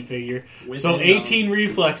 115-point figure. With So and 18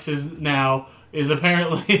 reflexes now is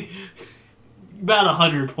apparently about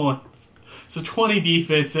 100 points. So 20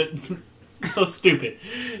 defense. So stupid.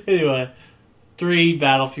 Anyway, 3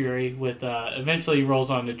 Battle Fury with eventually he rolls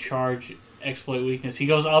on to charge exploit weakness. He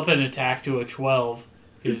goes up in attack to a 12.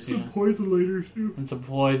 poison later, too. And some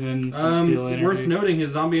poison, some steel energy. Worth noting,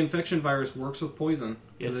 his zombie infection virus works with poison.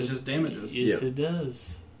 Yes, Because it just damages. Yes, Yep. it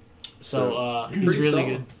does. So he's pretty really solid.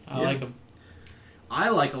 good. I Yeah. like him. I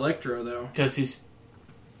like Electro, though. Because he's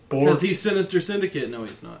Because bored. he's Sinister Syndicate. No,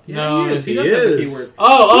 he's not. Yeah, No, he is. He he does have the is. keyword.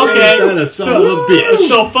 Oh, okay. Ain't that a son of a bitch?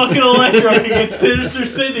 So fucking Electro against Sinister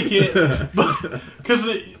Syndicate. Because,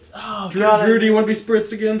 oh, Drew, God. Drew, do you want to be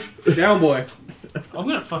spritzed again? Down, boy. I'm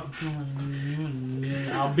going to fucking...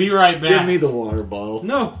 I'll be right back. Give me the water bottle.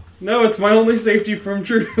 No, it's my only safety from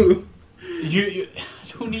Drew. You,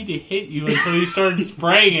 I don't need to hit you until you start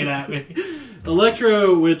spraying it at me.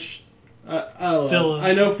 Electro, which I love. Phil-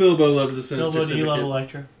 I know Philbo loves the Sinister Phil, do you love Syndicate.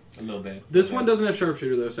 Electro? A little bit. This one doesn't have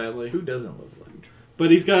Sharpshooter, though, sadly. Who doesn't love Electro?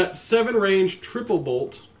 But he's got 7 range, triple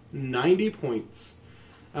bolt, 90 points.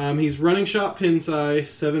 He's running shot, Pinsai,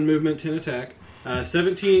 7 movement, 10 attack,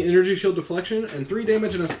 17 energy shield deflection, and 3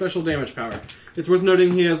 damage and a special damage power. It's worth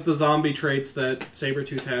noting he has the zombie traits that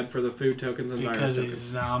Sabretooth had for the food tokens and virus Because he's tokens.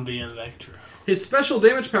 zombie Electro. His special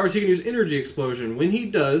damage powers, he can use energy explosion. When he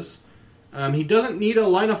does, he doesn't need a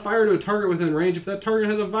line of fire to a target within range if that target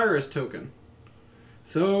has a virus token.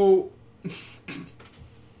 So,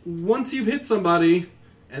 once you've hit somebody,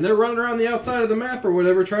 and they're running around the outside of the map or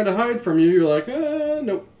whatever, trying to hide from you, you're like,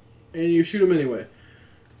 nope. And you shoot them anyway.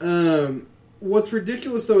 What's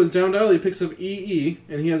ridiculous, though, is down dial, he picks up EE,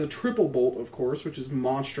 and he has a triple bolt, of course, which is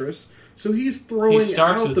monstrous. So he's throwing He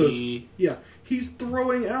starts out with those... E. Yeah, he's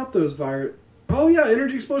throwing out those virus... Oh, yeah,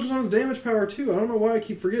 energy explosions on his damage power, too. I don't know why I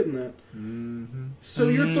keep forgetting that. Mm-hmm. So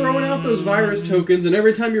you're throwing out those virus tokens, and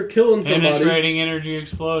every time you're killing somebody... Penetrating energy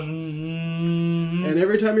explosion. And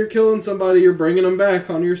every time you're killing somebody, you're bringing them back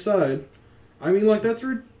on your side. I mean, like, that's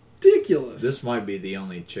ridiculous. This might be the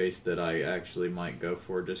only chase that I actually might go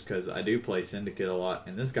for, just because I do play Syndicate a lot,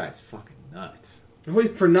 and this guy's fucking nuts.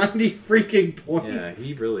 Wait, for 90 freaking points. Yeah,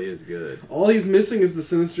 he really is good. All he's missing is the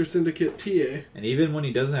Sinister Syndicate TA. And even when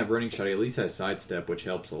he doesn't have running shot, he at least has sidestep, which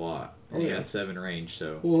helps a lot. And Oh, he yeah. has 7 range,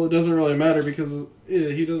 so... Well, it doesn't really matter because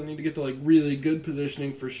he doesn't need to get to, like, really good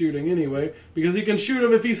positioning for shooting anyway, because he can shoot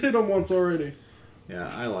him if he's hit him once already. Yeah,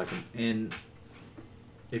 I like him. And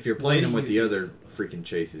if you're playing him with the other freaking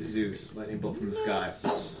chases... Zeus, lightning bolt from the sky.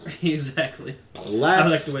 Exactly. Last, I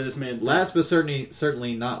like the way this man last but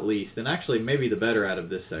certainly not least, and actually maybe the better out of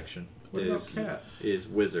this section, What about Cat? is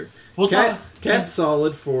Wizard. We'll talk. Cat's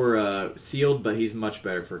solid for sealed, but he's much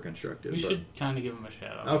better for constructed. We but- should kind of give him a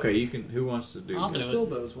shout out. Okay, you can. Who wants to do? I'll It was do it.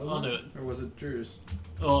 Philbo's, wasn't I'll it? do it. Or was it Drew's?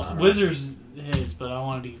 Well, Wizard's his, but I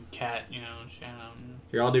wanted to give Cat, shout out.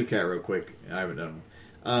 Here, I'll do Cat real quick. I haven't done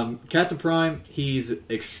one. Cat's a prime. He's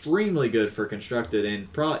extremely good for constructed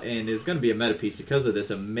and is going to be a meta piece because of this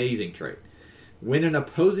amazing trait. When an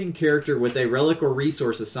opposing character with a relic or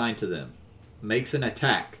resource assigned to them makes an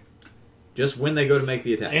attack, just when they go to make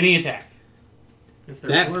the attack, Any attack. If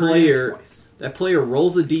they're That blurring player- twice. that player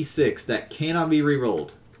rolls a d6 that cannot be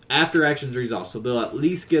re-rolled after actions resolve, so they'll at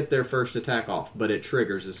least get their first attack off, but it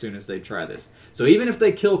triggers as soon as they try this. So even if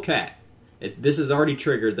they kill Cat, this is already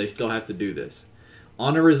triggered, they still have to do this.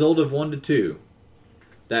 On a result of 1 to 2,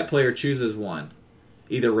 that player chooses one.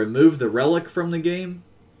 Either remove the relic from the game,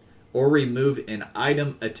 or remove an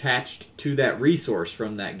item attached to that resource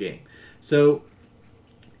from that game. So,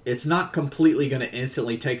 it's not completely going to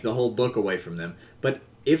instantly take the whole book away from them, but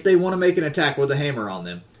if they want to make an attack with a hammer on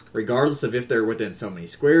them, regardless of if they're within so many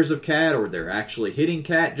squares of Cat or they're actually hitting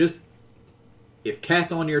Cat, just if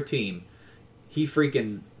Cat's on your team, he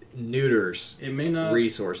freaking neuters It may not.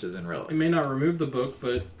 resources and relics. It may not remove the book,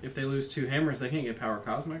 but if they lose 2 hammers, they can't get Power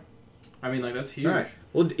Cosmic. I mean, like, that's huge. All right.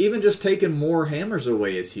 Well, even just taking more hammers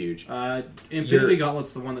away is huge. Infinity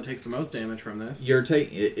Gauntlet's the one that takes the most damage from this. You're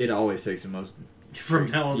taking it always takes the most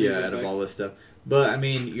From all these out of effects. all this stuff. But I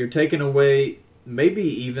mean, you're taking away maybe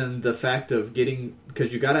even the fact of getting,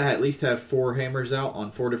 because you got to at least have 4 hammers out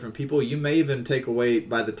on 4 different people. You may even take away,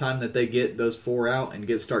 by the time that they get those 4 out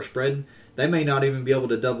and start spreading, they may not even be able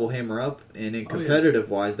to double hammer up. And in competitive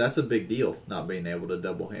wise, that's a big deal, not being able to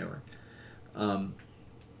double hammer.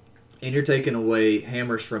 And you're taking away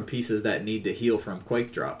hammers from pieces that need to heal from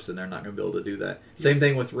quake drops, and they're not going to be able to do that. Same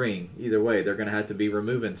thing with ring. Either way, they're going to have to be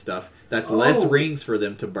removing stuff. That's less rings for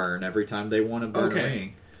them to burn every time they want to burn a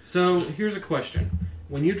ring. So, here's a question.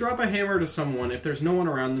 When you drop a hammer to someone, if there's no one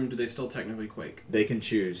around them, do they still technically quake? They can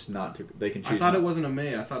choose not to. They can choose. I thought it wasn't a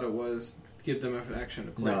may. I thought it was give them an action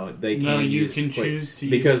to quake. No, they can. No, you use can quake. choose to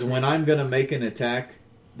use because it. when I'm going to make an attack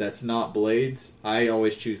that's not blades, I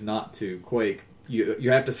always choose not to quake.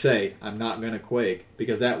 You have to say, I'm not going to quake,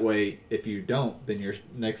 because that way, if you don't, then your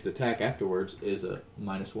next attack afterwards is a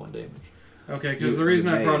 -1 damage. Okay, because the reason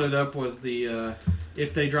I brought it up was the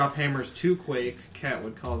if they drop hammers to quake, Cat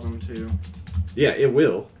would cause them to. Yeah, it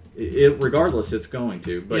will. Regardless, it's going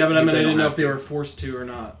to. But yeah, but I mean, I don't didn't know have if they to. were forced to or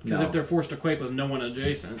not. Because No. if they're forced to quake with no one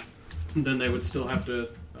adjacent, then they would still have to.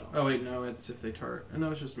 Oh wait, no, it's if they target.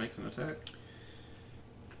 No, it just makes an attack.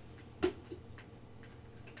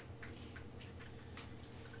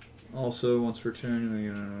 Also, once per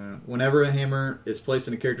turn, whenever a hammer is placed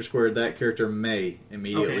in a character square, that character may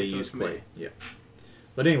immediately Okay, so use it's quake. Yeah.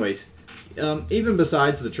 But anyways, even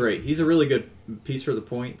besides the trait, he's a really good piece for the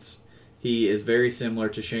points. He is very similar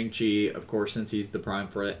to Shang-Chi, of course, since he's the prime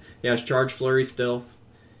for it. He has Charge, Flurry, Stealth.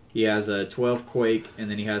 He has a 12 Quake,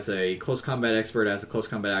 and then he has a Close Combat Expert as a close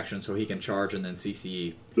combat action, so he can charge and then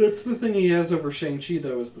CCE. That's the thing he has over Shang-Chi,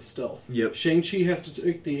 though, is the stealth. Yep. Shang-Chi has to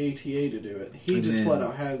take the ATA to do it. He And just then flat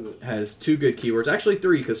out has it. Has 2 good keywords. Actually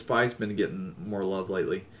 3, because Spy's been getting more love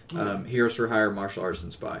lately. Heroes for Hire, Martial Arts,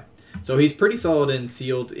 and Spy. So he's pretty solid in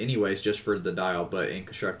Sealed anyways, just for the dial, but in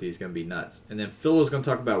Constructed he's going to be nuts. And then Phil is going to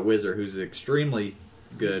talk about Wizard, who's extremely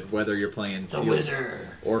good, whether you're playing The Sealed Wizard.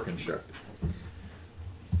 or Constructed.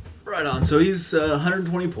 Right on. So he's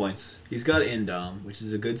 120 points. He's got Indom, which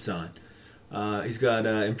is a good sign. He's got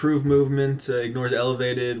improved movement, ignores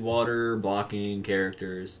elevated, water, blocking,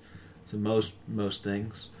 characters. So most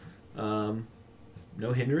things. No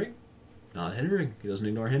hindering. Not hindering. He doesn't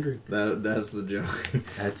ignore hindering. That's the joke.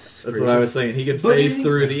 That's what I was saying. He could phase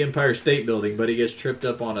through the Empire State Building, but he gets tripped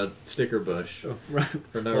up on a sticker bush Right.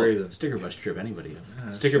 for no reason. Sticker bush trip anybody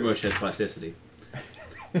up. Sticker bush has plasticity.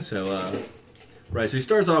 So, right. So he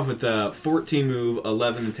starts off with 14 move,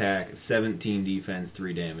 11 attack, 17 defense,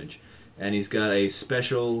 3 damage, and he's got a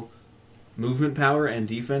special movement power and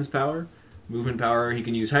defense power. Movement power, he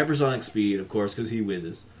can use hypersonic speed, of course, because he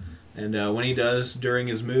whizzes. And when he does, during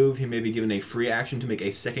his move, he may be given a free action to make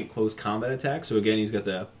a second close combat attack. So again, he's got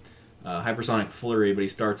the hypersonic flurry, but he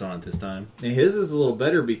starts on it this time. And his is a little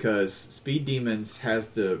better because Speed Demons has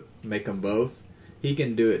to make them both. He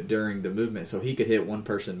can do it during the movement, so he could hit one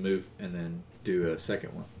person, move, and then do a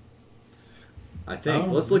second one. I think.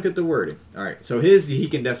 Let's look at the wording. All right, so his, he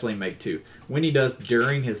can definitely make 2. When he does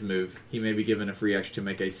during his move, he may be given a free action to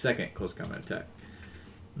make a second close combat attack.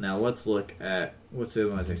 Now let's look at, what's the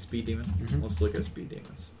other one I say? Speed Demon? Mm-hmm. Let's look at Speed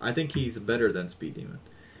Demons. I think he's better than Speed Demon.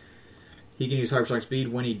 He can use hypersonic speed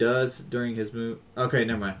when he does during his move. Okay,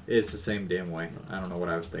 never mind. It's the same damn way. I don't know what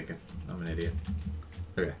I was thinking. I'm an idiot.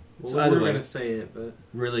 Okay. Well, So we either were way, going to say it, but...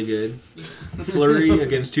 really good. Flurry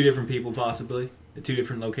against 2 different people, possibly at 2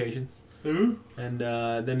 different locations. And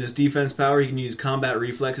then his defense power, he can use combat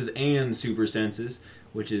reflexes and super senses,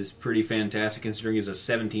 which is pretty fantastic considering he's a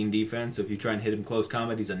 17 defense. So if you try and hit him close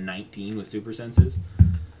combat, he's a 19 with super senses.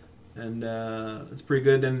 And that's pretty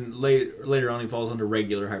good. Then later on, he falls under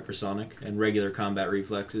regular hypersonic and regular combat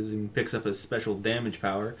reflexes and picks up a special damage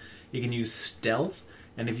power. He can use stealth,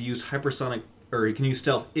 and if you use hypersonic, or he can use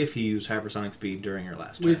stealth if he used hypersonic speed during your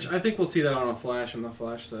last turn. Which I think we'll see that on a Flash, and the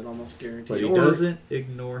Flash set almost guaranteed. But he Or- doesn't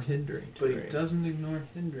ignore hindering. But he doesn't ignore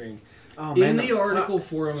hindering. Oh, In the article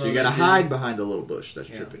forum... So you gotta hide behind the little bush that's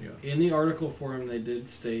tripping you up. In the article forum, they did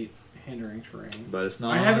state hindering terrain. But it's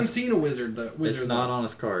not I on haven't his, seen a wizard, though. It's not on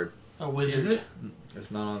his card. A wizard. Is it?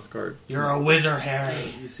 It's not on his card. You're a wizard, Harry.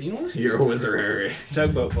 You seen one? You're a wizard, Harry.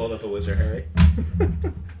 Tugboat pulled up a wizard, Harry.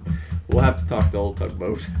 We'll have to talk to old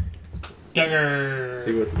Tugboat. Duggar.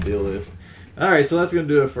 See what the deal is. Alright, so that's going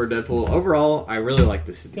to do it for Deadpool. Overall, I really like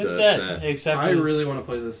this Good the set. Except I for... really want to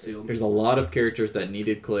play this sealed. There's a lot of characters that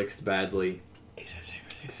needed clicks badly. Except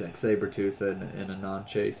Sabretooth in a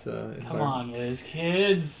non-chase Come environment. on, Liz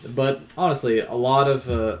kids. But honestly, a lot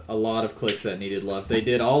of clicks that needed love. They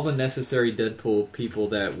did all the necessary Deadpool people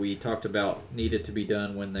that we talked about needed to be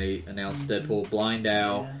done when they announced Deadpool. Blind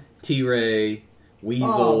Owl, Yeah. T-Ray,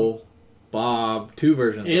 Weasel, Bob, 2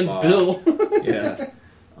 versions And of Bob. Bill. Yeah.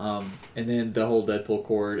 And then the whole Deadpool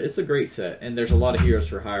cord. It's a great set, and there's a lot of heroes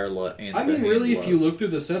for hire. And I mean, really, if love. you look through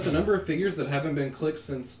the set, the number of figures that haven't been clicked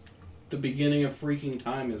since the beginning of freaking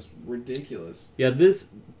time is ridiculous.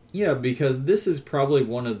 Because this is probably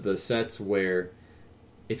one of the sets where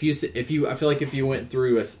if you I feel like if you went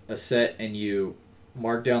through a set and you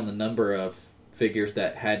marked down the number of figures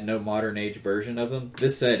that had no modern age version of them,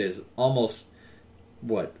 this set is almost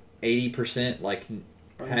 80% like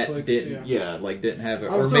Unclicked, didn't have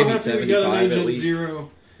it, I'm or so maybe happy we got 75 an at Agent least.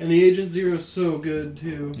 Zero, and the Agent Zero is so good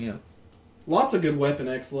too. Yeah, Lots of good Weapon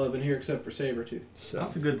X love in here, except for Sabretooth. so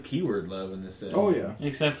That's a good keyword love in this set. Oh yeah,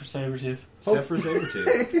 Except for Sabretooth. Except for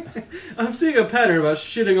Sabretooth. I'm seeing a pattern about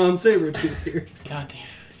shitting on Sabretooth here. God damn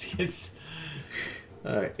it, kids.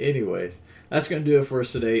 all right. Anyways, that's going to do it for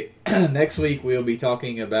us today. Next week we'll be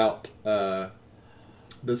talking about.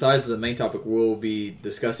 Besides the main topic, we'll be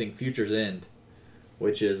discussing Future's End,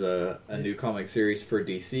 which is a new comic series for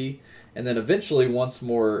DC. And then eventually, once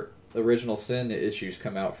more Original Sin issues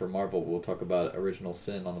come out for Marvel, we'll talk about Original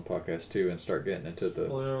Sin on the podcast too and start getting into the...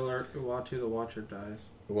 Spoiler alert, Uatu the Watcher dies.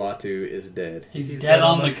 Uatu is dead. He's dead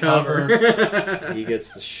on the cover. He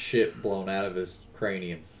gets the shit blown out of his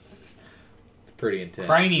cranium. It's pretty intense.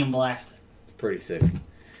 Cranium blasted. It's pretty sick.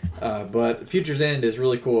 But Future's End is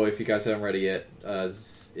really cool if you guys haven't read it yet.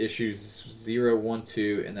 Issues 0, 1,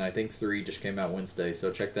 2, and then I think 3 just came out Wednesday,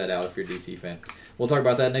 so check that out if you're a DC fan. We'll talk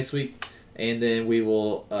about that next week, and then we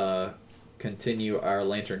will continue our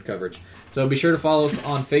Lantern coverage. So be sure to follow us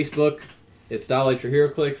on Facebook. It's Dial H for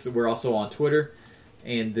HeroClix. We're also on Twitter.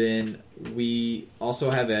 And then we also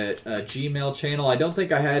have a Gmail channel. I don't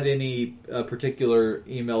think I had any particular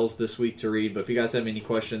emails this week to read, but if you guys have any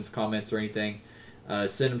questions, comments, or anything,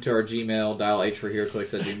 send them to our Gmail,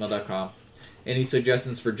 dialhforheroclicks@gmail.com. Any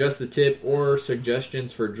suggestions for Just the Tip or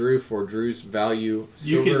suggestions for Drew for Drew's Value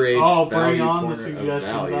Silver Age bring Value on the Corner of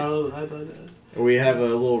suggestions. Value. We have a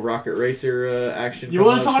little Rocket Racer action. You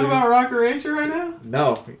coming want to up talk soon. about Rocket Racer right now?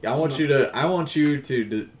 No, I want you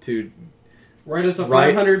to Write us a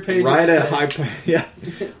 500-page write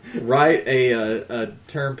essay. write a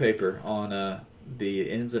term paper on the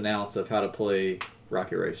ins and outs of how to play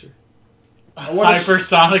Rocket Racer. I want a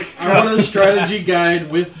Hypersonic. strategy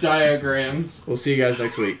guide with diagrams. We'll see you guys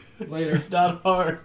next week. Later. Not hard.